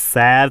of this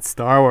sad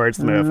Star Wars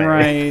movie.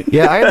 Right.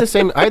 Yeah, I had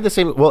the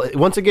same, well,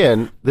 once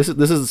again, this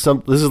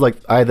is like,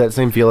 I had that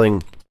same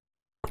feeling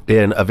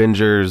in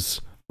Avengers,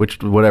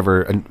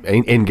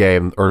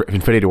 Endgame or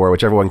Infinity War,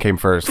 whichever one came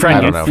first. I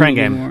don't know.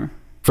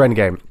 Friend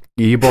game.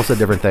 You both said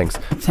different things.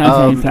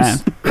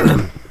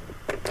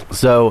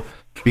 So,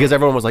 because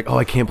everyone was like, oh,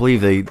 I can't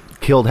believe they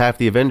killed half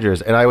the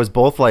Avengers. And I was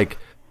both like,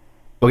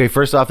 okay,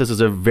 first off, this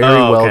is a very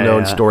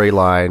well-known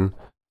storyline.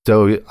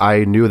 So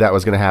I knew that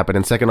was going to happen.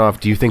 And second off,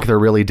 do you think they're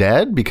really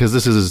dead? Because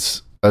this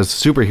is a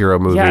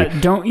superhero movie. Yeah,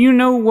 don't you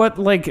know what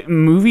like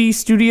movie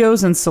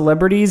studios and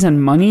celebrities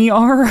and money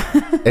are?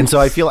 And so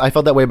I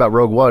felt that way about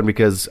Rogue One,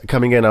 because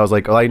coming in I was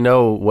like, oh, I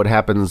know what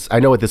happens.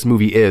 I know what this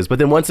movie is. But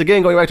then once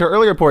again, going back to our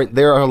earlier point,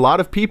 there are a lot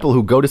of people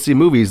who go to see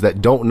movies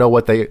that don't know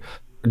what they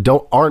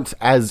aren't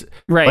as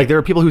right. Like there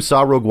are people who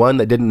saw Rogue One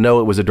that didn't know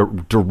it was a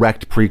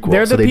direct prequel.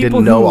 They're the so they people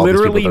didn't know who all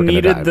literally these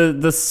needed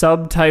the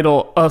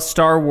subtitle "A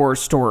Star Wars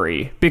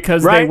Story"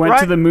 because they went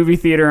to the movie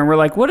theater and were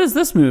like, "What is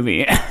this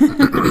movie?"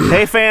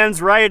 Hey, fans,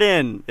 write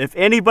in. If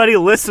anybody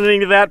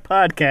listening to that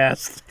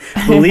podcast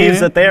believes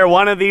that they are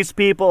one of these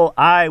people,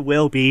 I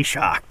will be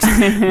shocked.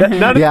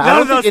 None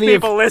of those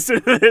people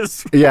listen to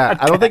this. Yeah, podcast.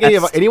 I don't think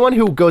anyone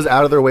who goes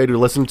out of their way to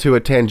listen to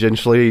a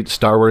tangentially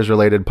Star Wars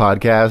related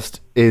podcast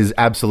is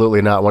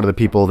absolutely not one of the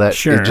people that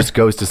it just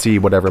goes to see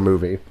whatever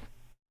movie.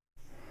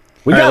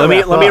 Let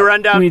me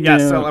run down.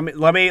 So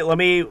let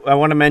me. I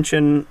want to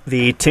mention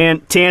the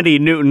Tandy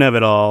Newton of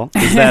it all.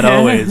 Is that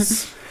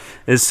always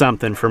is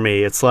something for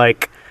me? It's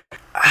like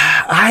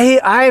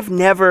I've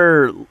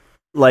never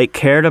like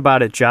cared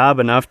about a job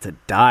enough to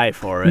die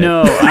for it.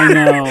 No, I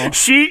know.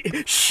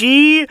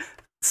 She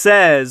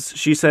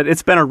said,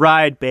 it's been a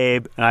ride,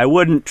 babe, and I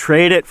wouldn't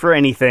trade it for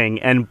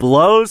anything, and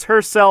blows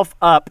herself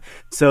up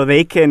so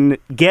they can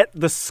get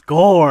the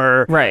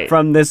score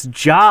from this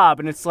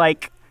job. And it's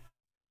like,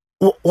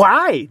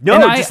 why? No,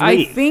 just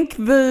leave. I think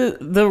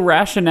the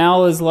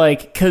rationale is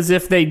like, because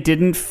if they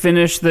didn't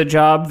finish the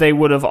job, they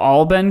would have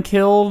all been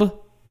killed.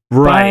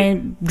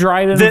 By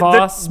Dryden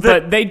Voss,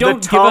 but they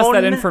don't give us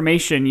that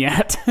information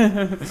yet.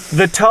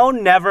 The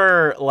tone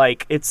never,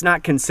 like, it's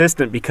not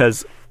consistent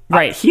because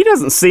he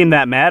doesn't seem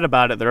that mad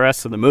about it the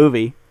rest of the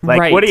movie.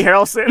 Like Woody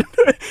Harrelson,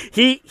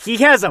 he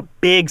has a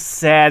big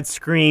sad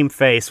scream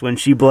face when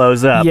she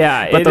blows up.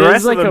 Yeah, but the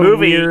rest of the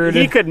movie,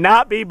 he could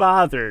not be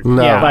bothered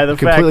by the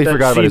fact that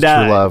forgot about his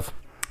died. true love.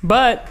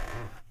 But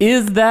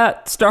is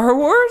that Star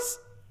Wars?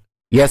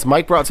 Yes,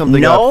 Mike brought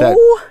something up.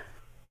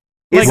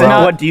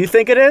 What do you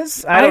think it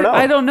is? I don't know.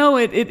 I don't know.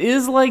 It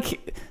is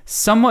like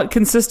somewhat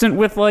consistent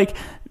with like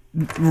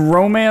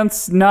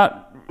romance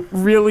not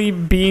really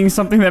being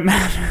something that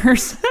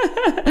matters.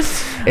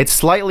 It's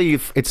slightly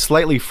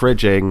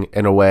fridging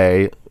in a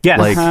way.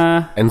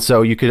 Yes. And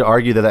so you could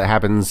argue that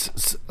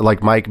happens,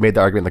 like Mike made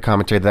the argument in the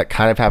commentary, that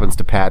kind of happens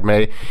to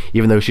Padme,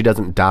 even though she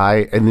doesn't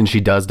die, and then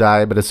she does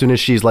die, but as soon as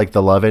she's like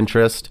the love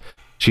interest,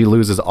 she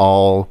loses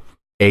all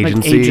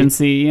agency. Like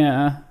agency,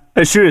 yeah.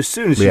 As soon as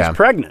she's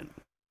pregnant.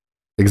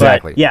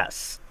 Exactly. But,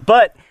 yes.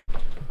 But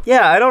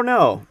yeah, I don't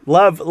know.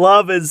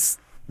 Love is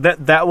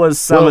that was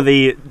some of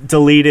the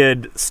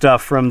deleted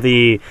stuff from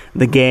the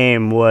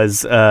game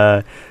was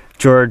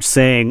George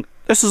saying,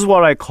 "This is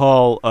what I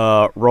call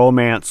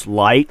romance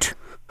light."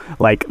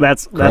 Like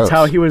that's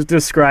how he was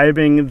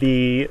describing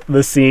the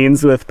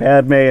scenes with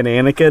Padme and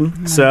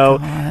Anakin. So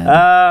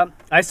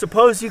I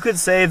suppose you could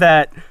say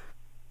that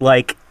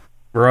like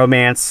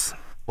romance,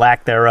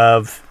 lack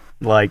thereof,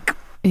 like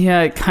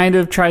yeah, it kind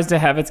of tries to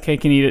have its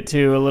cake and eat it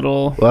too a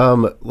little.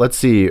 Let's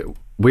see.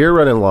 We're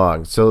running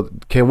long, so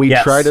can we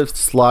try to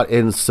slot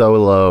in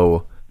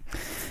Solo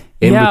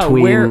in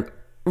between?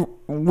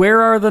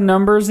 Where are the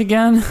numbers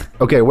again?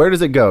 Okay, where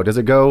does it go? Does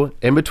it go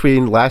in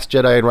between Last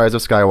Jedi and Rise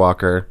of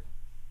Skywalker?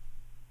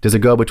 Does it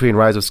go between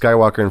Rise of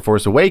Skywalker and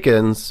Force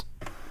Awakens?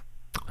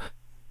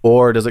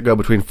 Or does it go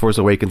between Force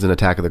Awakens and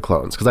Attack of the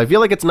Clones? Because I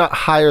feel like it's not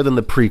higher than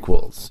the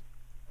prequels.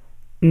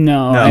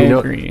 No, I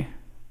agree.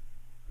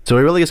 So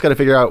we really just got to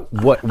figure out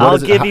what I'll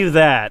give you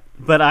that,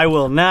 but I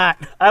will not.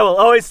 I will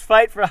always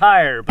fight for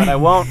higher, but I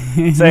won't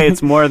say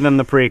it's more than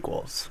the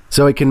prequels.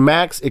 So it can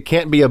it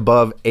can't be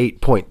above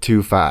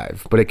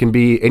 8.25, but it can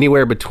be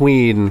anywhere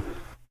between.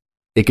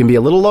 It can be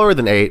a little lower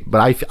than 8,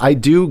 but I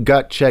do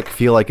gut check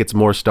feel like it's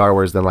more Star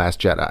Wars than Last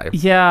Jedi.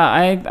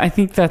 Yeah, I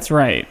think that's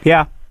right.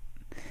 Yeah,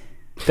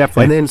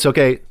 definitely. And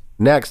then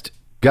next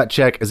gut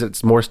check is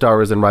it's more Star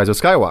Wars than Rise of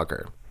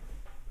Skywalker.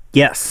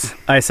 Yes,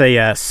 I say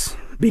yes.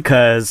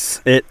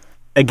 Because it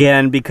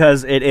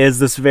is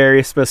this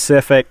very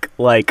specific,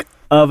 like,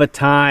 of a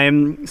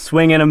time,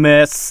 swing and a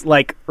miss.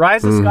 Like,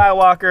 Rise of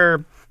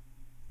Skywalker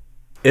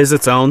is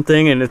its own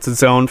thing and it's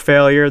its own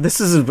failure.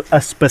 This is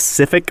a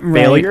specific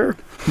failure.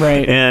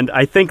 Right. And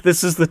I think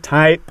this is the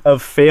type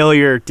of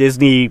failure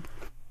Disney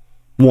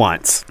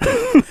wants.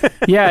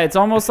 Yeah, it's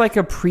almost like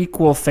a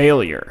prequel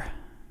failure.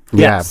 Yeah.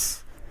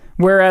 Yes.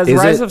 Whereas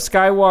Rise of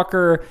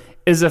Skywalker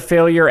is a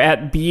failure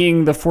at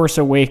being The Force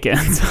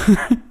Awakens.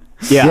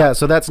 Yeah,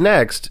 so that's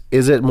next.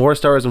 Is it more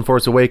Star Wars than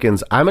Force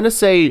Awakens? I'm going to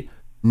say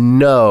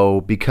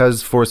no,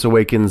 because Force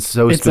Awakens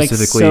specifically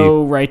like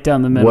so right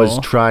down the middle. Was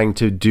trying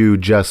to do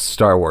just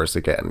Star Wars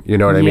again. You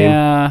know what I mean?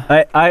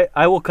 Yeah.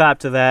 I will cop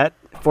to that.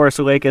 Force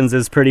Awakens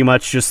is pretty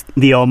much just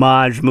the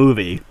homage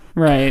movie.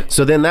 Right.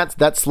 So then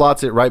that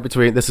slots it right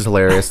between, this is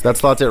hilarious, that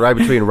slots it right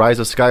between Rise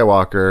of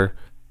Skywalker,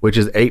 which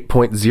is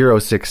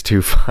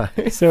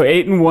 8.0625. So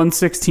 8 and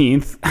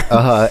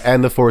 1/16.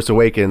 And The Force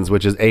Awakens,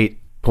 which is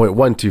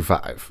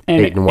 8.125.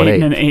 And 8 and 1/8.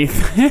 and an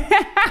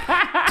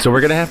eighth. So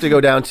we're going to have to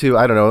go down to,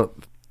 I don't know,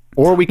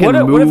 or we can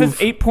move. What if it's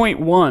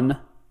 8.1?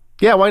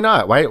 Yeah, why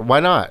not? Why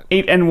not?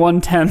 8 and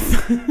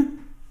 1/10.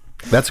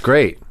 That's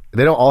great.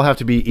 They don't all have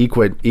to be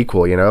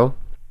equal, you know?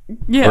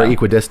 Yeah. Or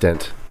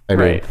equidistant. I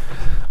mean. Right.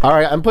 All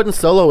right, I'm putting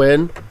Solo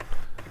in.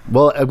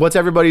 Well, what's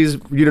everybody's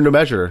unit of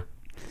measure?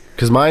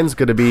 Because mine's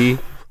going to be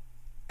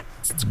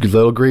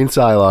little green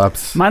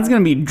Cylops. Mine's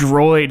going to be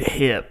droid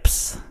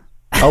hips.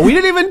 Oh, we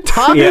didn't even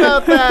talk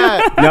about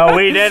that. No,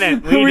 we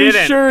didn't. We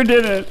didn't. Sure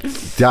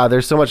didn't. Yeah,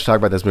 there's so much to talk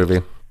about this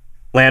movie.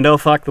 Lando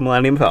fucked the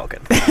Millennium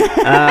Falcon.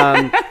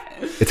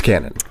 It's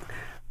canon.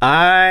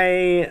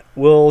 I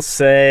will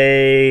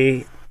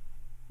say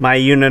my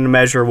unit of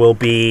measure will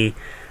be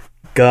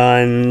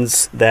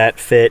guns that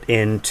fit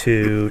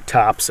into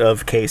tops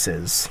of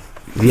cases.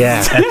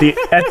 Yeah.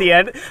 At the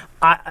end,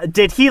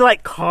 did he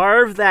like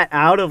carve that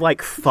out of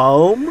like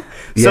foam?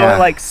 Yeah. So it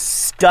like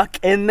stuck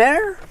in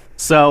there?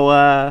 So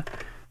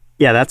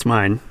yeah, that's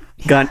mine.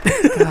 Gun.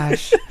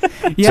 Gosh.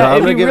 Yeah, so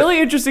it'd be really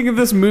interesting if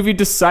this movie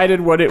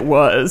decided what it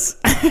was.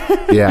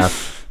 Yeah.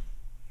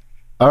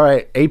 All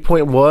right,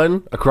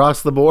 8.1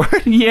 across the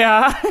board.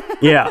 Yeah.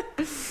 Yeah.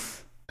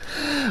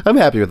 I'm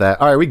happy with that.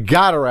 All right, we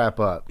gotta wrap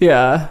up.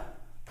 Yeah.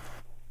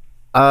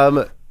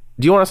 Do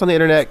you want us on the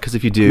internet? Because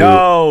if you do,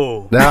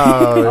 no, he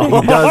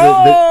doesn't.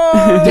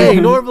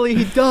 Dang, normally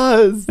he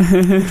does.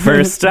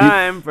 First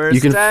time.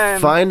 You can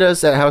find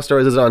us at How Star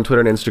Wars Is on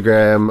Twitter and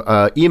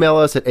Instagram. Email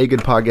us at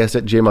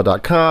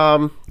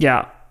agoodpodcast@gmail.com.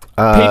 Yeah.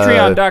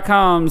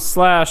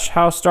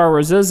 Patreon.com/How Star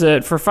Wars Is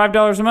It. For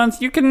 $5 a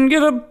month, you can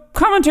get a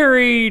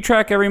commentary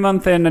track every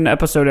month and an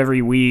episode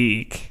every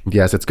week.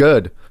 Yes, it's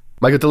good.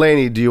 Michael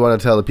DeLaney, do you want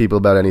to tell the people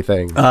about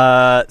anything?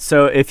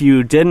 So if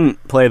you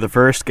didn't play the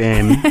first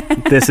game,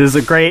 this is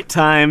a great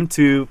time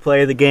to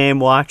play the game,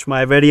 watch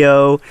my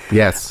video.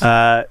 Yes.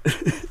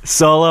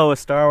 Solo, a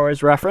Star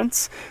Wars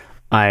reference.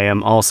 I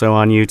am also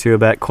on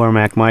YouTube at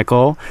Cormac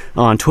Michael,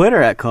 on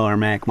Twitter at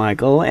Cormac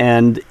Michael,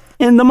 and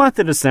in the month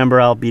of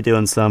December, I'll be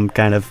doing some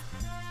kind of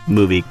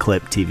movie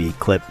clip, TV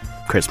clip,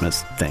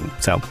 Christmas thing.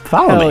 So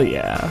follow me.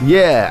 Yeah.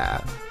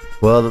 Yeah.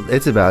 Well,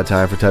 it's about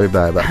time for Tubby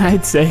Bye Bye.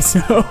 I'd say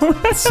so.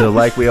 So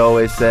like we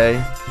always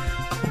say,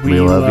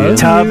 we love you.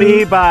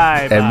 Tubby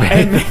Bye Bye. And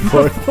may the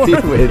Fourth be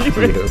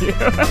with you.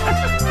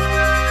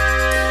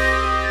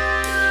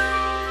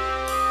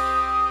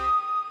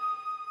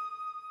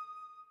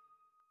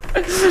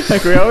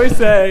 Like we always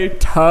say,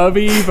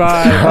 Tubby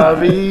Bye Bye.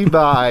 Tubby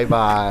Bye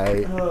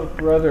Bye. Oh,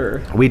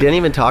 brother. We didn't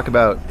even talk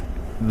about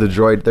the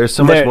droid. There's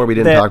so much more we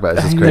didn't talk about.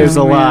 This is crazy. There's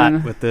a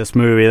lot with this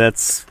movie.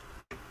 There's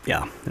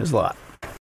a lot.